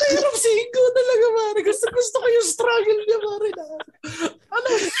 Hirap si Ingo talaga, pare. Gusto ko yung struggle niya, pare. Ano?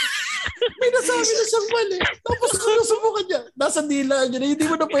 May nasabi na siyang mali. Tapos susubukan niya. Nasa dila niya na hindi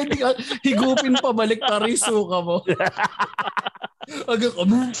mo na pwedeng higupin pabalik para isuka mo. Hanggang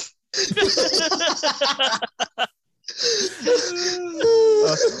ano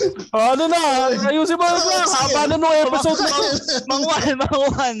na? Ayusin mo na. Haba na nung episode na. Mang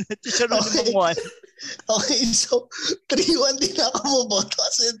Juan. Teacher ni Mang Juan. Okay, so 3-1 din ako boboto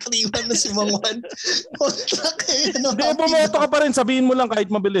kasi 3-1 na si Mang Juan. Hindi, bumoto ka pa rin. Sabihin mo lang kahit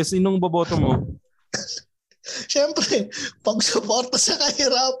mabilis. Sinong boboto mo? Siyempre, pag-suporta sa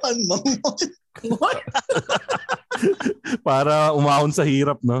kahirapan, Mang Juan. Para umahon sa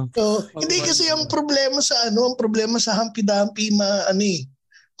hirap, no? So, hindi kasi ang problema sa hampi-dampi,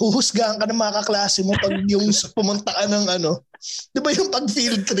 huhusgahan ka ng mga kaklase mo pag yung pumunta ka ng di ba yung pag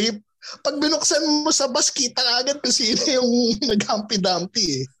field trip? Pag binuksan mo sa bus, kita agad kung sino yung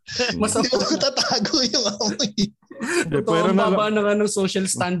naghampi-dampi eh. Hindi mo tatago yung amoy. Pero baba na ng social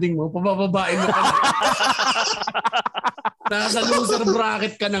standing mo, pabababain mo ka na. Nasa loser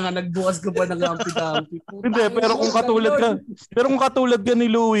bracket ka na nga, nagbukas ka pa ng hampi-dampi. Hindi, pero kung katulad ka ni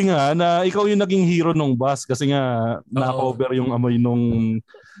Louie nga, na ikaw yung naging hero nung bus kasi nga na-cover yung amoy nung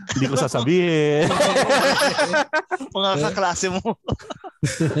hindi ko sasabihin. Mga kaklase mo.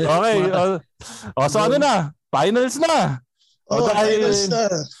 Okay. So ano na? Finals na.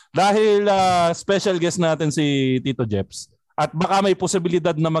 Dahil special guest natin si Tito Jeps at baka may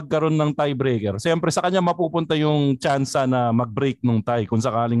posibilidad na magkaroon ng tiebreaker. Siyempre sa kanya mapupunta yung chance na mag-break nung tie kung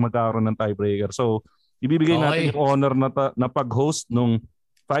sakaling magkaroon ng tiebreaker. So ibibigay natin yung honor na pag-host nung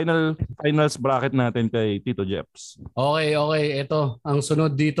finals bracket natin kay Tito Jeps. Okay. Ito, ang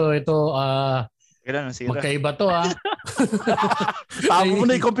sunod dito, magkaiba to ha. Tapo mo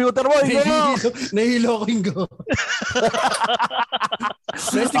na yung computer mo. Nahilo ko, Ingo.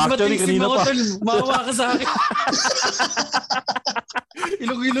 Actually, kanina pa. Mawa ka sa akin.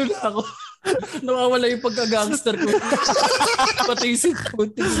 Ilong-ilo na ako. Nawawala yung pagka-gangster ko. Patisip ko.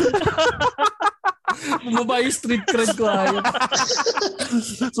 Bumaba yung street cred ko.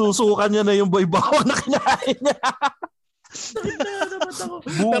 Susukan niya na yung boy bawang na kinain niya.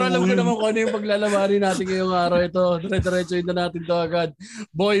 Pero alam ko naman kung ano yung paglalabanin natin ngayong araw ito. Dire-diretsoin na natin to agad.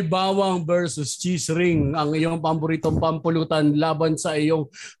 Boy Bawang versus Cheese Ring. Ang iyong paboritong pampulutan laban sa iyong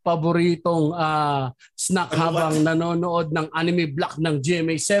paboritong snack habang nanonood ng anime block ng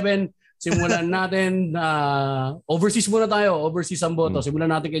GMA7. Simulan natin. Overseas muna tayo. Overseas ang boto.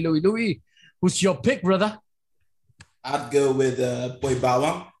 Simulan natin kay Louie. Louie, who's your pick, brother? I'd go with Boy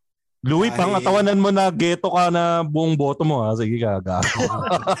Bawang. Louie, pangatawanan mo na geto ka na buong boto mo ha. Sige ka, gago.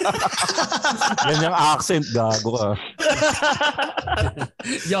 Ganyang accent, gago ka.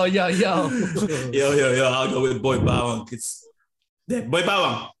 Yo. Yo, I'll go with Boy Bawang. Boy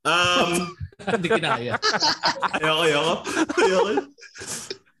Bawang. Hindi kinaya. Ayoko.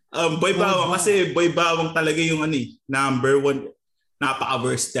 Boy Bawang kasi Boy Bawang talaga yung number one.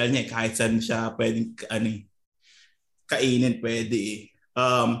 Napaka-versatile niya. Kahit saan siya pwedeng kainin, pwede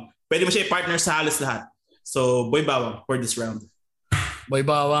pwede mo siya i-partner sa halos lahat. So, Boy Bawang for this round. Boy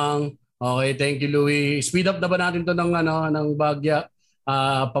Bawang. Okay, thank you, Louie. Speed up na ba natin to ng bagya?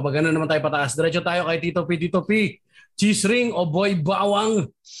 Pabagano naman tayo pataas. Diretso tayo kay Tito P. Cheese Ring o Boy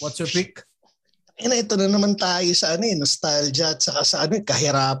Bawang? What's your pick? Ito na naman tayo sa nostalgia at saka sa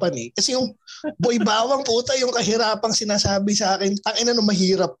kahirapan eh. Kasi yung Boy Bawang puta, yung kahirapang sinasabi sa akin, tangina no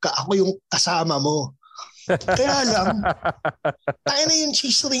mahirap ka, ako yung kasama mo. Kaya lang, na yung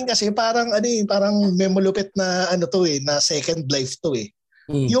cheese ring kasi parang may malupit na na second life to eh.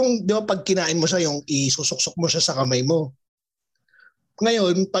 Yung di ba pag kinain mo siya, yung isusuksok mo siya sa kamay mo.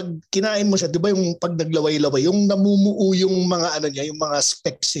 Ngayon, pag kinain mo siya, di ba yung pag naglaway-laway, yung namumuo yung mga yung mga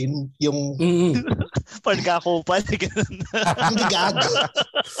specks yung pagkakupal. Hindi gago.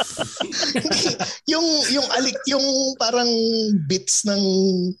 yung parang bits ng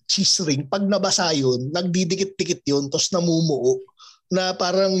cheese ring, pag nabasa yun, nagdidikit-dikit yun, tapos namumuo na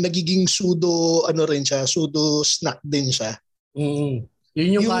parang nagiging pseudo snack din siya.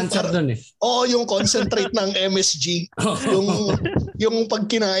 Yun yung cancer doon eh. Oo, yung concentrate ng MSG. yung pag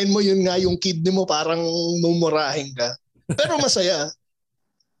kinain mo, yun nga, yung kidney mo parang mumurahin ka. Pero masaya.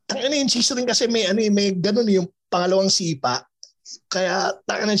 Yung cheese ring kasi may ganun yung pangalawang sipa. Kaya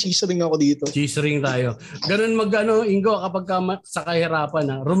taka ng cheese ring ako dito. Cheese ring tayo. Ganun Ingo, kapag ka sa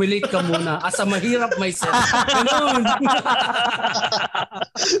kahirapan, rumilate ka muna. Asa mahirap myself. Ganun.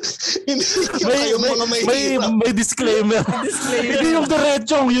 may disclaimer. Hindi yung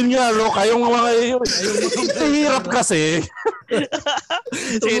diretsong, yun nga, no? Kayong mga hirap kasi.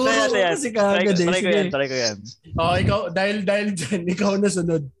 Sige, try ko yan. Oh, ikaw, dahil dyan, ikaw na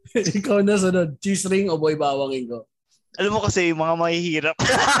sunod. Cheese ring o boy bawang, Ingo? Alam mo kasi, mga mahihirap.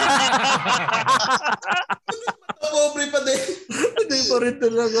 Pobre pa din. Hindi pa rin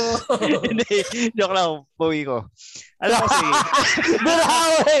talaga. Hindi, joke lang, bawi ko. Alam mo kasi...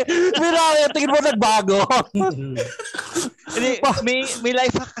 Birawe, tingin mo nagbago. Hindi, may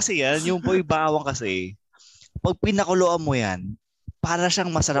life hack kasi yan, yung boy bawang kasi, pag pinakuloan mo yan, para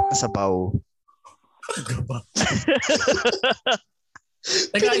siyang masarap na sabaw.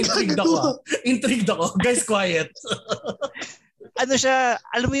 Teka, intrigued ako. Guys, quiet. Ano siya,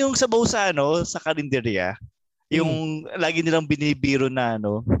 alam mo yung sabaw sa karinderya? Yung lagi nilang binibiro na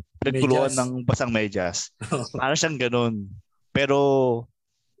pinagkuluan ng basang medyas. Para siyang ganun. Pero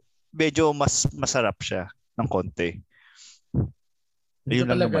medyo mas masarap siya ng konti. Hindi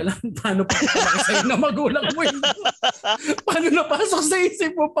ko talaga alam paano pa sa'yo na magulang mo yun. Paano napasok sa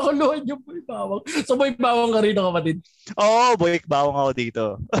isip mo pakuluan yung boy bawang? So boy bawang ka rin, kapatid? Oo, boy bawang ako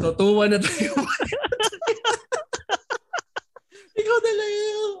dito. So 2-1 na tayo. Ikaw na lang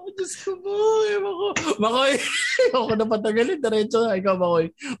yun. Diyos ko po. Makoy, ako na patagalin. Diretso na. Ikaw,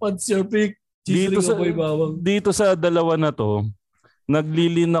 Makoy. What's your pick? Cheese ring o boy bawang? Dito sa dalawa na to,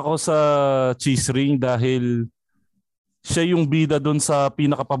 naglilin ako sa cheese ring dahil siya yung bida doon sa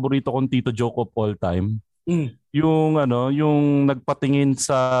pinaka-paborito kong Tito Joke of all time. Yung nagpatingin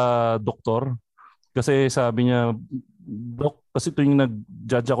sa doktor kasi sabi niya, Dok, kasi tuwing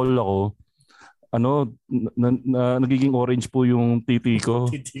nag-judge ako, nagiging orange po yung titi ko.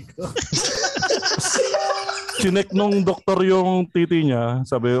 Chinek nung doktor yung titi niya,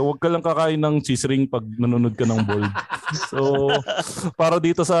 sabi, huwag ka lang kakain ng cheese ring pag nanonood ka ng bold. So, para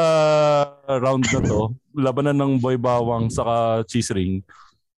dito sa round na to, labanan ng boy bawang saka cheese ring.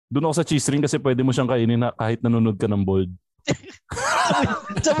 Doon ako sa cheese ring kasi pwede mo siyang kainin kahit nanonood ka ng bold.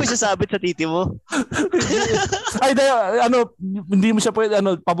 Saan mo sasabit sa titi mo? Ay, hindi mo siya pwede,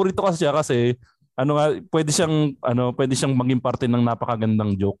 paborito kasi siya kasi pwede siyang maging parte ng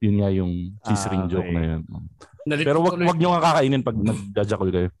napakagandang joke. Yun nga yung cheese ring joke na yun. Pero wag nyo nga kakainin pag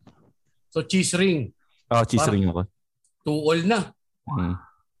nag-jackal kayo. So cheese ring. Cheese ring ako. 2-all na.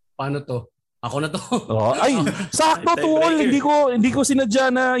 Paano to? Ako na to. Ay, sakto 2-all. Hindi ko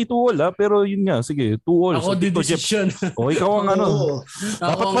sinadya na ituol pero yun nga, sige, 2-all. Ako di decision. Ikaw ang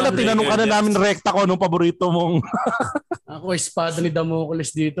dapat pala tinanong ka na namin rekta ko anong paborito mong. Ako espada ni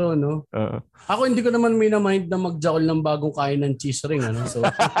Damocles dito, no? Ako hindi ko naman minamind na mag-jackal ng bagong kain ng cheese ring, So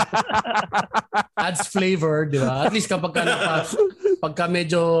adds flavor, di ba? At least pagka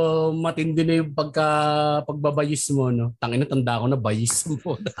medyo matindi na yung pagbabayis mo, no? Tangina, tanda ko na bayis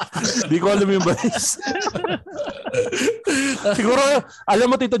mo. Hindi ko alam yung bayis. Siguro, alam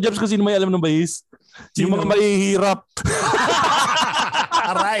mo Tito Jobs kung sino may alam ng bayis? Yung mga mahihirap.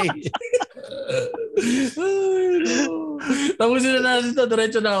 Aray. Tapusin na natin ito.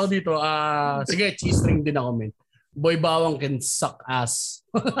 Diretso na ako dito. Sige, cheese ring din ako, men. Boy bawang can suck ass.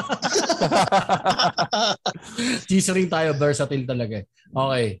 Cheese ring tayo. Versatile talaga.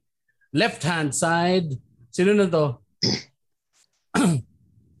 Okay. Left hand side. Sino na to?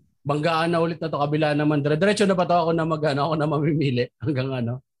 Banggaan na ulit na to. Kabila naman. Diretso na ba to? Ako na ako na mamimili.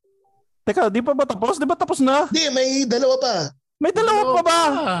 Hanggang Teka, di pa ba tapos? Di ba tapos na? Di, may dalawa pa. May dalawa pa ba?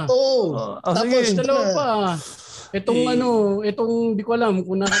 Oo. Tapos dalawa pa. Itong di ko alam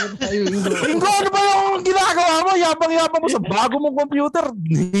kung nakakita tayo. Ingo, ano ba yung ginagawa mo? Yabang-yabang mo sa bago mong computer.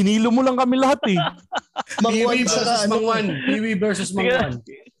 Hinilo mo lang kami lahat eh. Piwi versus Mangwan. Piwi versus Mangwan.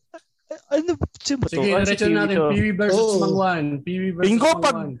 Ano ba? Sige, diretso natin. Piwi versus Mangwan. Piwi versus Ingo,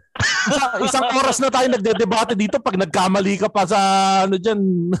 Mangwan. Isang oras na tayo nagdedebate dito pag nagkamali ka pa sa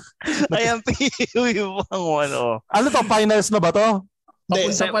dyan. Ayan, Piwi Mangwan. Ano to? Finals na ba to?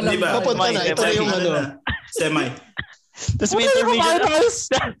 Papunta pa lang. Papunta na. Ito na yung Semi. Tapos may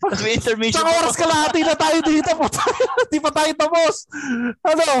intermission. Isang oras kalahati na tayo dito. Di pa tayo tapos.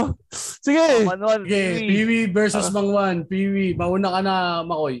 Sige. Okay, Piwi versus Mangwan. Piwi, mauna ka na,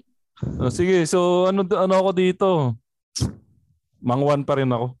 Makoy. Sige, so ano ako dito? Mangwan pa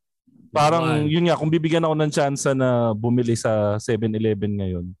rin ako. Parang yun nga, kung bibigyan ako ng chance na bumili sa 7-Eleven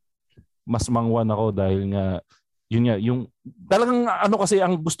ngayon, mas Mangwan ako dahil nga, yun nga, yung talagang kasi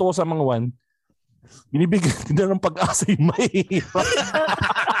ang gusto ko sa Mangwan, binibigyan nila ng pag-asa yung mahirap.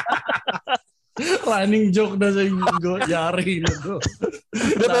 Running joke na sa Ingo. Yari na to.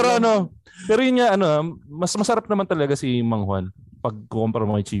 Pero yun nga, mas masarap naman talaga si Mang Juan pag kumpara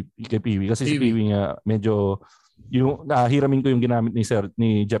mo kay Piwi. Kasi si Piwi nga, medyo, yung hiramin ko yung ginamit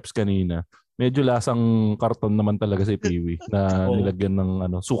ni Jeps kanina. Medyo lasang karton naman talaga si Piwi na nilagyan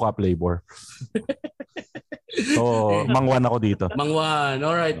ng suka flavor. So, Mang Juan ako dito. Mang Juan.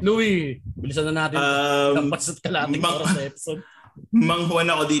 Alright. Louie, bilisan na natin. Kapasat kalating oras sa episode. Mang Juan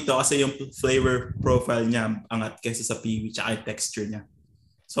ako dito kasi yung flavor profile niya angat kaysa sa Piwi tsaka yung texture niya.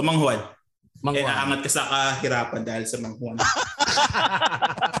 So, Mang Juan. Aangat ka sa kahirapan dahil sa Mang Juan.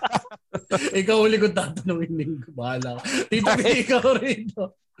 Ikaw uli kong tatanungin Linggo. Bahala ka. Tito B, ikaw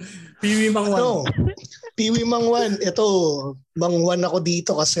rito. Piwi Mang Juan. Piwi Mang Juan. Ito, Mang Juan ako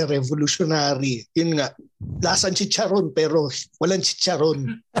dito kasi revolutionary. Yun nga, lasang chicharon pero walang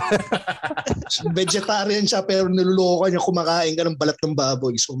chicharon. Vegetarian siya pero niluloko niya kumakain ka ng balat ng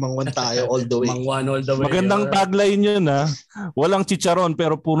baboy. So Mang Juan tayo all the way. Mang Juan all the way. Magandang tagline yun ha. Walang chicharon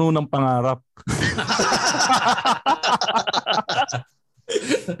pero puno ng pangarap.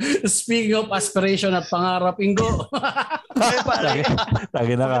 Speaking of aspiration at pangarap, Ingo.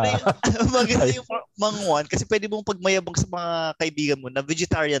 Tagi na ka. Maganda yung Mang Juan kasi pwede mong pagmayabang sa mga kaibigan mo na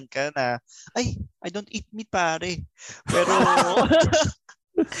vegetarian ka na, I don't eat meat pare. Pero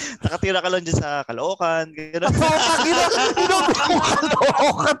nakatira ka lang dyan sa Caloocan.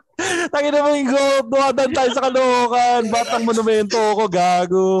 Tangina mo Ingo, duwadaan tayo sa Caloocan. Batang monumento ako,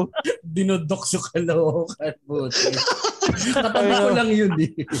 gago. Dinodok sa Caloocan. Katabi ko lang yun eh.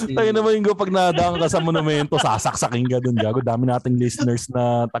 Tangina mo Ingo, pag nadaan ka sa monumento, sasaksakin ka dun, gago. Dami nating listeners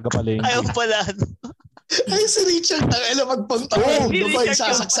na taga-palengke. Ayaw pala. Ay, si Richard, magpangtawag. Dubai,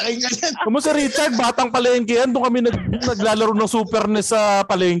 sasaksakin ka yan. Kamo si Richard, batang palengke yan. Doon kami naglalaro ng Super NES sa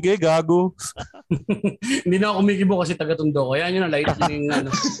palengke, gago. Hindi na ako kumikibo kasi taga-Tondo ko. Yan yun ang light yung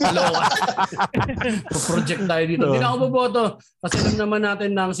project tayo dito. Hindi na ako boboto. Kasi alam naman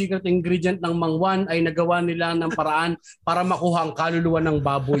natin na ang secret ingredient ng Mang Juan ay nagawa nila ng paraan para makuha ang kaluluwa ng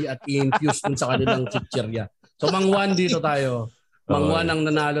baboy at i-infuse dun sa kanilang chichirya. So Mang Juan dito tayo. Mang Juan ang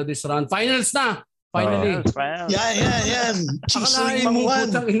nanalo this round. Finals na! Finally. Yan. Akalain mo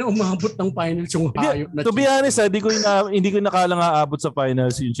putang inaumabot ng finals yung hayop na. To be honest, hindi ko nakalang aabot sa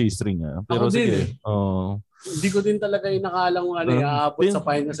finals yung cheese ring. Pero ako sige. Hindi ko din talaga inakalang aabot sa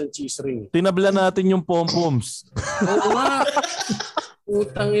finals ng cheese ring. Tinabla natin yung pom-poms. Oo nga.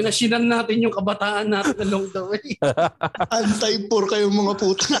 Putang ina, sinan natin yung kabataan natin along the way. Anti-poor kayong mga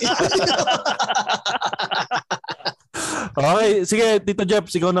puta. Okay, sige, Tito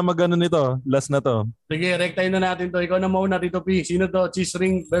Jeps, ikaw na mag-ano nito. Last na to. Sige, rektayin na natin to. Ikaw na mauna, Tito P. Sino to? Cheese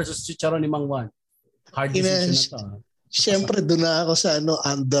ring versus chicharon ni Mang Juan. Hard decision na to. Siyempre, doon na ako sa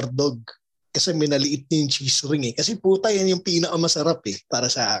underdog. Kasi minaliit niya yung cheese ring eh. Kasi puta, yan yung pinakamasarap eh,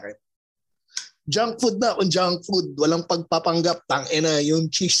 para sa akin. Junk food na kung junk food. Walang pagpapanggap. Tangina, yung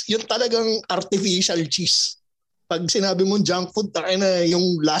cheese. Yung talagang artificial cheese. Pag sinabi mong junk food, tangina,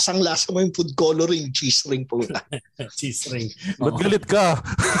 yung lasang-lasa mo yung food coloring, cheese ring po. Cheese ring. Ba't galit ka?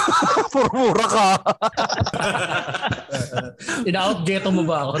 Purmura ka. Ina-out-ghetto mo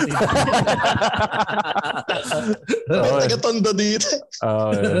ba ako? Taga-tondo dito.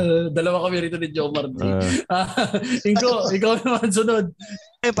 Dalawa kami rito ni Jomar. Ingo, ikaw naman sunod.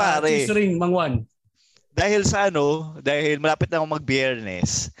 Pare. Cheese ring, Mang Juan. Dahil dahil malapit na ako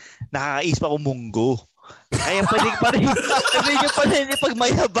mag-Biyernes, nakakaisip ako munggo. Kaya pwede nyo pa rin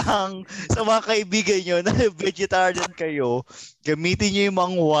ipagmayabang sa mga kaibigan nyo na vegetarian kayo. Gamitin nyo yung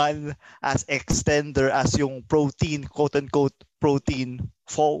Mang Juan as extender, as yung protein, quote-unquote protein.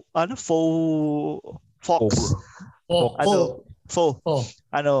 Fox.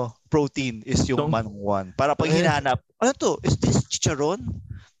 Protein is yung Mang Juan. Para pag hinanap, ano to? Is this chicharon?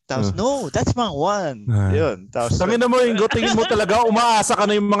 Tapos, no, that's Mang Juan. Yun. Tangin na mo, Ingo, tingin mo talaga, umaasa ka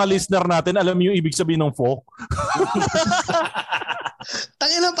na yung mga listener natin, alam yung ibig sabihin ng folk.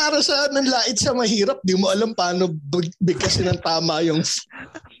 Tangin na para sa nanlait sa mahirap, di mo alam paano bigkasin ng tama yung...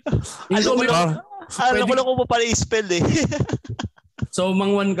 Alam ko lang kung pala i-spell eh. So,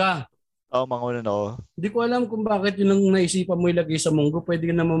 Mang Juan ka? Oo, Mang Juan ako. Hindi ko alam kung bakit yun ang naisipan mo ilagay sa munggo. Pwede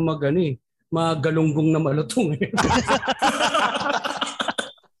ka naman magalunggong na malutong eh.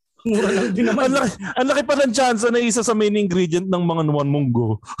 Mura lang din naman. Ang laki pa ng chance na isa sa main ingredient ng mga nuwan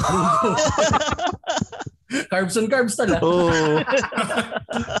munggo. Carbs on carbs talaga.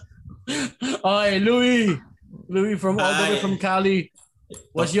 Okay, Louie from all the way from Cali.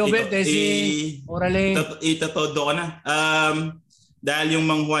 What's your bet? Orale. Itatodo ka na. Dahil yung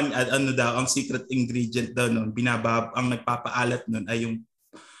Mang Juan, ang secret ingredient daw nun, ang nagpapaalat nun ay yung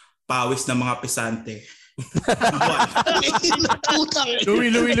pawis ng mga pisante.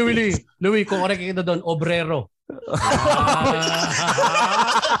 Louie, kung correct kita doon, obrero.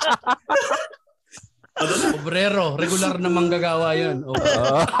 Obrero, regular na manggagawa yun.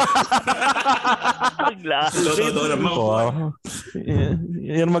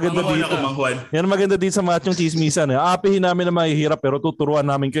 Yan maganda dito. Yan maganda dito sa Machong Chismisan. Aapihin namin na mahihirap pero tuturuan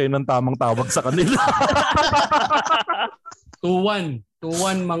namin kayo ng tamang tawag sa kanila. 2-1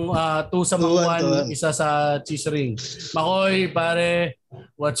 sa Mangwan, isa sa cheese ring. Makoy, pare,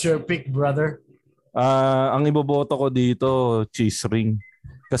 what's your pick, brother? Ang iboboto ko dito, cheese ring.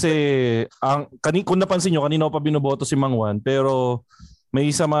 Kasi kung napansin nyo, kanina ko pa binoboto si Mang Juan, pero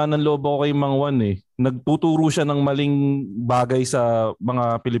may sama ng loob ako kay Mang Juan eh. Nagtuturo siya ng maling bagay sa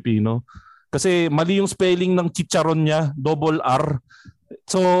mga Pilipino. Kasi mali yung spelling ng chicharon niya, double R.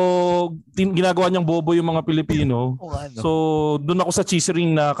 So, ginagawa niyang bobo yung mga Pilipino. So, doon ako sa cheese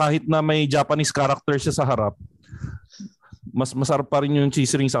ring na kahit na may Japanese character siya sa harap, mas masarap pa rin yung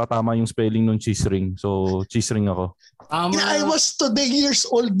cheese ring sa tama yung spelling ng cheese ring. So, cheese ring ako. I was today years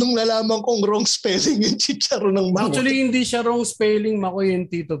old nung nalaman kong wrong spelling yung chicharon ng mango. Actually, hindi siya wrong spelling, Makoy, yung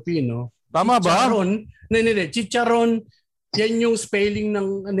Tito P, no? Tama ba? Chicharon, yan yung spelling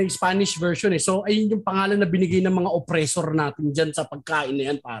ng Spanish version eh. So, ayun yung pangalan na binigay ng mga oppressor natin dyan sa pagkain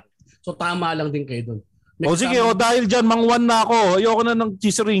na yan, pare. So, tama lang din kayo doon. Sige, dahil dyan, Mang Juan na ako. Ayoko na ng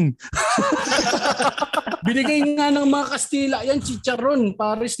cheese ring. Binigay nga ng mga Kastila. Yan, chicharon.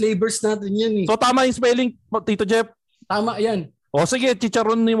 Pare, slavers natin yan eh. So, tama yung spelling, Tito Jeff? Tama yan. Sige,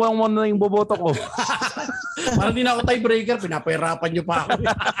 chicharon ni Mang Juan na yung boboto ko. Parang di na ako tiebreaker. Pinapahirapan niyo pa ako.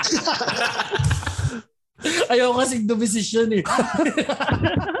 Ayaw kasing dumisisyon eh.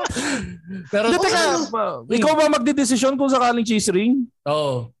 Pero ikaw ba magdidesisyon kung sakaling cheese ring?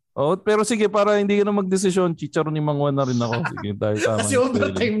 Oo. Pero sige, para hindi ka na magdesisyon, chicharon ni Mang Juan na rin ako. Sige, tayo tama. Kasi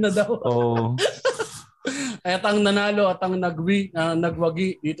overtime na daw. Oo. At ang nanalo at ang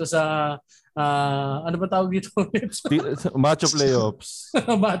nagwagi dito sa ano ba tawag dito? Macho Playoffs.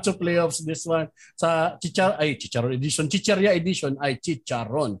 Macho Playoffs this one. Sa Chicharon edition, Chicharia edition ay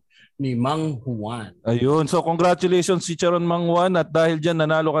Chicharon ni Mang Juan. Ayun. So congratulations Chicharon Mang Juan at dahil diyan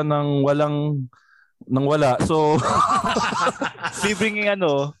nanalo ka ng wala. So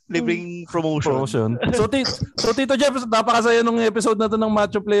libreng promotion. So Tito Jeff, napakasaya nung episode na to ng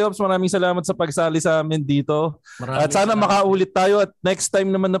Macho Playoffs. Maraming salamat sa pagsali sa amin dito. At sana makaulit tayo at next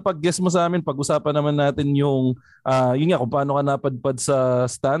time naman na pag-guest mo sa amin, pag-usapan naman natin yung yun nga kung paano ka napadpad sa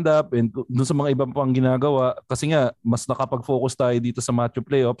stand-up and dun sa mga ibang pang ginagawa kasi nga mas nakapag-focus tayo dito sa Macho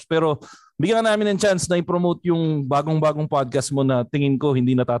Playoffs. Pero bigyan namin ng chance na i-promote yung bagong podcast mo na tingin ko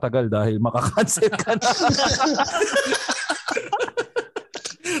hindi natatagal dahil makakancel ka na.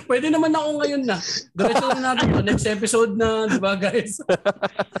 Pwede naman ako ngayon na. Diretso lang natin ito. Next episode na, di ba guys?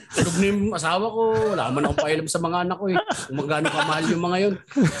 Tulog na yung asawa ko. Wala man akong pailam sa mga anak ko eh. Kung magkano kamahal yung mga yun.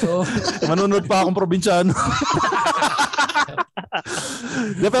 So, manunod pa akong probinsyano.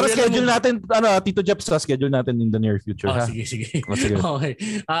 Pero schedule natin, Tito Jeff, schedule natin in the near future. Sige. Okay.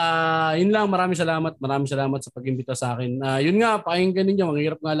 Yun lang, maraming salamat sa pag-imbita sa akin. Yun nga, pakinggan ninyo, ang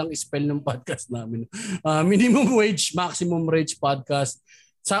hirap nga lang i-spell ng podcast namin. Minimum wage, maximum wage podcast.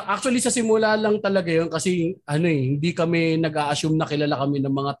 Actually sa simula lang talaga yun kasi hindi kami nag-a-assume na kilala kami ng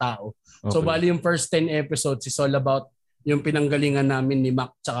mga tao. Okay. So bali yung first 10 episodes is all about yung pinanggalingan namin ni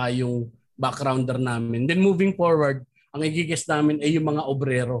Mac tsaka yung backgrounder namin. Then moving forward, ang i-guest namin ay yung mga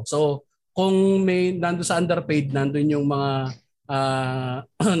obrero. So kung may nando sa underpaid, nandun yung mga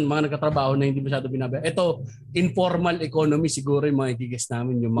mga nagtatrabaho na hindi masyado binabaya. Ito, informal economy siguro yung mga i-guest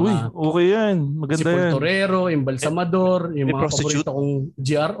namin. Yung mga okay yan. Maganda yan. Si Portorero, yung Balsamador, yung mga paborito kong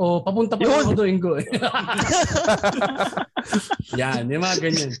GRO. Papunta pa ako doon, Ingo. Yan, yung mga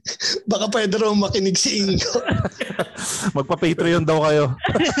ganyan. Baka pwede raw makinig si Ingo. Magpa-Patreon daw kayo.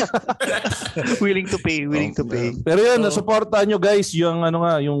 willing to pay. Pero yun, supportan nyo guys yung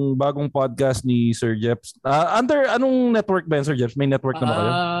yung bagong podcast ni Sir Jeps. Under anong network ba Sir Jeps? May network na ba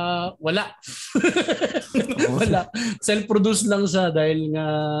kayo? Wala. Wala. Self-produced lang siya dahil nga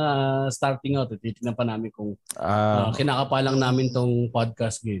starting out. Titignan pa namin kung kinakapalang namin tong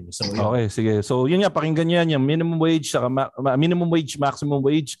podcast game. So, okay, sige. So yun nga, pakinggan nyo yan. Yung minimum wage, saka minimum wage, maximum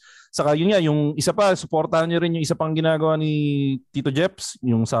wage. Saka yun nga, yung isa pa, supportahan nyo rin yung isa pang ginagawa ni Tito Jeps,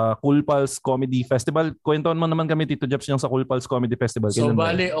 yung sa Cool Pals Comedy Festival. Kwentuhan mo naman kami, Tito Jeps, yung sa Cool Pals Comedy Festival. So,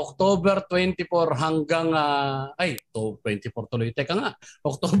 bali, October 24 hanggang, 24 tuloy. Teka nga,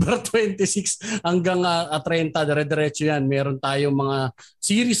 October 26 hanggang 30, dire-diretso yan. Meron tayong mga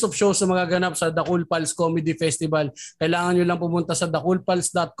series of shows na magaganap sa The Cool Pals Comedy Festival. Kailangan nyo lang pumunta sa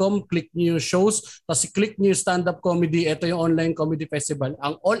thecoolpals.com, click nyo yung shows, tapos click nyo yung stand-up comedy. Ito yung online comedy festival.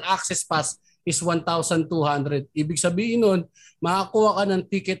 Ang all access pass is 1,200. Ibig sabihin nun, makakuha ka ng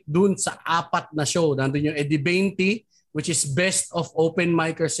ticket dun sa 4 na show. Nandun yung Eddie 20, which is best of open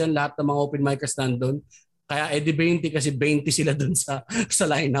micers yan. Lahat ng mga open micers nandun. Kaya Eddie 20 kasi 20 sila dun sa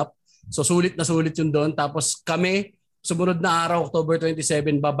lineup. So sulit na sulit yun doon. Tapos kami, sumunod na araw, October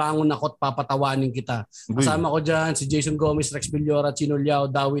 27, babangon ako at papatawanin kita. Kasama ko dyan si Jason Gomez, Rex Villora, Chino Liao,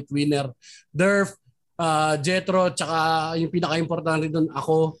 Dawit Winner, Durf, Jetro, tsaka yung pinaka-importante doon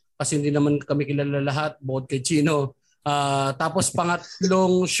ako kasi hindi naman kami kilala lahat bukod kay Chino. Tapos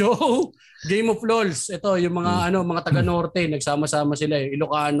pangatlong show, Game of Lols. Ito yung mga taga Norte, nagsama-sama sila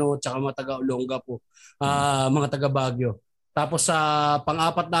Ilocano tsaka mga taga Olonga po. Mga taga Baguio. Tapos sa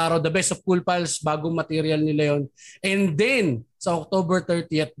pang-4 na araw, The Best of Cool Pals, bagong material nila yon. And then sa October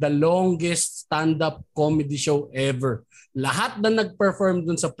 30th, the longest stand-up comedy show ever. Lahat na nag-perform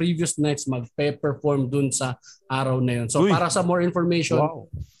dun sa previous nights magpe-perform dun sa araw na yun. So para sa more information,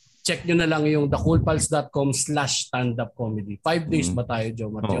 check nyo na lang yung thecoolpals.com/stand-up comedy. 5 days ba tayo,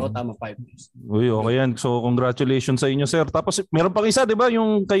 Joe Mateo? Tama, 5 days. Uy, okay yan. So congratulations sa inyo, sir. Tapos meron pang isa, di ba?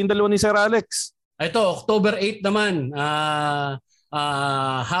 Yung kayong dalawa ni Sir Alex. Ito, October 8 naman.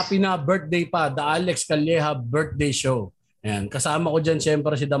 Happy na birthday pa. The Alex Calleja Birthday Show. Ayan. Kasama ko dyan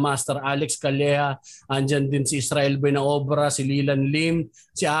siyempre si The Master Alex Calleja. Andyan din si Israel Buenaobra, si Lilan Lim,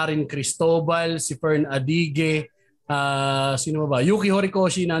 si Arin Cristobal, si Fern Adige, sino ba? Yuki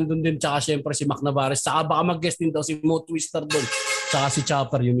Horikoshi nandun din, tsaka siyempre si Mac Navarez. Tsaka baka mag-guest din daw si Mo Twister doon. Tsaka si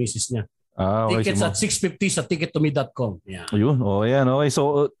Chopper, yung misis niya. Okay, tickets at 650 sa tickettome.com. Yeah. Ayun, yan. Okay.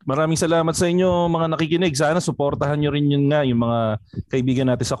 So maraming salamat sa inyo mga nakikinig. Sana suportahan nyo rin yung mga kaibigan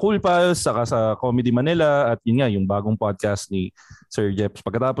natin sa Cool Pals, saka sa Comedy Manila, at yun nga, yung bagong podcast ni Sir Jeps.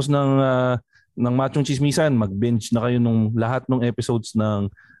 Pagkatapos ng Machong Chismisan, mag-binge na kayo nung lahat ng episodes ng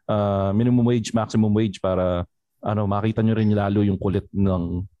Minimum Wage, Maximum Wage para makita nyo rin lalo yung kulit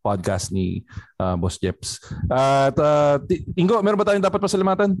ng podcast ni Boss Jeps. At Ingo, meron ba tayong dapat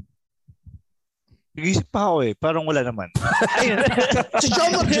pasalamatan? Nag-isip pa ako parang wala naman. Si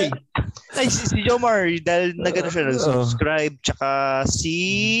Jomar J. Si Jomar, dahil nag-subscribe, tsaka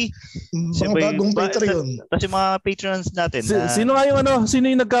mga bagong Patreon. Kasi mga patrons natin. Sino nga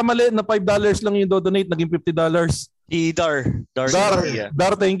sino yung nagkamali na $5 lang yung do-donate, naging $50? Si Dar,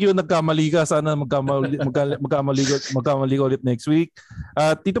 thank you. Nagkamali ka. Sana magkamali ulit next week.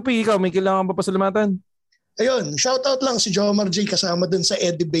 Tito P, ikaw, may kailangan pa pasalamatan? Ayun, shoutout lang si Jomar J kasama dun sa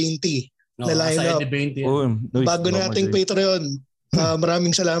Eddie 20. Na lineup. Bago nating Patreon,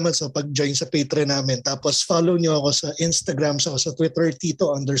 maraming salamat sa pag-join sa Patreon namin. Tapos follow nyo ako sa Instagram, saka sa Twitter,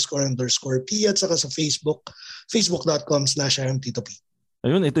 Tito__P, at saka sa Facebook, facebook.com/IamTitoP.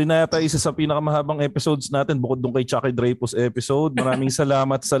 Ayun, ito na yata isa sa pinakamahabang episodes natin bukod doon kay Chucky Dreyfus episode. Maraming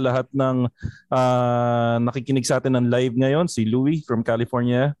salamat sa lahat ng nakikinig sa atin ng live ngayon. Si Louie from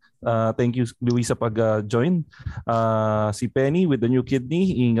California. Thank you, Louie, sa pag-join. Si Penny with the new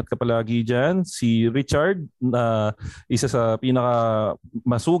kidney. Ingat ka palagi dyan. Si Richard, isa sa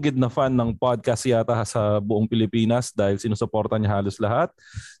pinaka-masugid na fan ng podcast yata sa buong Pilipinas dahil sinusuporta niya halos lahat.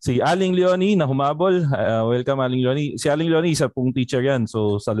 Si Aling Leonie na humabol. Welcome, Aling Leonie. Si Aling Leonie, isa pong teacher yan.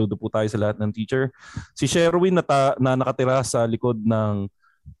 So, saludo po tayo sa lahat ng teacher. Si Sherwin na nakatira sa likod ng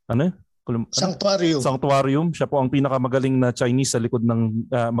Sanctuarium. Siya po ang pinakamagaling na Chinese sa likod ng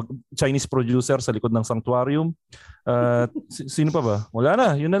Chinese producer sa likod ng Sanctuarium. Sino pa ba? Wala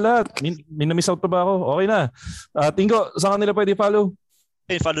na. Yun na lahat. May na-miss out pa ba ako? Okay na. Ingo, saan kanila pwede follow?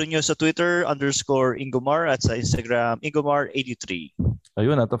 Follow nyo sa Twitter _Ingomar at sa Instagram Ingomar83.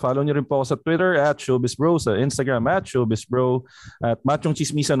 Ayun, at follow nyo rin po ako sa Twitter @ShowbizBro, sa Instagram @ShowbizBro, at Machong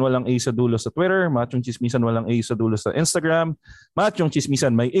Chismisan walang A sa dulo sa Twitter, Machong Chismisan walang A sa dulo sa Instagram, Machong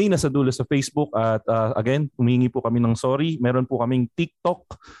Chismisan may A na sa dulo sa Facebook, at again, humingi po kami ng sorry. Meron po kaming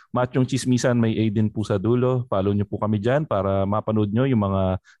TikTok, Machong Chismisan may A din po sa dulo. Follow nyo po kami dyan para mapanood nyo yung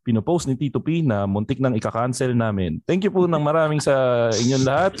mga pinopost ni Tito P na muntik nang ika-cancel namin. Thank you po ng maraming sa inyong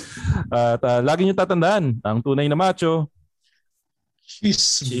lahat. At lagi nyo tatandaan, ang tunay na macho,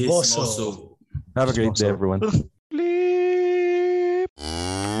 Chismoso. Have a great day, everyone.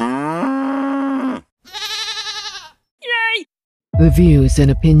 The views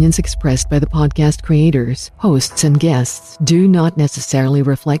and opinions expressed by the podcast creators, hosts, and guests do not necessarily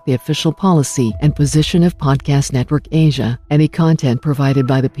reflect the official policy and position of Podcast Network Asia. Any content provided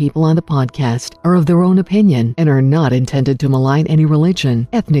by the people on the podcast are of their own opinion and are not intended to malign any religion,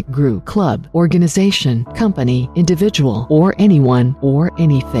 ethnic group, club, organization, company, individual, or anyone or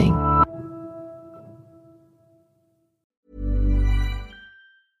anything.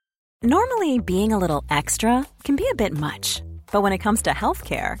 Normally, being a little extra can be a bit much. But when it comes to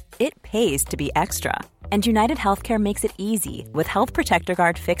healthcare, it pays to be extra. And United Healthcare makes it easy with Health Protector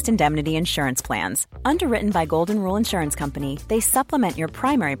Guard fixed indemnity insurance plans. Underwritten by Golden Rule Insurance Company, they supplement your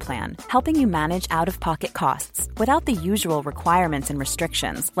primary plan, helping you manage out-of-pocket costs without the usual requirements and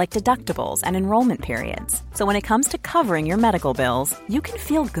restrictions like deductibles and enrollment periods. So when it comes to covering your medical bills, you can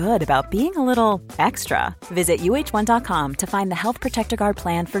feel good about being a little extra. Visit uh1.com to find the Health Protector Guard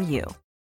plan for you.